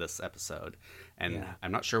moment in this episode. And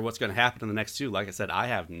I'm not sure what's going to happen in the next two. Like I said, I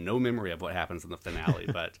have no memory of what happens in the finale,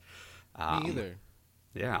 but Me either.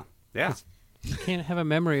 yeah. You can't have a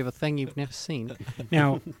memory of a thing you've never seen.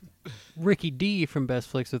 Now, Ricky D from Best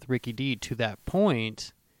Flicks with Ricky D, to that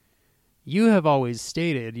point, you have always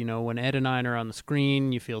stated, you know, when Ed and I are on the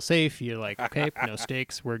screen, you feel safe. You're like, okay, no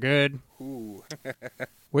stakes, we're good. Ooh.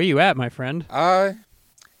 Where you at, my friend?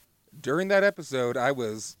 During that episode, I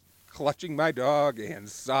was clutching my dog and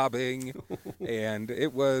sobbing, and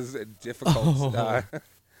it was difficult. I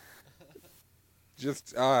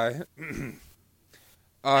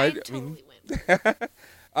totally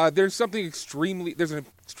went. There's an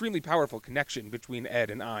extremely powerful connection between Ed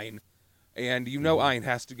and Ein, and you know Ein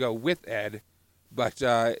has to go with Ed, but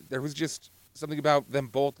there was just something about them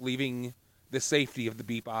both leaving the safety of the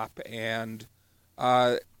Bebop and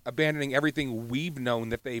abandoning everything we've known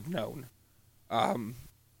that they've known.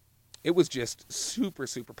 It was just super,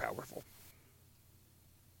 super powerful.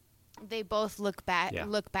 They both look back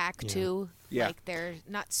too. Yeah. Like they're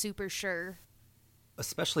not super sure.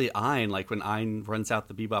 Especially Ein, like when Ein runs out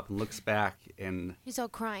the Bebop and looks back, and He's all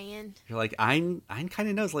crying. you're like, Ein kind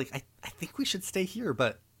of knows, like, I think we should stay here,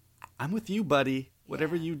 but I'm with you, buddy.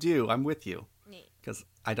 Whatever you do, I'm with you. Because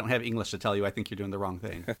I don't have English to tell you I think you're doing the wrong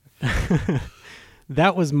thing.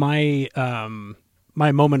 That was my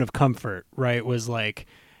my moment of comfort, right? Was like,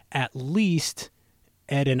 at least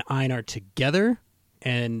Ed and Ein are together,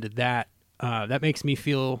 and that makes me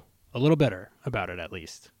feel a little better about it, at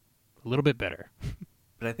least. A little bit better.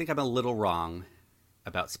 But I think I'm a little wrong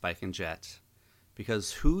about Spike and Jet.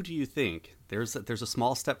 Because who do you think, there's a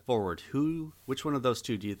small step forward, which one of those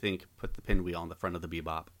two do you think put the pinwheel on the front of the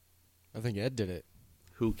Bebop? I think Ed did it.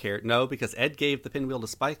 Who cared? No, because Ed gave the pinwheel to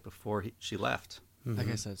Spike before she left. I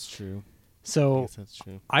guess that's true. So That's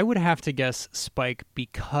true. I would have to guess Spike,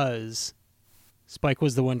 because Spike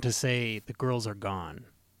was the one to say the girls are gone,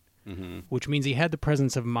 which means he had the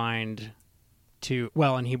presence of mind to,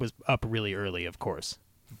 well, and he was up really early, of course,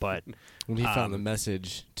 but When he found the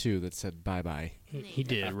message, too, that said bye-bye. he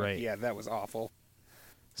did, right? Yeah, that was awful.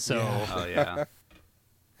 So Oh, yeah.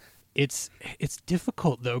 it's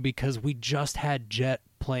difficult, though, because we just had Jet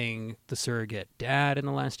playing the surrogate dad in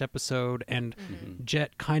the last episode, and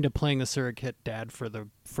Jet kind of playing the surrogate dad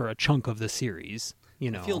for a chunk of the series. You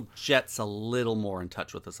know, I feel Jet's a little more in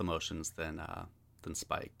touch with his emotions than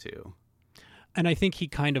Spike, too. and I think he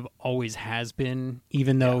kind of always has been,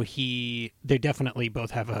 even though they definitely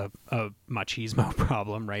both have a machismo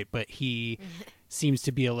problem, right? But he seems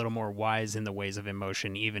to be a little more wise in the ways of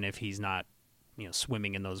emotion, even if he's not, you know,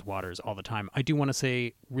 swimming in those waters all the time. I do want to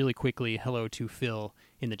say really quickly hello to Phil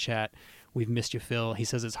in the chat. We've missed you, Phil. He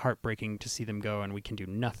says it's heartbreaking to see them go, and we can do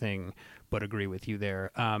nothing but agree with you there.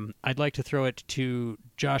 I'd like to throw it to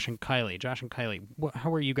Josh and Kylie. Josh and Kylie,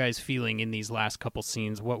 how are you guys feeling in these last couple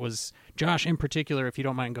scenes? What was Josh in particular, if you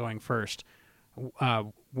don't mind going first?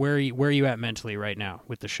 Where are you at mentally right now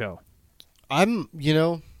with the show? I'm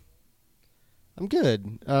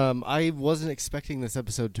good. I wasn't expecting this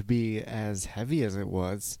episode to be as heavy as it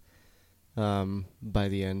was by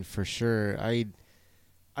the end, for sure.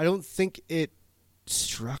 I don't think it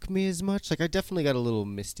struck me as much. Like, I definitely got a little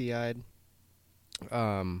misty-eyed.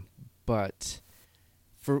 But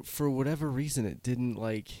for whatever reason, it didn't,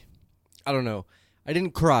 like, I don't know. I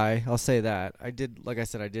didn't cry, I'll say that. I did, like I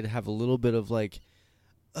said, I did have a little bit of, like,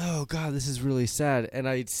 oh, God, this is really sad. And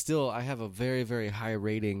I have a very, very high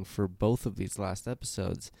rating for both of these last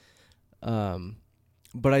episodes.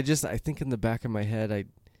 But I think in the back of my head,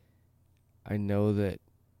 I know that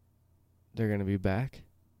they're going to be back.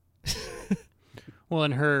 Well,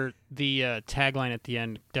 and the tagline at the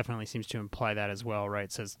end definitely seems to imply that as well, right?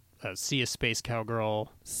 It says, see a space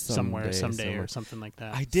cowgirl someday, or something like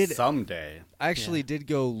that. I did. Someday. I actually did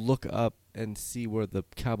go look up and see where the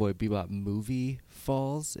Cowboy Bebop movie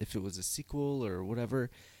falls, if it was a sequel or whatever.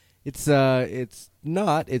 It's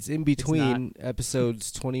not. It's in between episodes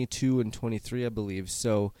 22 and 23, I believe.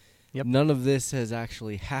 So none of this has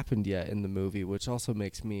actually happened yet in the movie, which also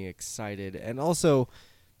makes me excited, and also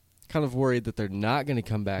kind of worried that they're not going to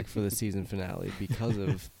come back for the season finale because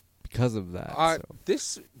of that.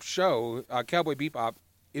 This show, Cowboy Bebop,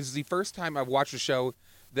 is the first time I've watched a show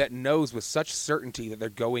that knows with such certainty that they're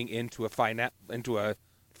going into a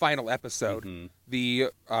final episode. Mm-hmm.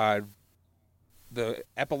 The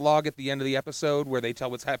epilogue at the end of the episode where they tell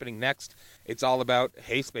what's happening next, it's all about,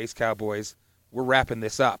 hey, Space Cowboys, we're wrapping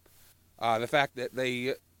this up. The fact that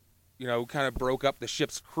they, kind of broke up the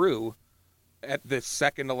ship's crew at the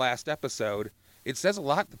second to last episode, it says a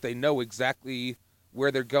lot that they know exactly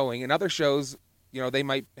where they're going. In other shows, they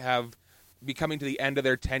might be coming to the end of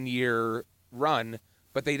their 10-year run,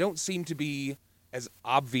 but they don't seem to be as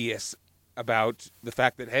obvious about the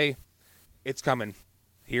fact that, hey, it's coming.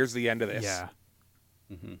 Here's the end of this. Yeah.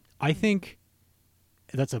 Mm-hmm. I think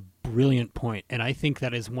that's a brilliant point, and I think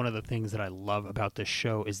that is one of the things that I love about this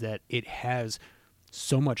show is that it has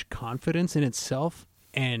so much confidence in itself,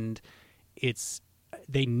 and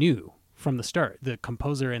they knew from the start, the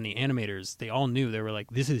composer and the animators, they all knew. They were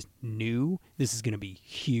like, this is new, this is going to be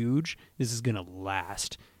huge, this is going to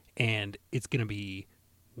last, and it's going to be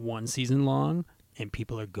 1 season long, and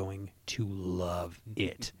people are going to love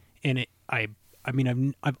it. And I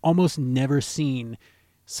mean, I've almost never seen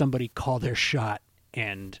somebody call their shot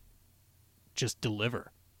and just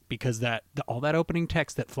deliver, because all that opening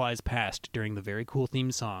text that flies past during the very cool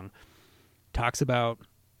theme song talks about,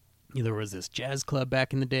 there was this jazz club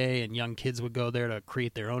back in the day, and young kids would go there to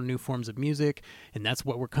create their own new forms of music, and that's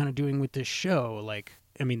what we're kind of doing with this show. Like,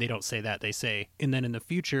 I mean, they don't say that. They say, and then in the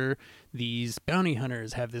future, these bounty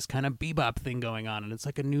hunters have this kind of bebop thing going on, and it's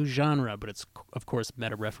like a new genre, but it's, of course,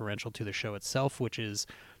 meta-referential to the show itself, which is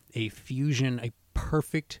a fusion, a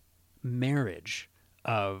perfect marriage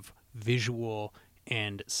of visual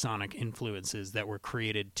and sonic influences that were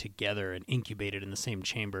created together and incubated in the same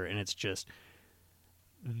chamber, and it's just...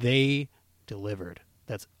 they delivered.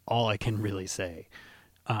 That's all I can really say.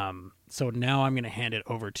 So now I'm going to hand it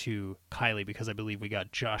over to Kylie, because I believe we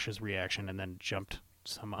got Josh's reaction and then jumped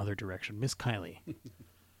some other direction. Miss Kylie.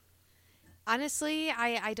 Honestly,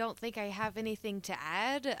 I don't think I have anything to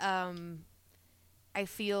add. I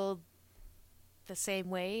feel the same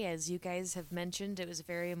way as you guys have mentioned. It was a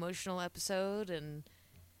very emotional episode, and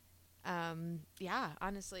yeah,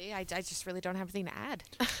 honestly, I just really don't have anything to add.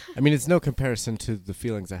 I mean, it's no comparison to the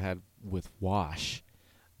feelings I had with Wash,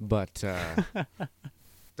 but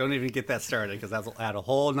Don't even get that started, because that'll add a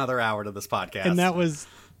whole another hour to this podcast.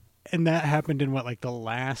 And that happened in what, the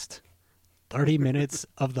last 30 minutes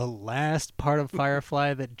of the last part of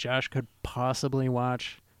Firefly that Josh could possibly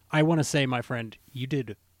watch. I want to say, my friend, you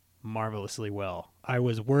did marvelously well. I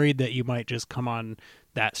was worried that you might just come on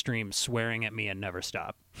that stream swearing at me and never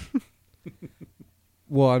stop.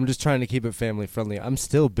 Well, I'm just trying to keep it family friendly. I'm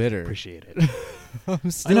still bitter. Appreciate it.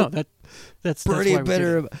 I'm still I know that's pretty why we did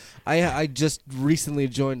bitter. it. I just recently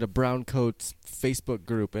joined a Brown Coats Facebook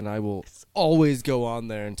group, and I will always go on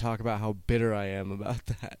there and talk about how bitter I am about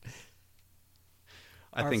that.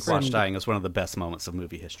 I think Wash dying is one of the best moments of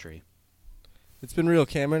movie history. It's been real,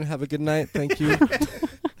 Cameron. Have a good night. Thank you.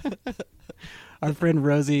 Our friend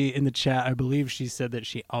Rosie in the chat, I believe she said that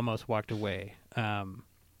she almost walked away.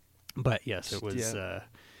 But yes, it was.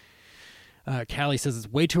 Callie says it's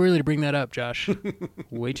way too early to bring that up, Josh.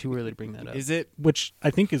 Way too early to bring that up. Is it? Which I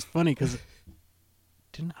think is funny, because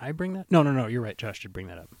didn't I bring that? No. You're right. Josh did bring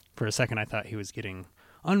that up. For a second, I thought he was getting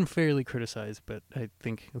unfairly criticized, but I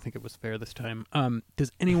think it was fair this time.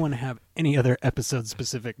 Does anyone have any other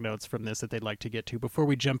episode-specific notes from this that they'd like to get to before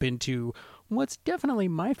we jump into what's definitely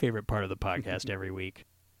my favorite part of the podcast every week?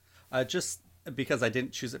 Just because I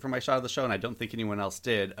didn't choose it for my shot of the show, and I don't think anyone else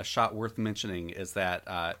did, a shot worth mentioning is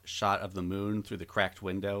that shot of the moon through the cracked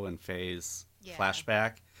window in Faye's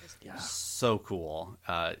flashback. Yeah. So cool,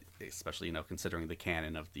 especially, considering the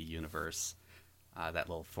canon of the universe. That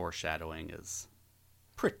little foreshadowing is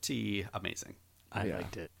pretty amazing. I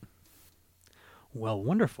liked it. Well,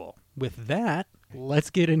 wonderful. With that,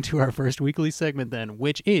 let's get into our first weekly segment then,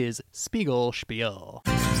 which is Spiegel Spiel.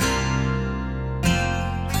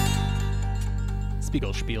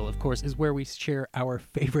 Spiegel Spiel, of course, is where we share our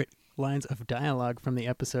favorite lines of dialogue from the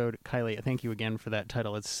episode. Kylie, thank you again for that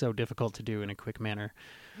title. It's so difficult to do in a quick manner.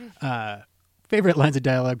 Favorite lines of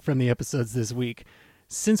dialogue from the episodes this week.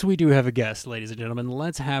 Since we do have a guest, ladies and gentlemen,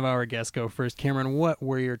 let's have our guest go first. Cameron, what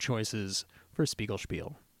were your choices for Spiegel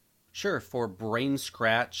Spiel? Sure. For Brain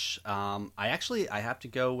Scratch, I have to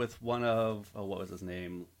go with one of, what was his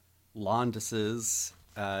name? Londus's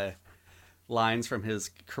lines from his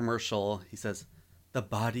commercial. He says, "The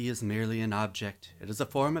body is merely an object. It is a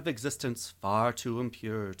form of existence far too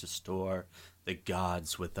impure to store the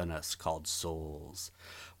gods within us called souls."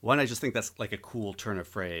 One, I just think that's like a cool turn of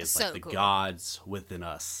phrase, So like the cool. gods within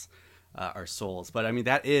us are souls. But I mean,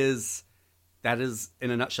 that is in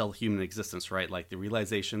a nutshell human existence, right? Like the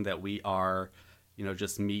realization that we are,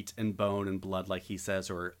 just meat and bone and blood, like he says,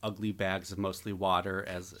 or ugly bags of mostly water,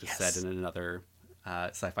 as is said in another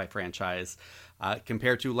sci-fi franchise,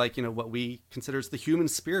 compared to what we consider as the human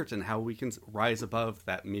spirit and how we can rise above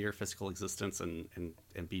that mere physical existence and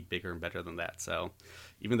be bigger and better than that. So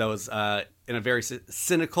even though it's in a very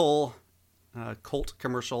cynical cult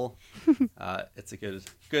commercial, it's a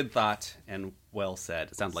good thought and well said.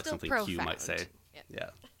 It sounds like Still something profound. Q might say. Yep. Yeah.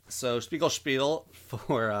 So Spiegel Spiel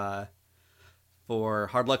for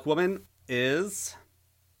Hard Luck Woman is,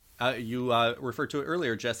 you referred to it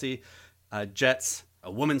earlier, Jesse, Jets,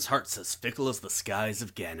 a woman's heart's as fickle as the skies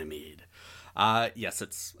of Ganymede. Yes,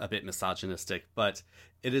 it's a bit misogynistic, but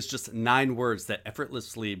it is just 9 words that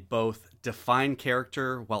effortlessly both define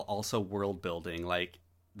character while also world building. Like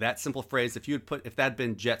that simple phrase, if that had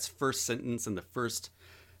been Jet's first sentence in the first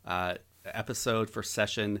episode, first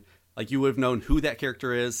session, like you would have known who that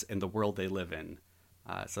character is and the world they live in.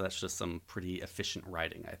 So that's just some pretty efficient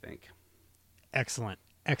writing, I think. Excellent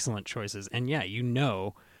choices. And yeah,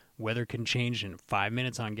 weather can change in 5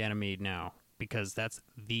 minutes on Ganymede now, because that's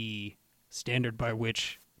the standard by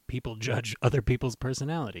which people judge other people's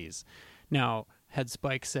personalities. Now, had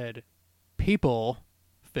Spike said people,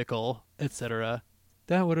 fickle, etc.,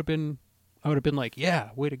 I would have been like, yeah,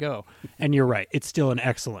 way to go. And you're right. It's still an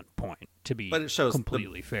excellent point, to be but it shows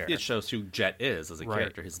completely fair. It shows who Jet is as a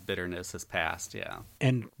character, his bitterness, his past, yeah.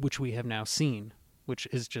 And which we have now seen, which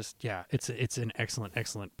is just, it's an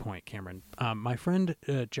excellent point, Cameron. My friend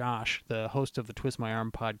Josh, the host of the Twist My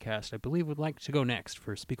Arm podcast, I believe would like to go next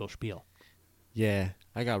for Spiegel Spiel. Yeah,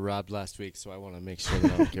 I got robbed last week, so I want to make sure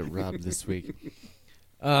that I don't get robbed this week.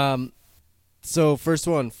 So first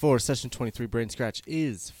one for session 23 Brain Scratch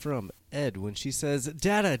is from Ed when she says,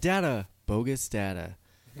 data, bogus data.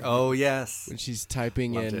 Oh, yes. When she's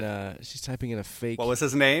typing she's typing in a fake What was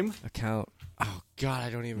his name? account. Oh, God,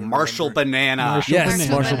 I don't even Marshall remember. Banana. Yes,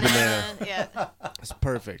 Marshall Banana. Yeah. It was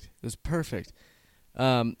perfect. It was perfect.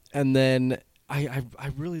 And then I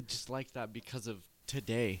really just like that because of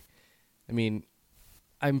today. I mean,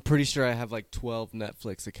 I'm pretty sure I have like 12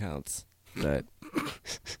 Netflix accounts that, I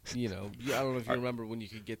don't know if you remember when you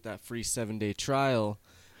could get that free 7-day trial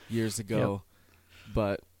years ago,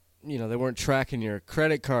 but, they weren't tracking your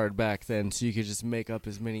credit card back then, so you could just make up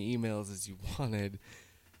as many emails as you wanted.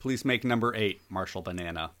 Please make number 8 Marshall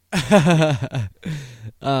Banana.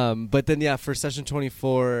 But then, for session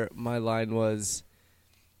 24, my line was,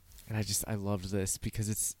 and I loved this because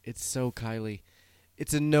it's so Kylie.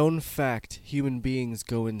 It's a known fact human beings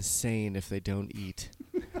go insane if they don't eat.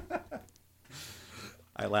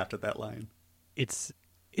 I laughed at that line. It's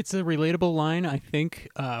a relatable line, I think,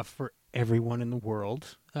 for everyone in the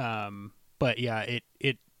world. But yeah,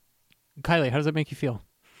 it Kylie, how does that make you feel?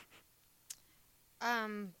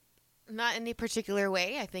 Not any particular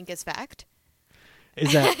way. I think it's fact.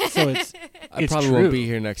 Is that so? It's I it's probably true. won't be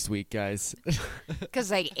here next week, guys.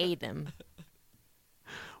 Because I ate them.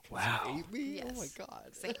 Wow. You ate me? Yes. Oh my God!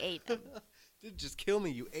 'Cause I ate them. Didn't just kill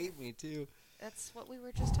me. You ate me too. That's what we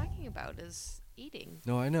were just talking about, is eating.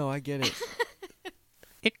 No, I know. I get it.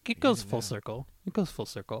 It goes full circle. It goes full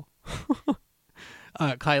circle.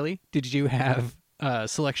 Kylie, did you have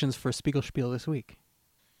selections for Spiegel Spiel this week?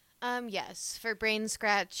 Yes. For Brain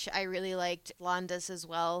Scratch, I really liked Londas as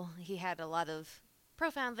well. He had a lot of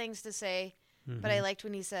profound things to say, but I liked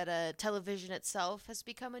when he said television itself has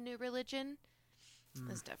become a new religion.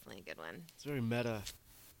 That's definitely a good one. It's very meta.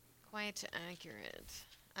 Quite accurate.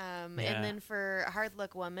 And then for Hard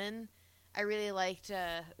Luck Woman, I really liked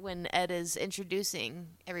when Ed is introducing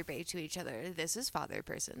everybody to each other. This is Father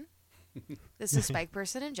Person. This is Spike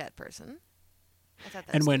Person and Jet Person. I thought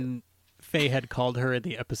that And was when Faye had called her in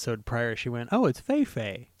the episode prior, she went, "Oh, it's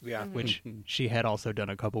Faye," Yeah. which she had also done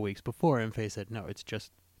a couple weeks before, and Faye said, "No, it's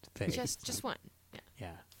just Faye." just one. Yeah.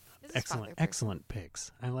 Yeah. This is Father Person. Excellent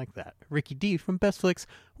picks. I like that. Ricky D from Best Flicks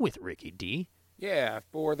with Ricky D. Yeah,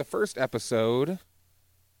 for the first episode,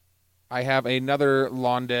 I have another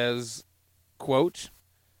Londes quote.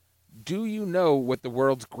 Do you know what the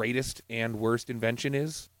world's greatest and worst invention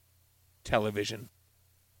is? Television.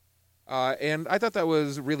 And I thought that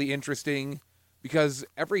was really interesting because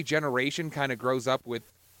every generation kind of grows up with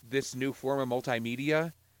this new form of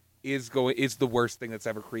multimedia is the worst thing that's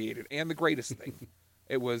ever created and the greatest thing.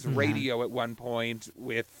 It was radio at one point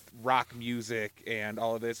with rock music and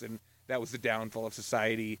all of this, and that was the downfall of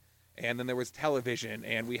society. And then there was television,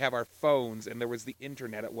 and we have our phones, and there was the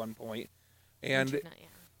internet at one point. And Internet, yeah.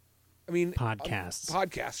 I mean, Podcasts.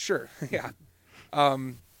 Podcasts, sure, yeah.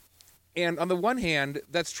 And on the one hand,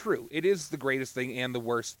 that's true. It is the greatest thing and the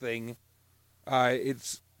worst thing.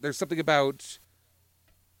 There's something about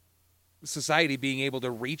society being able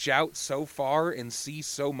to reach out so far and see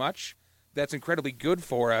so much that's incredibly good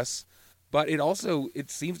for us, but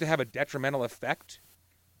it seems to have a detrimental effect.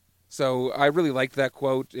 So I really liked that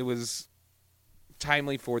quote. It was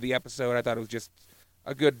timely for the episode. I thought it was just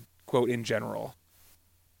a good quote in general.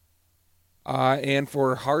 And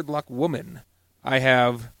for Hard Luck Woman, I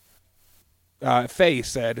have Faye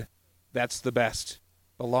said, "That's the best.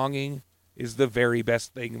 Belonging is the very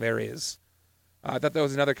best thing there is." I thought that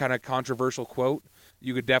was another kind of controversial quote.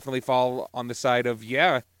 You could definitely fall on the side of,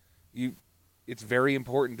 it's very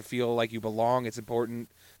important to feel like you belong. It's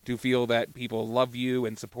important to feel that people love you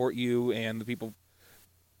and support you, and the people.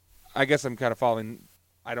 I guess I'm kind of falling.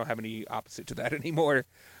 I don't have any opposite to that anymore.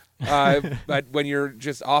 But when you're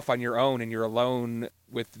just off on your own and you're alone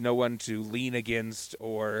with no one to lean against,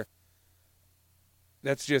 or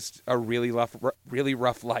that's just a really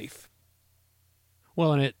rough life.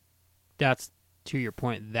 Well, and that's to your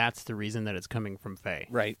point. That's the reason that it's coming from Faye.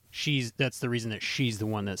 Right. That's the reason that she's the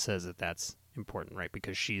one that says that that's important, right?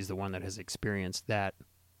 Because she's the one that has experienced that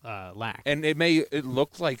lack. And it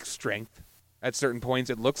looks like strength at certain points.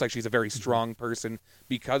 It looks like she's a very strong person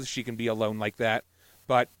because she can be alone like that.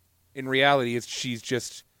 But in reality, she's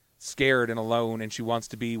just scared and alone, and she wants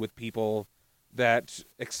to be with people that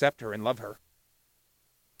accept her and love her.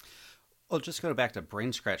 Well, just go back to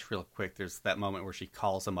Brain Scratch real quick. There's that moment where she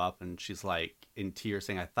calls him up and she's like in tears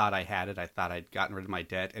saying, I thought I had it. I thought I'd gotten rid of my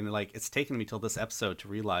debt. And like, it's taken me till this episode to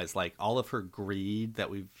realize like all of her greed that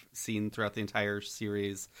we've seen throughout the entire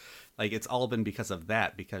series, like it's all been because of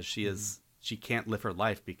that, because she can't live her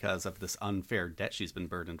life because of this unfair debt she's been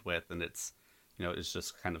burdened with. And it's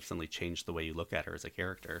just kind of suddenly changed the way you look at her as a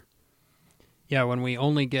character. Yeah. When we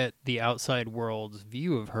only get the outside world's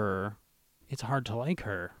view of her, it's hard to like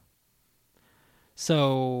her.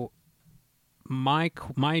 So my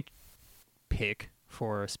pick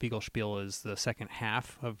for Spiegelspiel is the second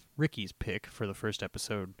half of Ricky's pick for the first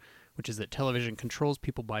episode, which is that television controls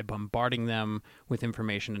people by bombarding them with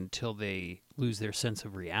information until they lose their sense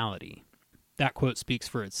of reality. That quote speaks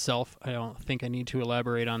for itself. I don't think I need to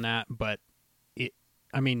elaborate on that, but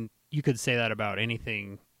you could say that about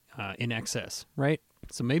anything in excess, right?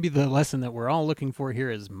 So maybe the lesson that we're all looking for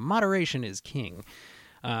here is moderation is king.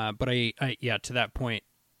 But to that point,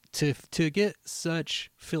 to get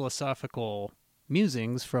such philosophical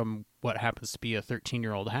musings from what happens to be a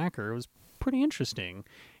 13-year-old hacker was pretty interesting.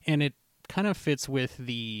 And it kind of fits with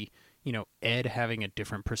the, Ed having a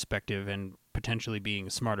different perspective and potentially being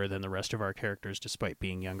smarter than the rest of our characters despite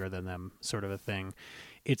being younger than them, sort of a thing.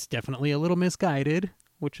 It's definitely a little misguided,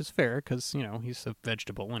 which is fair because, he's a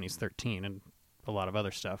vegetable and he's 13 and a lot of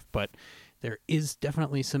other stuff. But there is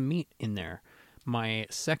definitely some meat in there. My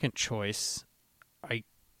second choice, I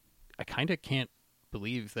kind of can't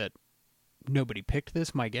believe that nobody picked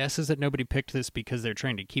this. My guess is that nobody picked this because they're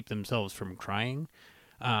trying to keep themselves from crying.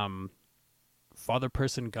 Father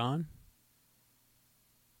Person Gone.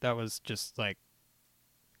 That was just like,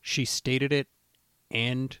 she stated it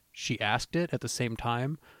and she asked it at the same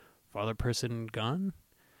time. Father Person Gone.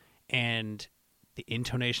 And the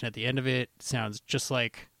intonation at the end of it sounds just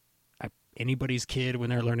like anybody's kid when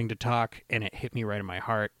they're learning to talk, and it hit me right in my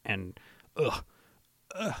heart. And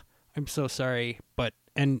I'm so sorry, but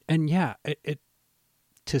and yeah, it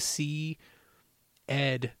to see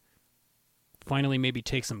Ed finally maybe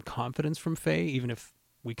take some confidence from Faye, even if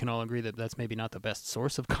we can all agree that that's maybe not the best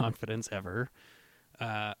source of confidence ever.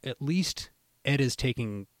 At least Ed is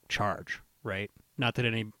taking charge, right? Not that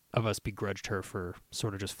any of us begrudged her for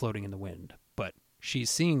sort of just floating in the wind, but she's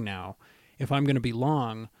seeing now, if I'm going to be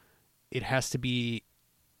long, it has to be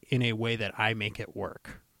in a way that I make it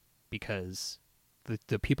work, because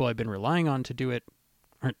the people I've been relying on to do it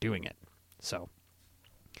aren't doing it. So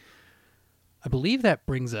I believe that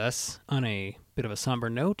brings us, on a bit of a somber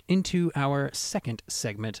note, into our second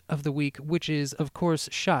segment of the week, which is, of course,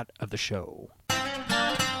 Shot of the Show.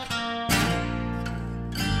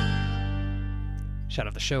 Shot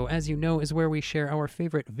of the Show, as you know, is where we share our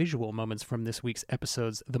favorite visual moments from this week's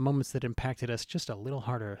episodes, the moments that impacted us just a little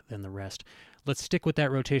harder than the rest. Let's stick with that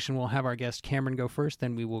rotation. We'll have our guest Cameron go first,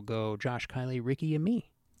 then we will go Josh, Kylie, Ricky, and me.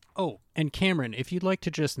 Oh, and Cameron, if you'd like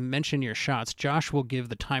to just mention your shots, Josh will give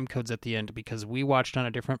the time codes at the end because we watched on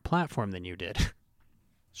a different platform than you did.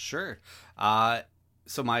 Sure.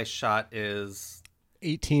 So my shot is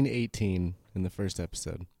 1818 in the first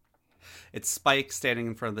episode. It's Spike standing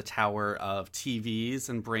in front of the tower of TVs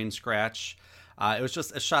and Brain Scratch. It was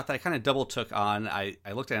just a shot that I kind of double took on. I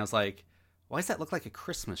looked at it and I was like, why does that look like a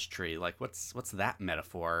Christmas tree? Like, what's that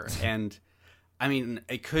metaphor? And I mean,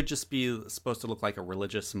 it could just be supposed to look like a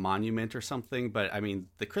religious monument or something. But I mean,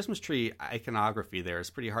 the Christmas tree iconography there is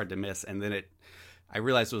pretty hard to miss. And then I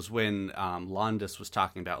realized it was when Londas was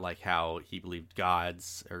talking about like how he believed God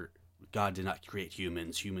did not create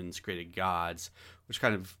humans, humans created gods, which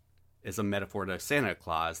kind of is a metaphor to Santa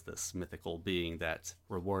Claus, this mythical being that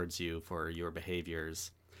rewards you for your behaviors.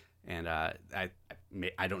 And I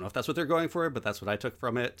don't know if that's what they're going for, but that's what I took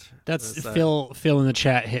from it. That's Phil in the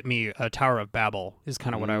chat hit me. Tower of Babel is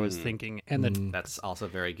kind of what I was thinking, and that's also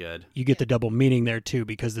very good. You get the double meaning there too,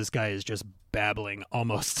 because this guy is just babbling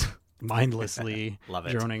almost mindlessly, Love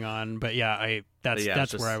it. droning on. But yeah, that's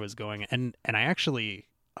just where I was going, and I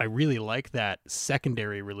I really like that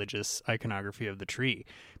secondary religious iconography of the tree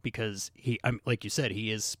because like you said, he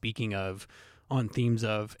is speaking of on themes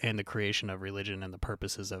of and the creation of religion and the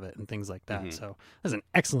purposes of it and things like that. So that's an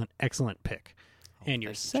excellent pick. And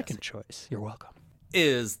your second choice, you're welcome,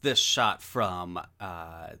 is this shot from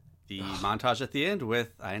the montage at the end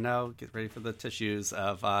with, I know, get ready for the tissues,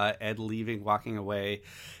 of Ed leaving, walking away.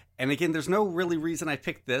 And again, there's no really reason I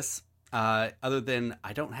picked this other than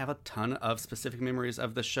I don't have a ton of specific memories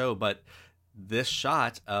of the show, but this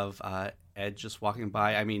shot of Ed just walking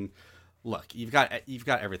by, I mean, look, you've got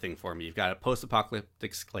everything for me. You've got a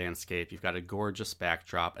post-apocalyptic landscape. You've got a gorgeous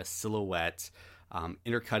backdrop, a silhouette,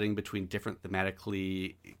 intercutting between different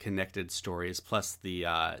thematically connected stories, plus the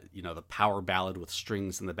the power ballad with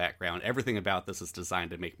strings in the background. Everything about this is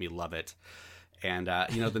designed to make me love it. And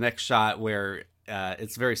the next shot where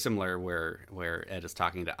it's very similar, where Ed is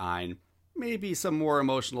talking to Ein, maybe some more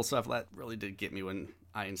emotional stuff that really did get me when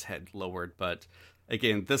Ein's head lowered. But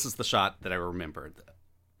again, this is the shot that I remembered.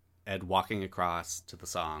 Ed walking across to the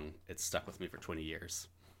song. It's stuck with me for 20 years.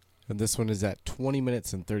 And this one is at 20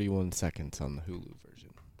 minutes and 31 seconds on the Hulu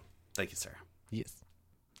version. Thank you, sir. Yes.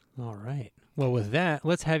 All right. Well, with that,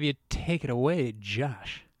 let's have you take it away,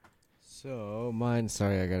 Josh. So mine,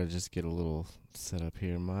 sorry, I got to just get a little set up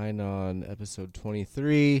here. Mine on episode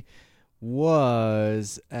 23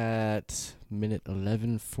 was at minute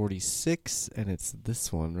 11:46, and it's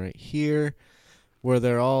this one right here where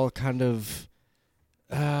they're all kind of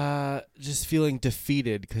just feeling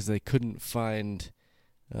defeated because they couldn't find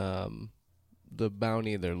the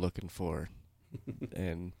bounty they're looking for.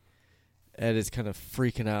 And Ed is kind of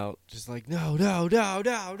freaking out, just like, no.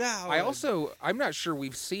 I'm not sure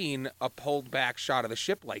we've seen a pulled back shot of the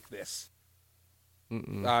ship like this.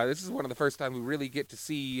 This is one of the first time we really get to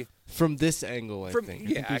see from this angle. I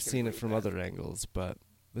think I we've seen it from other angles, but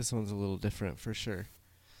this one's a little different for sure.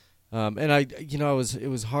 And it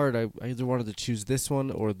was hard. I either wanted to choose this one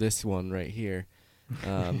or this one right here,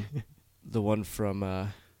 the one from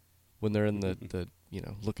when they're in the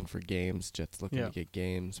looking for games, Jet's looking to get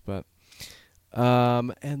games, but.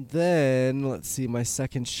 And then let's see, my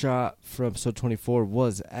second shot for episode 24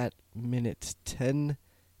 was at minute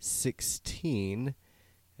 10:16,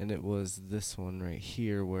 and it was this one right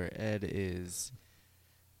here where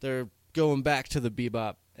they're going back to the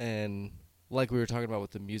bebop, and like we were talking about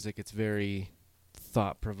with the music, it's very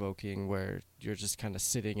thought-provoking where you're just kind of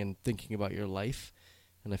sitting and thinking about your life,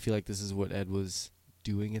 and I feel like this is what Ed was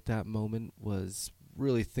doing at that moment, was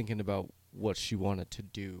really thinking about what she wanted to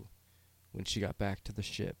do when she got back to the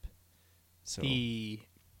ship. So the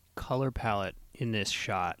color palette in is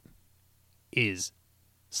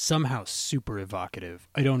somehow super evocative.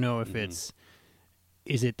 I don't know if is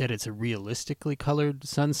it that it's a realistically colored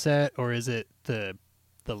sunset, or is it the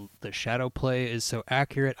shadow play is so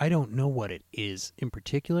accurate? I don't know what it is in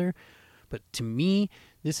particular, but to me,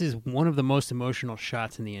 this is one of the most emotional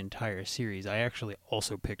shots in the entire series. I actually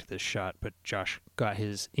also picked this shot, but Josh got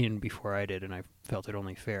his in before I did, and I felt it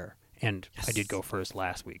only fair. And yes. I did go first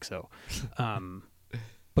last week, so,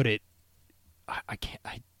 but I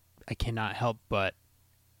cannot help but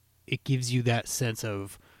it gives you that sense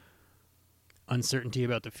of uncertainty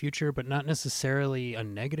about the future, but not necessarily a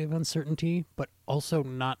negative uncertainty, but also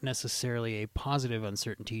not necessarily a positive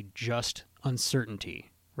uncertainty, just uncertainty,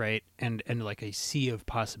 right? And like a sea of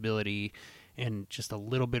possibility, and just a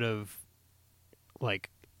little bit of like.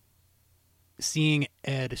 Seeing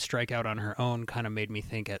Ed strike out on her own kind of made me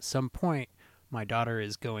think at some point my daughter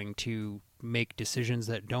is going to make decisions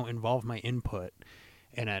that don't involve my input.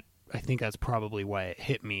 And I think that's probably why it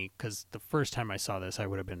hit me, because the first time I saw this, I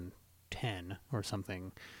would have been 10 or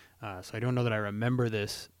something. So I don't know that I remember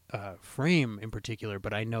this frame in particular,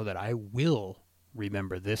 but I know that I will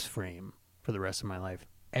remember this frame for the rest of my life.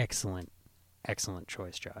 Excellent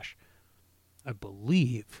choice, Josh. I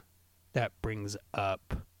believe that brings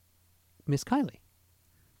up Miss Kylie.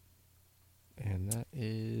 And that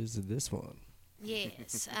is this one.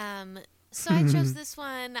 Yes. So I chose this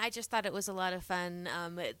one. I just thought it was a lot of fun.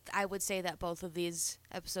 I would say that both of these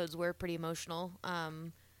episodes were pretty emotional.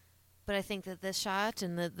 But I think that this shot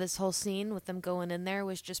and this whole scene with them going in there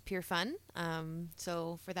was just pure fun.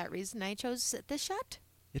 So for that reason, I chose this shot.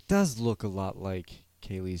 It does look a lot like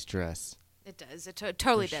Kaylee's dress. It does. It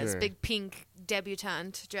totally For does. sure. Big pink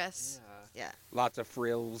debutante dress. Yeah. lots of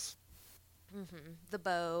frills. Mm-hmm. The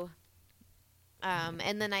bow.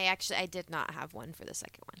 And then I did not have one for the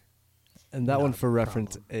second one. And that Not one, a for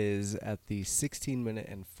reference, problem. is at the 16-minute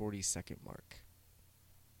and 40-second mark.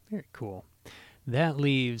 Very cool. That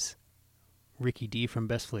leaves Ricky D from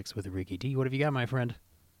Best Flicks with Ricky D. What have you got, my friend?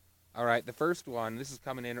 All right, the first one, this is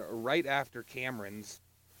coming in right after Cameron's.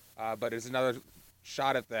 but it's another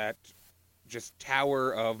shot at that just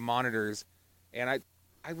tower of monitors. And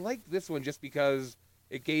I liked this one just because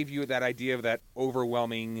it gave you that idea of that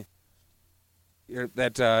overwhelming,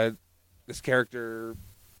 that this character,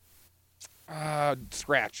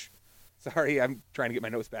 Scratch. Sorry, I'm trying to get my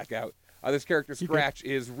notes back out. This character, Scratch,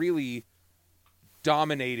 is really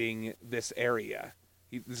dominating this area.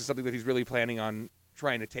 This is something that he's really planning on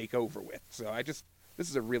trying to take over with. So this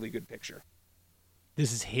is a really good picture.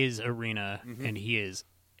 This is his arena, and he is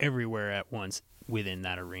everywhere at once within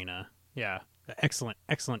that arena. Yeah, excellent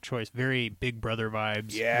choice. Very Big Brother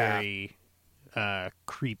vibes. Yeah. Very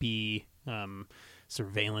creepy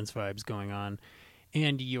surveillance vibes going on.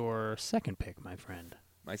 And your second pick, my friend.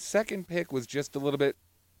 My second pick was just a little bit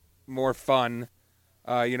more fun.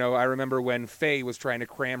 I remember when Faye was trying to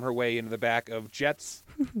cram her way into the back of Jet's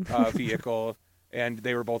vehicle, and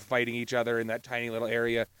they were both fighting each other in that tiny little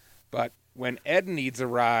area. But when Ed needs a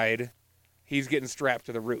ride, he's getting strapped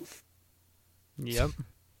to the roof. Yep.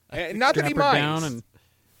 And not that he Strap her minds. down and-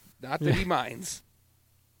 Not that he minds.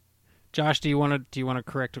 Josh, do you want to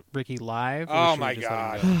correct Ricky live? or Oh should we my just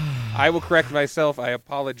let him God! go? I will correct myself. I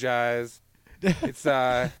apologize. It's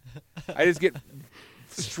I just get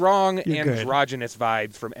strong You're good. androgynous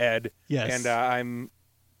vibes from Ed. Yes. And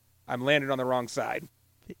I'm landed on the wrong side.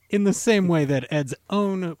 In the same way that Ed's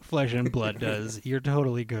own flesh and blood does. You're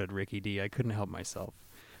totally good, Ricky D. I couldn't help myself.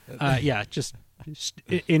 Yeah, just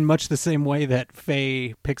in much the same way that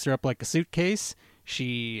Faye picks her up like a suitcase,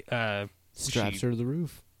 she Straps her to the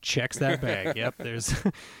roof. checks that bag. Yep, there's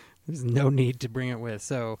no need to bring it with.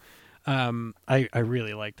 So I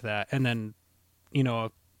really liked that. And then,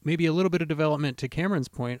 maybe a little bit of development to Cameron's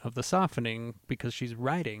point of the softening, because she's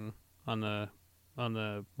riding on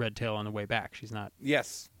the red tail on the way back. She's not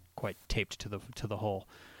Yes. quite taped to the hole.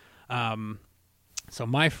 So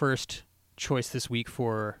my first choice this week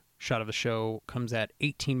for shot of the show comes at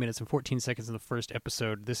 18 minutes and 14 seconds in the first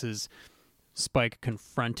episode. This is Spike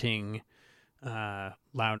confronting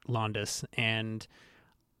Landis, and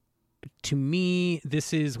to me,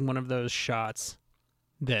 this is one of those shots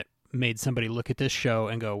that made somebody look at this show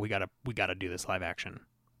and go, "We gotta do this live action.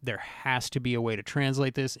 There has to be a way to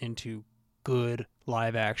translate this into good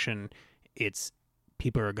live action.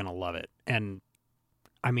 People are gonna love it." And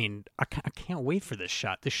I mean, I can't wait for this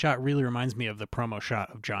shot. This shot really reminds me of the promo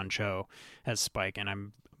shot of John Cho as Spike, and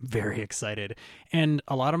I'm very excited. And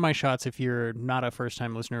a lot of my shots, if you're not a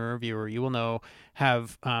first-time listener or viewer, you will know,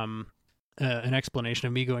 have an explanation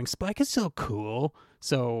of me going, "Spike is so cool."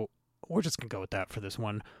 So we're just going to go with that for this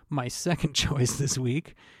one. My second choice this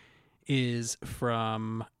week is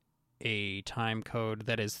from a time code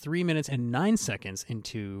that is 3 minutes and 9 seconds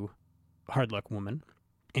into Hard Luck Woman.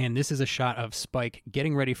 And this is a shot of Spike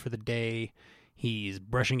getting ready for the day. He's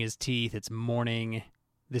brushing his teeth. It's morning.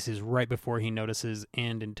 This is right before he notices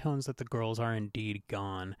and intones that the girls are indeed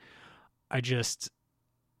gone.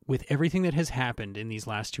 With everything that has happened in these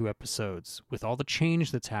last two episodes, with all the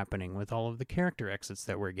change that's happening, with all of the character exits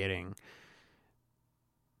that we're getting,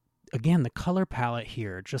 again, the color palette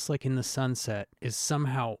here, just like in The Sunset, is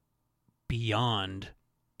somehow beyond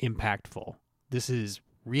impactful. This is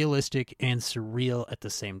realistic and surreal at the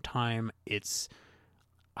same time.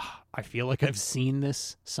 I feel like I've seen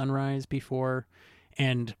this sunrise before,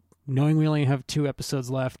 and knowing we only have 2 episodes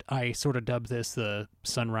left, I sort of dubbed this the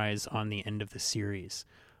sunrise on the end of the series,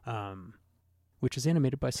 which is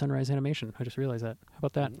animated by Sunrise Animation. I just realized that. How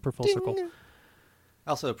about that for full circle?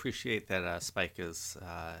 I also appreciate that Spike is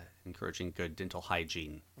encouraging good dental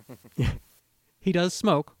hygiene. He does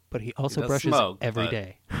smoke, but he also does brushes smoke, every but-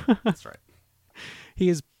 day. That's right. He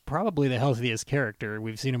is probably the healthiest character.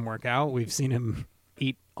 We've seen him work out. We've seen him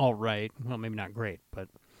eat all right. Well, maybe not great, but...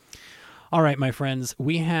 All right, my friends,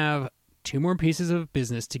 we have 2 more pieces of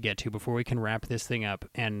business to get to before we can wrap this thing up.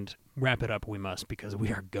 And wrap it up we must, because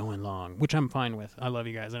we are going long, which I'm fine with. I love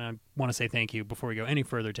you guys, and I want to say thank you before we go any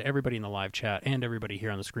further to everybody in the live chat and everybody here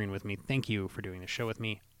on the screen with me. Thank you for doing this show with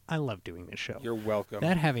me. I love doing this show. You're welcome.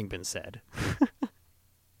 That having been said,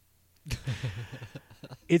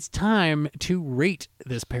 it's time to rate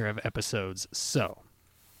this pair of episodes. So,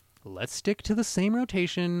 let's stick to the same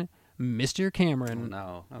rotation. Mr. Cameron,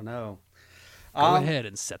 Oh no. go ahead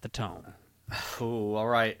and set the tone. Oh, all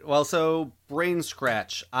right. Well, so Brain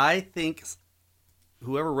Scratch. I think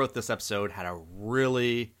whoever wrote this episode had a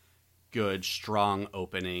really good, strong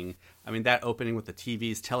opening. I mean, that opening with the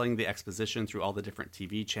TVs telling the exposition through all the different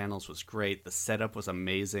TV channels was great. The setup was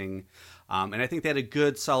amazing. And I think they had a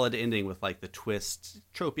good, solid ending with, like, the twist,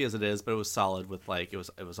 tropey as it is, but it was solid with, like, it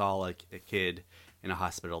was all like a kid in a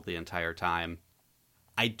hospital the entire time.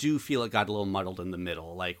 I do feel it got a little muddled in the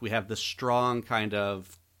middle. Like, we have this strong kind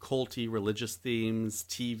of culty religious themes,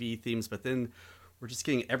 TV themes, but then we're just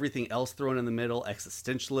getting everything else thrown in the middle: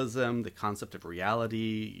 existentialism, the concept of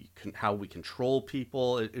reality, how we control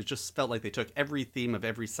people. It just felt like they took every theme of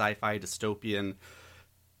every sci-fi dystopian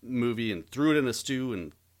movie and threw it in a stew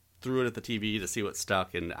and threw it at the TV to see what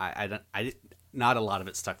stuck. And I not a lot of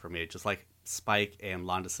it stuck for me. Just like Spike and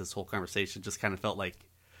Londus's whole conversation just kind of felt like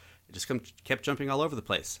it just kept jumping all over the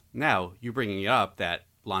place. Now, you bringing up that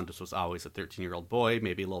Londus was always a 13-year-old boy,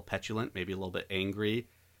 maybe a little petulant, maybe a little bit angry,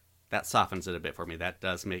 that softens it a bit for me. That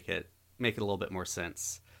does make it a little bit more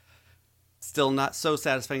sense. Still not so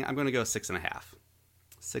satisfying. I'm going to go 6.5.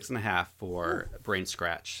 6.5 for Brain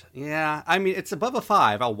Scratch. Yeah, I mean, it's above a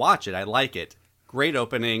 5. I'll watch it. I like it. Great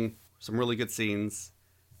opening. Some really good scenes.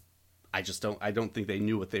 I don't think they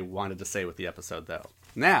knew what they wanted to say with the episode, though.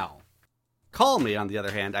 Now, Call Me, on the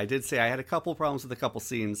other hand, I did say I had a couple problems with a couple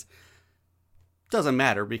scenes. Doesn't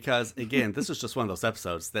matter because, again, this is just one of those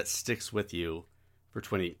episodes that sticks with you for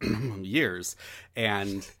 20 years.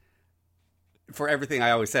 And for everything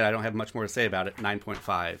I always said, I don't have much more to say about it.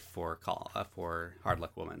 9.5 for Hard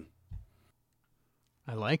Luck Woman.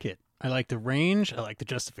 I like it. I like the range. I like the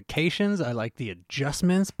justifications. I like the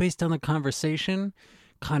adjustments based on the conversation.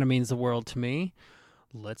 Kind of means the world to me.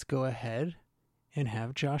 Let's go ahead and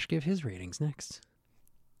have Josh give his ratings next.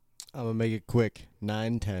 I'm going to make it quick.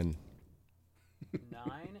 9, 10. 9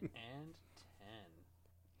 and 10.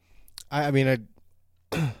 I mean,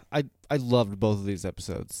 I loved both of these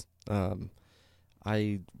episodes.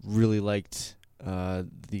 I really liked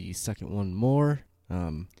the second one more.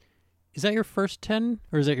 Is that your first 10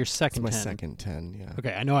 or is that your second 10? It's my second 10, yeah.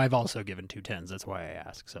 Okay, I know I've also given 2 10s. That's why I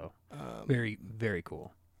ask. So very, very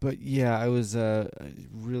cool. But yeah, I was I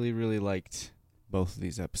really, really liked both of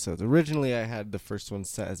these episodes. Originally, I had the first one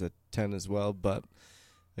set as a 10 as well, but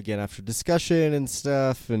again, after discussion and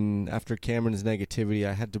stuff, and after Cameron's negativity,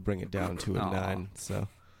 I had to bring it down to a 9. So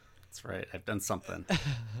that's right. I've done something.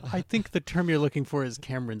 I think the term you're looking for is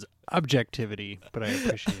Cameron's objectivity, but I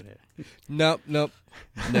appreciate it. Nope.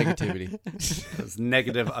 Negativity. It was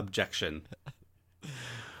negative objection.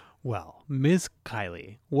 Well, Ms.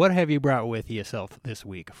 Kylie, what have you brought with yourself this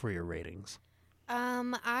week for your ratings?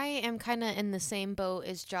 I am kind of in the same boat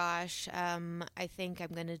as Josh. I think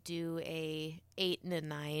I'm going to do a 8 and a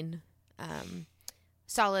 9.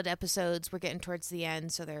 Solid episodes. We're getting towards the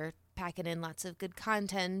end, so they're packing in lots of good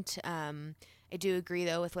content. I do agree,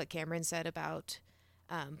 though, with what Cameron said about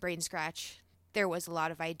Brain Scratch. There was a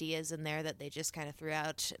lot of ideas in there that they just kind of threw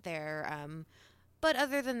out there. But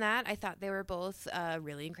other than that, I thought they were both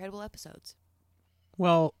really incredible episodes.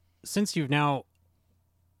 Well, since you've now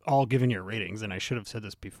all given your ratings, and I should have said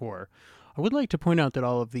this before, I would like to point out that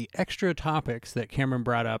all of the extra topics that Cameron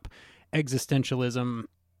brought up, existentialism,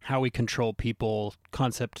 how we control people,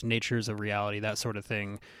 concept natures of reality, that sort of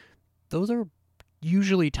thing, those are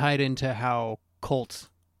usually tied into how cults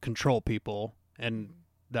control people. And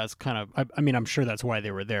that's kind of, I mean, I'm sure that's why they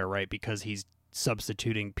were there, right? Because he's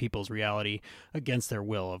substituting people's reality against their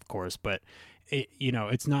will, of course. But,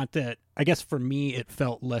 it's not that, I guess for me, it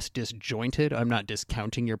felt less disjointed. I'm not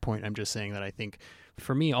discounting your point. I'm just saying that I think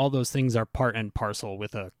for me, all those things are part and parcel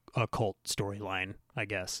with a cult storyline, I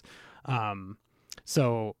guess.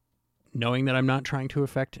 So knowing that I'm not trying to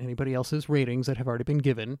affect anybody else's ratings that have already been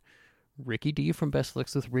given, Ricky D from Best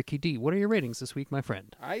Licks with Ricky D. What are your ratings this week, my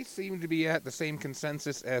friend? I seem to be at the same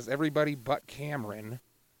consensus as everybody but Cameron.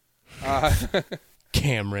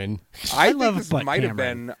 Cameron. I think this might have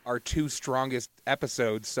been our 2 strongest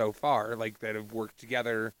episodes so far, like that have worked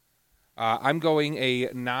together. I'm going a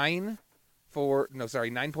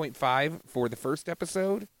 9.5 for the first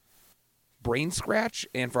episode, Brain Scratch,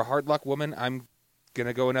 and for Hard Luck Woman, I'm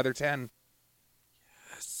gonna go another 10.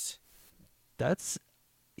 Yes. That's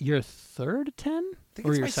your third 10? I think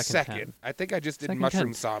or it's your my second. 10? I think I just did Second Mushroom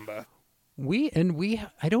 10. Samba.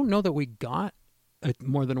 I don't know that we got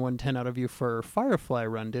more than 1 10 out of you for Firefly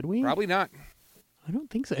Run, did we? Probably not. I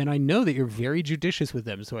don't think so. And I know that you're very judicious with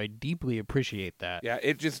them, so I deeply appreciate that. Yeah,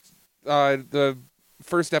 it just, the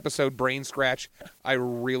first episode, Brain Scratch, I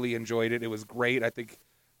really enjoyed it. It was great. I think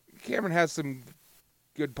Cameron has some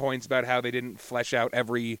good points about how they didn't flesh out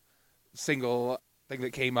every single thing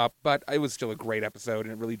that came up, but it was still a great episode,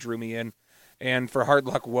 and it really drew me in. And for Hard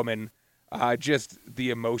Luck Woman, just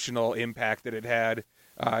the emotional impact that it had,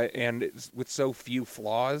 and with so few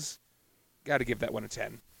flaws, got to give that one a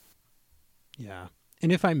 10. Yeah.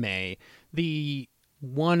 And if I may,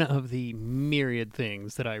 one of the myriad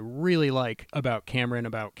things that I really like about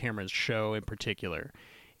Cameron's show in particular,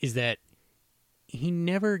 is that he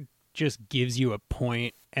never just gives you a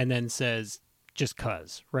point and then says, just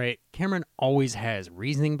 'cause, right? Cameron always has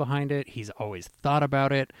reasoning behind it. He's always thought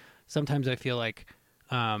about it. Sometimes I feel like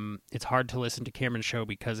it's hard to listen to Cameron's show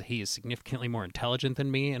because he is significantly more intelligent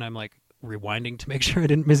than me, and I'm like rewinding to make sure I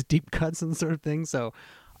didn't miss deep cuts and sort of thing. So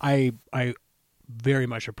I very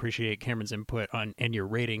much appreciate Cameron's input on and your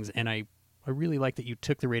ratings, and I really like that you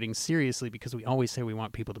took the ratings seriously because we always say we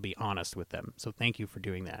want people to be honest with them. So thank you for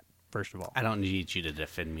doing that, first of all. I don't need you to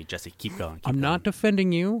defend me, Jesse. Keep going. I'm not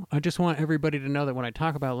defending you. I just want everybody to know that when I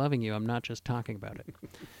talk about loving you, I'm not just talking about it.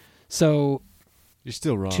 So You're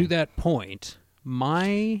still wrong. to that point,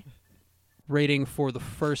 my rating for the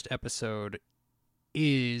first episode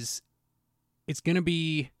is it's going to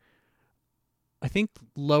be, I think,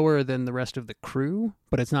 lower than the rest of the crew,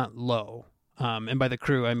 but it's not low. And by the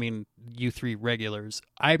crew, I mean you three regulars.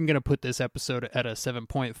 I'm going to put this episode at a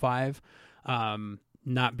 7.5,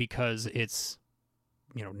 not because it's,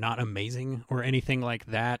 not amazing or anything like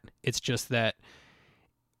that. It's just that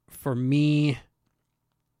for me,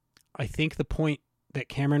 I think the point that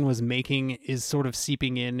Cameron was making is sort of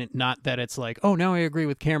seeping in. Not that it's like, oh, now I agree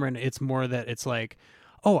with Cameron. It's more that it's like,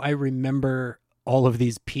 oh, I remember all of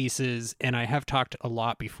these pieces. And I have talked a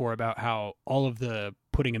lot before about how all of the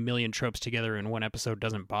putting a million tropes together in one episode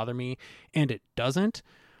doesn't bother me. And it doesn't.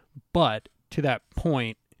 But to that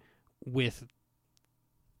point, with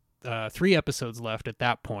 3 episodes left at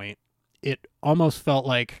that point, it almost felt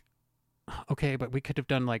like, okay, but we could have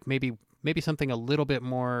done like maybe something a little bit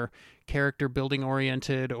more character building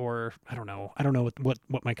oriented, or I don't know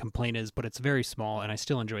what my complaint is, but it's very small and I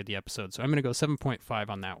still enjoyed the episode. So I'm going to go 7.5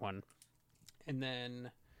 on that one. And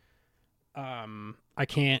then I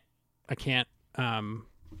can't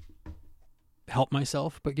help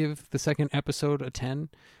myself but give the second episode a 10.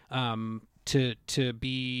 To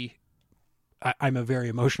be, I'm a very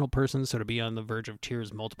emotional person, so to be on the verge of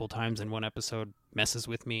tears multiple times in one episode messes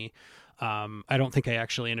with me. I don't think I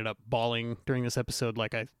actually ended up bawling during this episode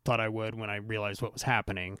like I thought I would when I realized what was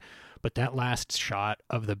happening. But that last shot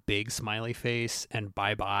of the big smiley face and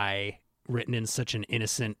bye-bye written in such an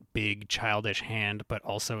innocent, big, childish hand, but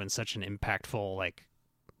also in such an impactful, like,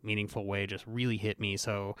 meaningful way just really hit me.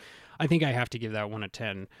 So I think I have to give that one a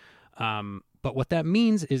 10. But what that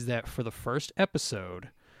means is that for the first episode,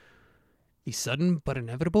 the sudden but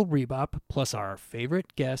inevitable Rebop plus our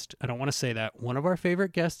favorite guest, I don't want to say that, one of our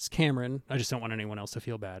favorite guests, Cameron, I just don't want anyone else to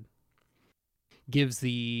feel bad, gives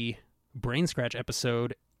the Brain Scratch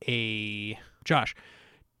episode a... Josh,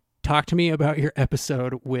 talk to me about your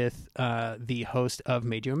episode with the host of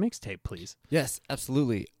Made You a Mixtape, please. Yes,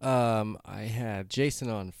 absolutely. I had Jason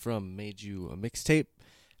on from Made You a Mixtape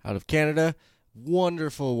out of Canada.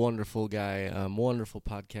 Wonderful, wonderful guy. Wonderful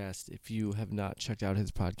podcast. If you have not checked out his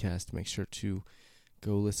podcast, make sure to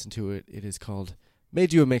go listen to it. It is called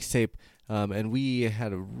Made You a Mixtape, and we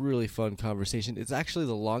had a really fun conversation. It's actually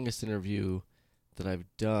the longest interview that I've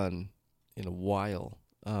done in a while.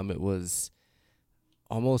 It was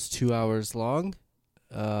almost 2 hours long,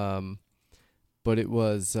 but it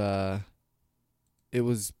was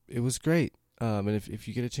great. And if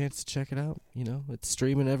you get a chance to check it out, it's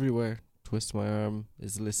streaming everywhere. Twist My Arm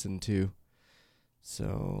is listened to.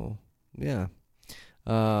 So, yeah.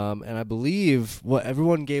 And I believe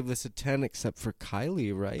everyone gave this a 10 except for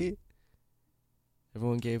Kylie, right?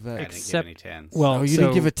 Everyone gave that. I didn't give any 10s. Well, you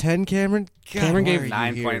didn't give a 10, Cameron? God, Cameron gave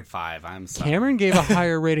 9.5. I'm sorry. Cameron gave a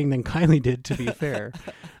higher rating than Kylie did, to be fair.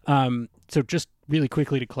 So just really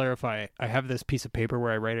quickly to clarify, I have this piece of paper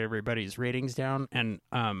where I write everybody's ratings down, and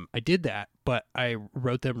I did that, but I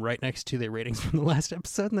wrote them right next to their ratings from the last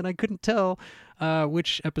episode, and then I couldn't tell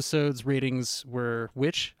which episode's ratings were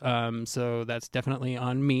which, so that's definitely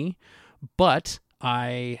on me. But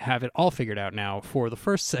I have it all figured out now. For the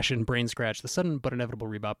first session, Brain Scratch, the sudden but inevitable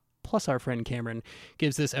Rebop, plus our friend Cameron,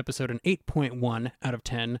 gives this episode an 8.1 out of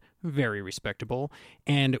 10. Very respectable.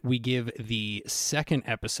 And we give the second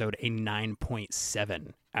episode a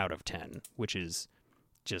 9.7 out of 10, which is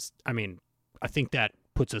just, I think that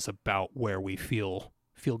puts us about where we feel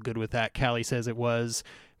good with that. Callie says it was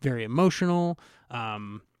very emotional.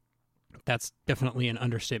 That's definitely an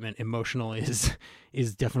understatement. Emotional is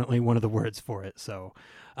definitely one of the words for it. So,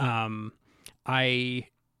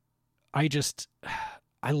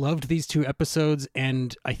 I loved these 2 episodes,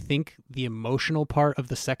 and I think the emotional part of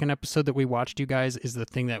the second episode that we watched, you guys, is the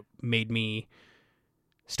thing that made me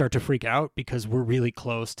start to freak out, because we're really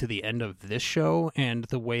close to the end of this show, and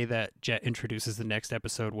the way that Jet introduces the next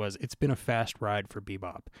episode was, it's been a fast ride for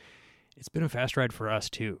Bebop. It's been a fast ride for us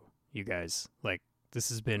too, you guys. Like, this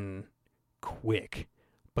has been quick,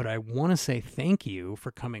 but I want to say thank you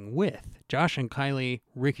for coming with Josh and Kylie,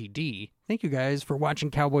 Ricky D. Thank you guys for watching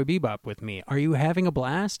Cowboy Bebop with me. Are you having a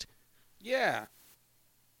blast? Yeah.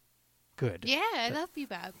 Good. Yeah, I love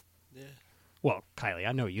Bebop. Well, Kylie,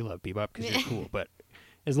 I know you love Bebop because you're cool, but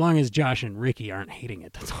as long as Josh and Ricky aren't hating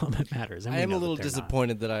it, that's all that matters. And I we am know a that little they're not.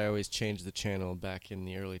 disappointed that I always changed the channel back in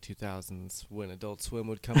the early 2000s when Adult Swim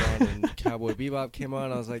would come on and Cowboy Bebop came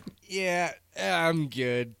on. I was like, yeah, I'm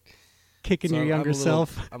good. Kicking So your I'm younger a little-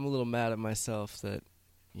 self. I'm a little mad at myself that,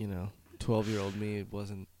 12-year-old me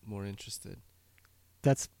wasn't more interested.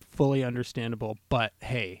 That's fully understandable. But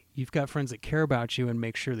hey, you've got friends that care about you and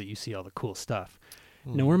make sure that you see all the cool stuff.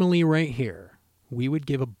 Normally, right here, we would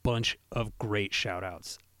give a bunch of great shout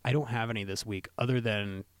outs. I don't have any this week other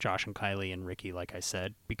than Josh and Kylie and Ricky, like I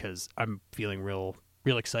said, because I'm feeling real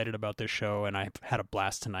excited about this show, and I've had a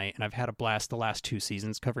blast tonight, and I've had a blast the last 2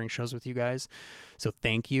 seasons covering shows with you guys. So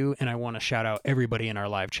thank you, and I want to shout out everybody in our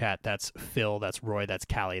live chat. That's Phil, that's Roy, that's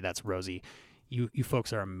Callie, that's Rosie. You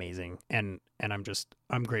folks are amazing, and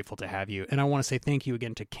I'm grateful to have you. And I want to say thank you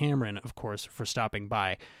again to Cameron, of course, for stopping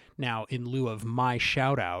by. Now, in lieu of my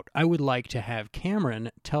shout out, I would like to have Cameron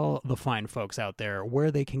tell the fine folks out there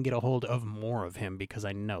where they can get a hold of more of him, because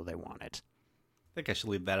I know they want it. I think I should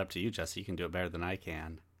leave that up to you, Jesse. You can do it better than I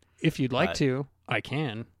can. If you'd like But- to, I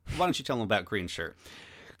can. Why don't you tell them about Green Shirt?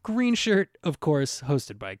 Green Shirt, of course,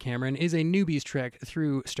 hosted by Cameron, is a newbies trek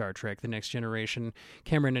through Star Trek The Next Generation.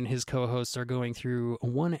 Cameron and his co-hosts are going through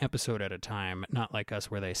one episode at a time, not like us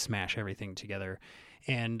where they smash everything together.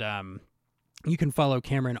 And you can follow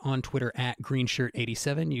Cameron on Twitter at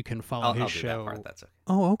GreenShirt87. You can follow I'll his do show. that part. That's okay.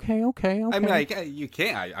 Oh, okay. I mean, you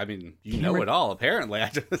can't. I mean, you know Cameron- it all, apparently. I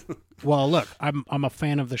just... Well, look, I'm a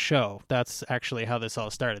fan of the show. That's actually how this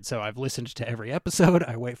all started. So I've listened to every episode.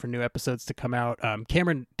 I wait for new episodes to come out.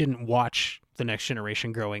 Cameron didn't watch The Next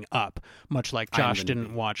Generation growing up, much like I'm Josh the didn't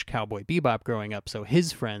newbie. watch Cowboy Bebop growing up. So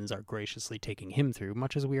his friends are graciously taking him through,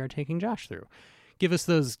 much as we are taking Josh through. Give us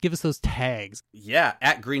those tags. Yeah,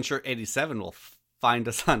 at GreenShirt87 will find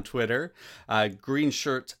us on Twitter.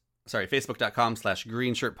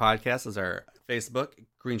 Facebook.com/GreenShirtPodcast is our Facebook.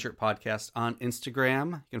 Green Shirt Podcast on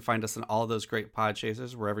Instagram. You can find us on all of those great pod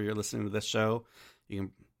chasers wherever you're listening to this show. You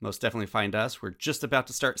can most definitely find us. We're just about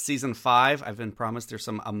to start season 5. I've been promised there's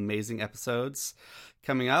some amazing episodes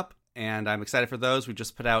coming up, and I'm excited for those. We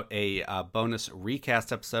just put out a bonus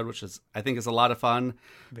recast episode, which I think is a lot of fun.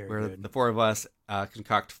 Very where good. the 4 of us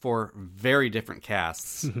concoct 4 very different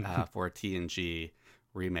casts for a TNG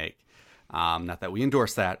remake. Not that we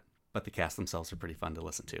endorse that, but the casts themselves are pretty fun to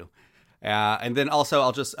listen to. And then also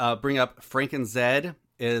I'll just bring up Franken Zed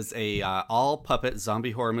is a all puppet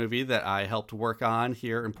zombie horror movie that I helped work on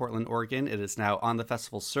here in Portland, Oregon. It is now on the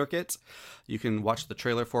festival circuit. You can watch the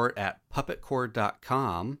trailer for it at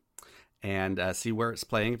puppetcore.com and see where it's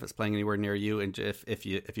playing, if it's playing anywhere near you. And if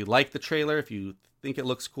you like the trailer, if you think it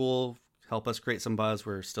looks cool, help us create some buzz.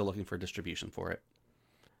 We're still looking for distribution for it.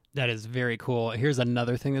 That is very cool. Here's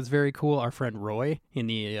another thing that's very cool. Our friend Roy in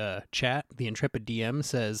the chat, the Intrepid DM,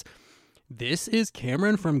 says, "This is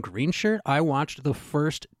Cameron from Green Shirt. I watched the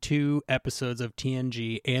first 2 episodes of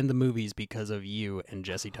TNG and the movies because of you and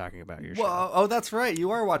Jesse talking about your show. Whoa, oh, that's right.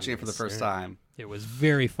 You are watching it for the Yes, first sir. time. It was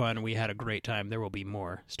very fun. We had a great time. There will be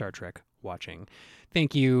more Star Trek watching.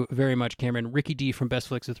 Thank you very much, Cameron. Ricky D from Best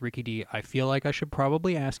Flicks with Ricky D. I feel like I should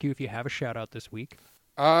probably ask you if you have a shout out this week.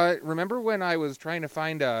 Remember when I was trying to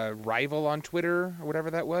find a rival on Twitter or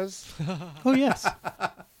whatever that was? Oh, yes.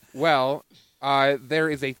 Well, there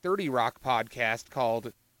is a 30 Rock podcast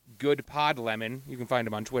called Good Pod Lemon. You can find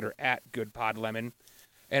them on Twitter at Good Pod Lemon.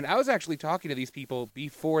 And I was actually talking to these people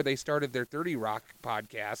before they started their 30 Rock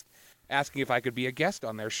podcast, asking if I could be a guest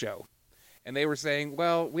on their show. And they were saying,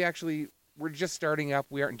 well, we're just starting up.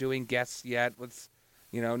 We aren't doing guests yet. Let's,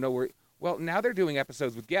 well, now they're doing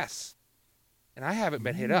episodes with guests. And I haven't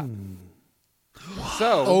been hit up.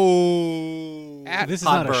 So, at This is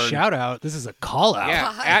not a Podburn. shout out. This is a call out.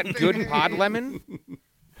 Yeah, at Good Pod Lemon.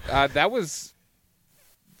 That was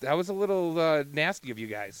a little nasty of you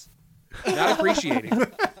guys. Not appreciating.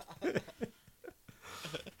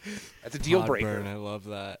 That's a deal breaker. Podburn, I love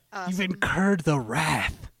that. You've incurred the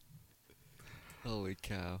wrath. Holy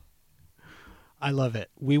cow. I love it.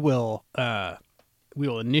 We will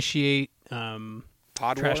initiate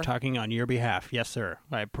Pod trash war? talking on your behalf. Yes, sir.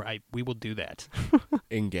 We will do that.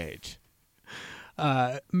 Engage.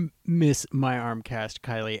 Miss My Armcast,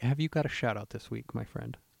 Kylie, have you got a shout out this week, my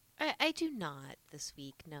friend? I do not this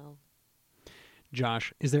week, no.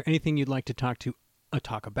 Josh, is there anything you'd like to talk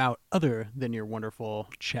about other than your wonderful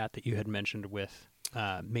chat that you had mentioned with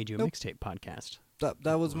Made You a Nope. Mixtape podcast?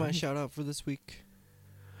 That was my shout out for this week.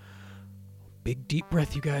 Big deep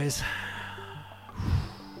breath, you guys.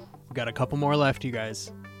 We got a couple more left, you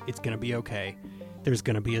guys. It's gonna be okay. There's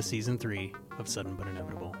gonna be a season 3 of Sudden But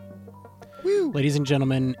Inevitable. Ladies and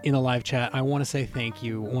gentlemen, in the live chat, I want to say thank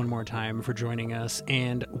you one more time for joining us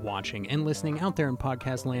and watching and listening out there in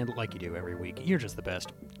podcast land like you do every week. You're just the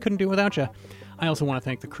best. Couldn't do it without you. I also want to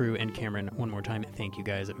thank the crew and Cameron one more time. Thank you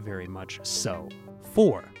guys very much. So,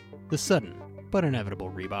 for the sudden but inevitable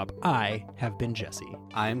Rebop, I have been Jesse.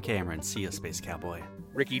 I am Cameron. See ya, Space Cowboy.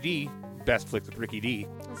 Ricky D. Best Flicks with Ricky D.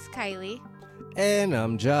 This is Kylie. And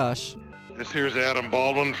I'm Josh. This here's Adam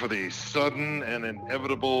Baldwin for the sudden and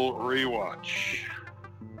inevitable rewatch.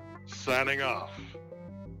 Signing off.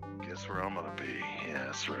 Guess where I'm gonna be? Yeah,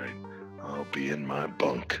 that's right. I'll be in my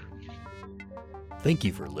bunk. Thank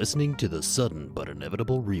you for listening to the Sudden But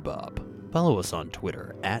Inevitable Rebop. Follow us on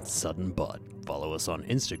Twitter @SuddenBut. Follow us on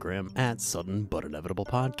Instagram @Sudden But Inevitable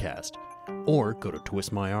Podcast. Or go to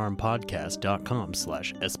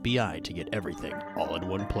twistmyarmpodcast.com/SBI to get everything all in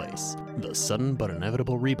one place. The Sudden But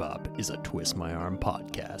Inevitable Rebop is a Twist My Arm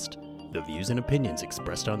podcast. The views and opinions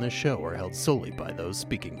expressed on this show are held solely by those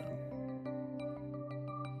speaking them.